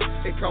machine,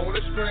 it come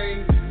with a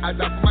string. I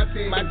drop for my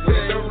team, my team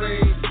in the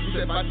ring. You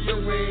said about your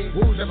wing,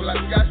 never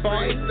like we got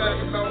strings.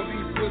 Snapping on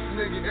these pussy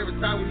niggas every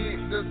time we hit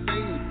the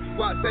scene.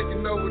 Squad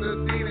taking over the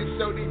scene and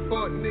show these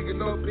fuck niggas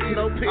no pity.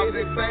 I'm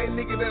that same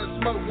nigga that'll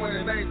smoke when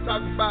it ain't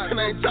talking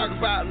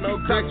about no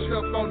crack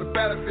stuff on the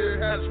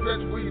battlefield. Had to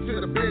stretch weed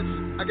to the bitch.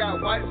 I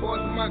got white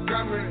boys in my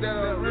Montgomery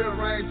that'll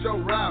rearrange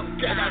your route.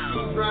 I got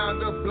keys round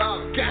the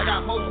block. I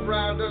got hoes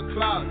around the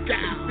clock. If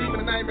you see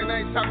my name and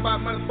ain't talking about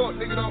money, fuck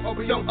nigga, don't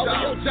open your jaw.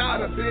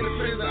 I done been in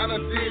prison, I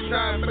done did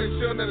time, but they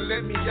sure never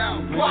let me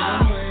out.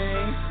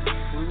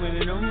 We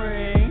winning them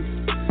rings.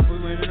 We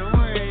winning them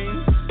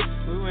rings.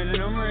 We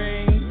winning them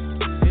rings.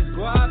 It's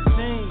GWOP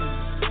team.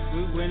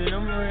 We winning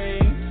them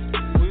rings.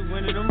 We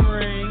winning them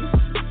rings.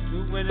 We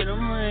winning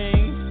them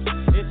rings.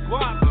 It's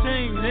GWOP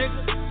team,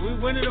 nigga. We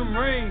winning them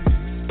rings.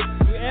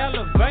 We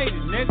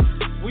elevated,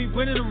 nigga. We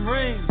winning them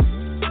rings.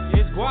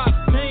 It's GWOP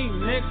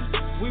team,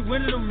 nigga. We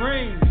winning them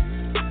rings.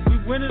 We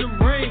winning them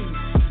rings.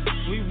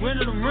 We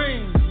winning them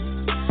rings.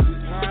 We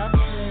GWOP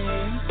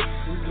team.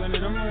 We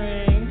winning them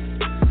rings.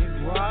 It's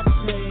GWOP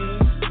team.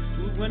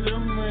 We winning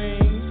them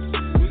rings.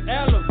 We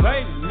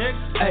elevated, nigga.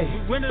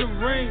 We winning them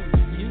rings.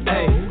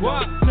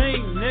 GWOP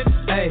team, nigga.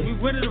 We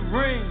winning the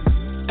ring.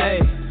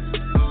 Hey.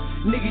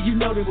 Nigga, you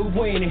know that we're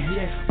winning.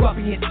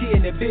 GWOP Ent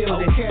in the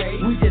building. Okay.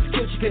 We just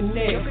killed your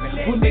connect.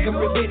 We make them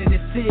regret the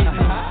decision.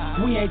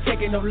 We ain't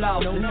taking no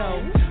losses.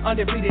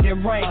 Undefeated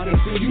and ranking.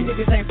 You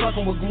niggas ain't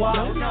fucking with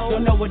GWOP.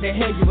 Don't know what the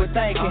hell you were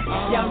thinking.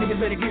 Y'all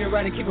niggas better get it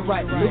right and keep it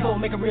right. We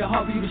gon' make it real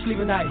hard for you to sleep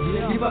at night.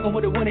 You fucking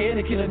with a winner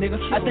and a killer, nigga.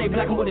 I stay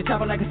blackin' with a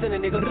chopper like a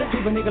sinner, nigga.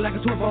 Keep a nigga like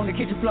a swimmer on the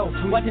kitchen floor.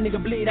 Watch a nigga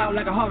bleed out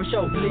like a horror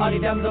show. All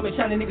these diamonds on me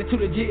shining, nigga, too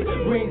legit.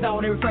 Rings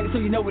on every Frank so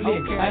you know it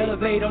lit. I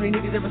elevate on these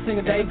niggas every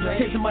single day.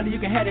 Take some money, you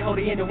can have it, hold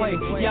it anyway.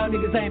 Y'all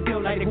niggas ain't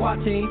built like the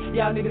GWOP team.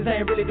 Y'all niggas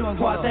ain't really doing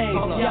GWOP things.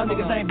 Y'all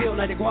niggas ain't built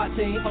like the GWOP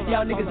team.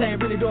 Y'all niggas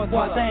ain't really doing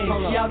GWOP things.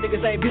 Y'all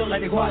niggas ain't built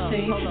like the GWOP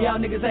team. Y'all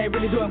niggas ain't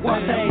really doing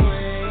GWOP things.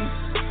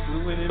 We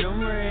winning them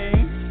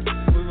rings.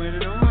 We winning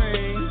them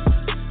rings.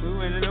 We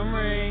winning them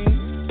rings.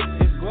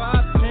 It's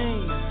GWOP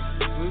team.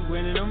 We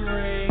winning them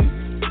rings.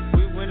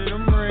 We winning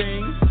them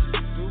rings.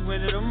 We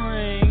winning them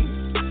rings.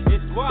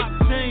 It's GWOP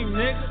team,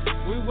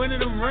 nigga. We winning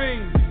them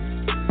rings.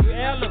 We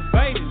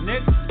elevated,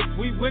 nigga.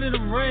 We winning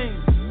them rings.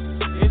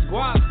 It's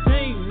GWOP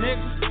team,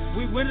 nigga.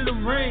 We winning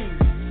them rings.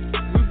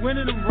 We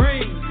winning them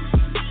rings.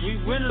 We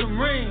winning them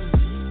rings.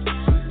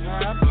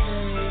 GWOP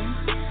team.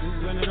 We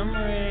winning them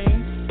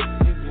rings.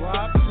 It's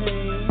GWOP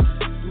team.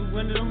 We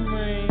winning them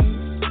rings.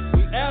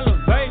 We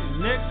elevated,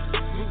 nigga.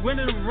 We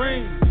winning them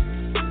rings.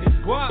 It's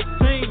GWOP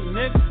team,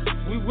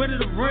 nigga. We winning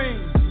them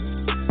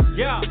rings.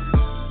 Yeah.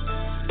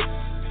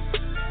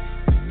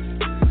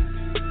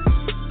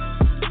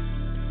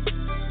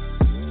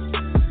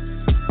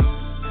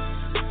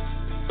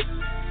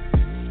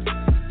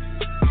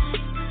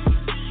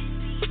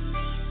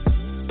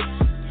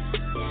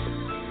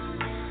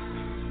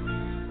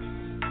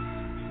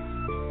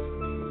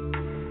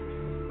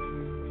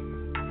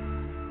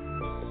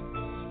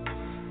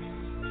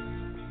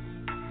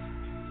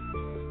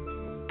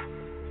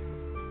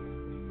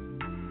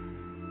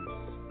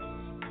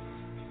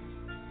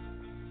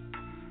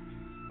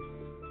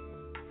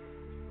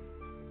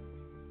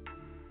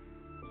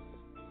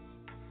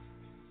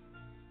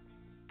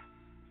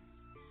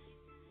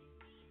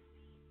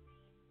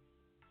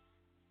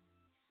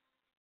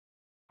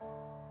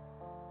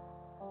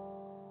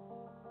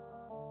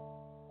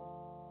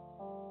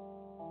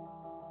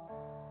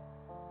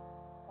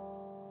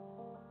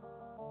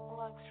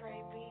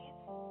 Luxury Beats.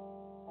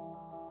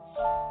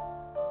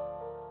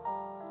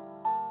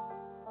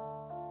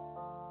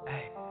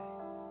 Hey.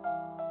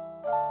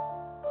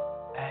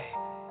 Hey.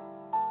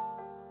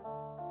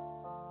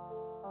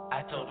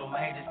 I told them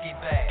haters get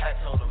back. I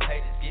told them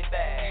haters get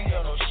back. You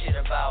don't know shit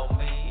about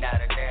me. Not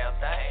a damn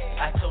thing.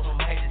 I told them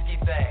haters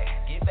get back.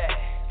 Get back.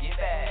 Get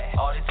back.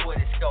 All this what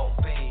it's gon'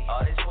 be.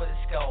 All this what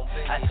it's gon'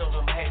 be. I told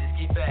them haters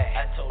get back.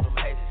 I told them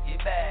haters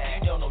get back.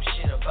 You don't know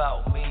shit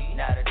about me.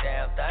 Not a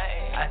damn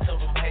thing. I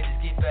told them haters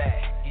get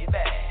back. Get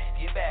back.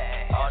 Get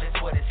back. All this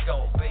what it's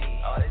gon' be.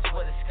 All this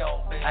what it's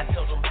gon' be. I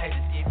told them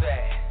haters get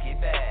back. Get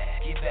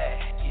back. Get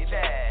back. Get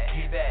back.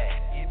 Get back.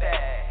 Get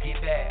back. Get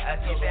back. I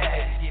told them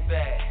haters get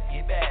back.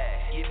 Get back.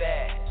 Get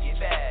back. Get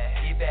back.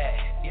 Get back.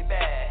 Get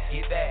back.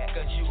 Get back.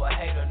 Cause you a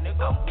hater,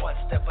 nigga. I'm one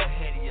step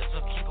ahead of you,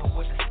 so keep it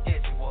with the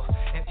schedule.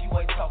 If you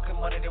ain't talking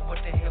money, then what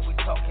the hell we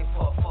talking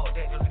for? Fuck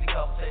that, don't be the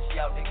conversation.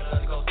 Y'all niggas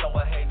love to go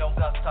somewhere. Hey, don't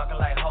got talking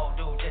like hoe,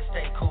 dude. Just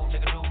stay cool,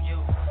 nigga. Do you?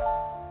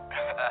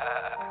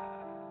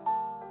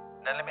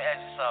 Now let me ask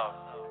you something.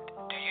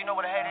 Do you know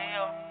what a hater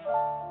is?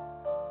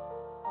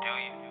 Do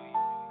you?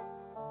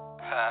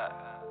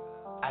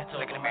 I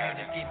told them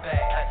haters get back.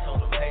 I told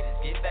them haters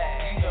get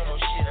back. You don't know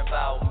shit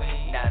about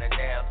me. Not a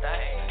damn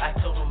thing. I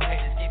told them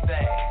haters get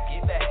back.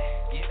 Get back.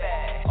 Get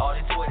back. All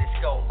this what it's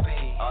gon' be.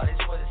 All this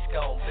what it's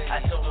gon' be. I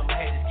told them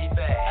haters get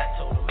back. I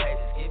told them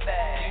haters get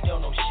back. You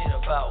don't know shit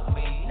about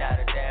me. Not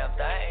a damn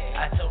thing.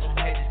 I told them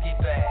haters get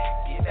back.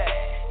 Get back.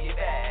 Get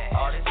back.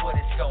 All this what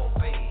it's gon'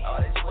 be. All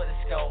this what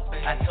it's gon' be.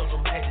 I told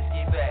them haters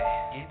get back.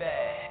 Get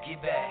back.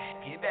 Get back.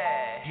 Get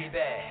back. Get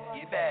back.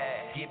 Get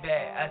back. Get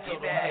back. I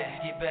told them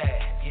haters get back.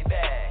 Get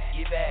back.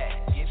 Get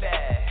back. Get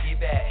back. Get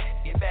back.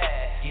 Get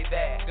back. Get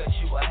back. Cause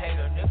you a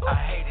hater, nigga. I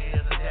hate it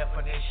as a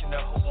definition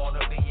of who wanna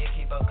be. You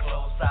keep a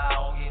close eye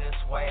on you this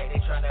way. They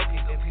tryna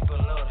people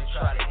love to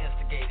try to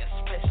instigate,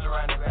 especially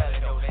around the valley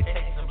though. They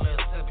take some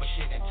little simple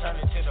shit and turn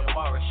it to the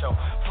Mara show.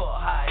 For a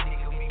high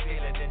nigga, we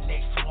feeling the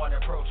next one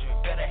approaching.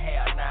 Better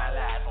have 9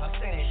 lives. I'm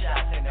sending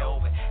shots in the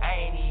open. I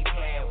ain't even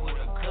playing with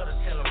a gutter,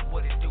 tell him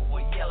what it do.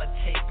 With yellow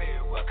tape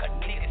everywhere, cause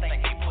niggas think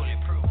they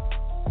bulletproof.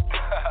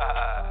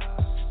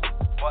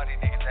 Boy,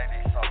 these niggas think they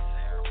so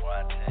serious, boy.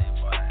 I tell you,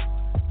 boy.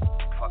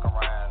 Fuck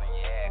around and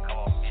yeah, come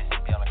on, bitch,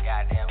 be on a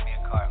goddamn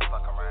milk cart and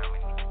fuck around.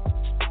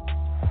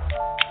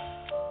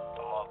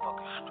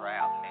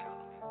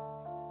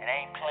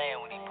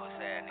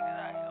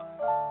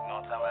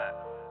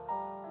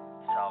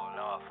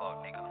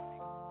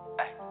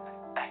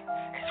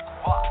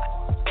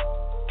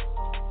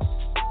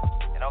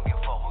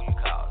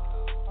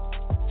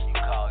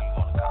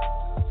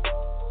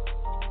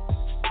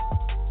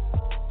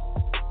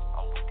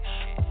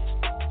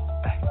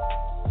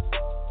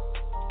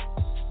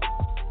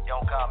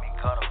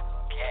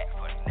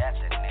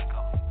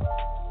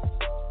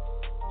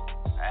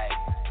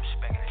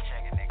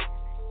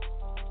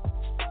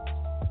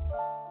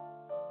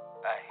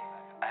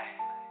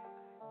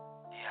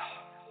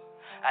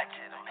 I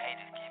just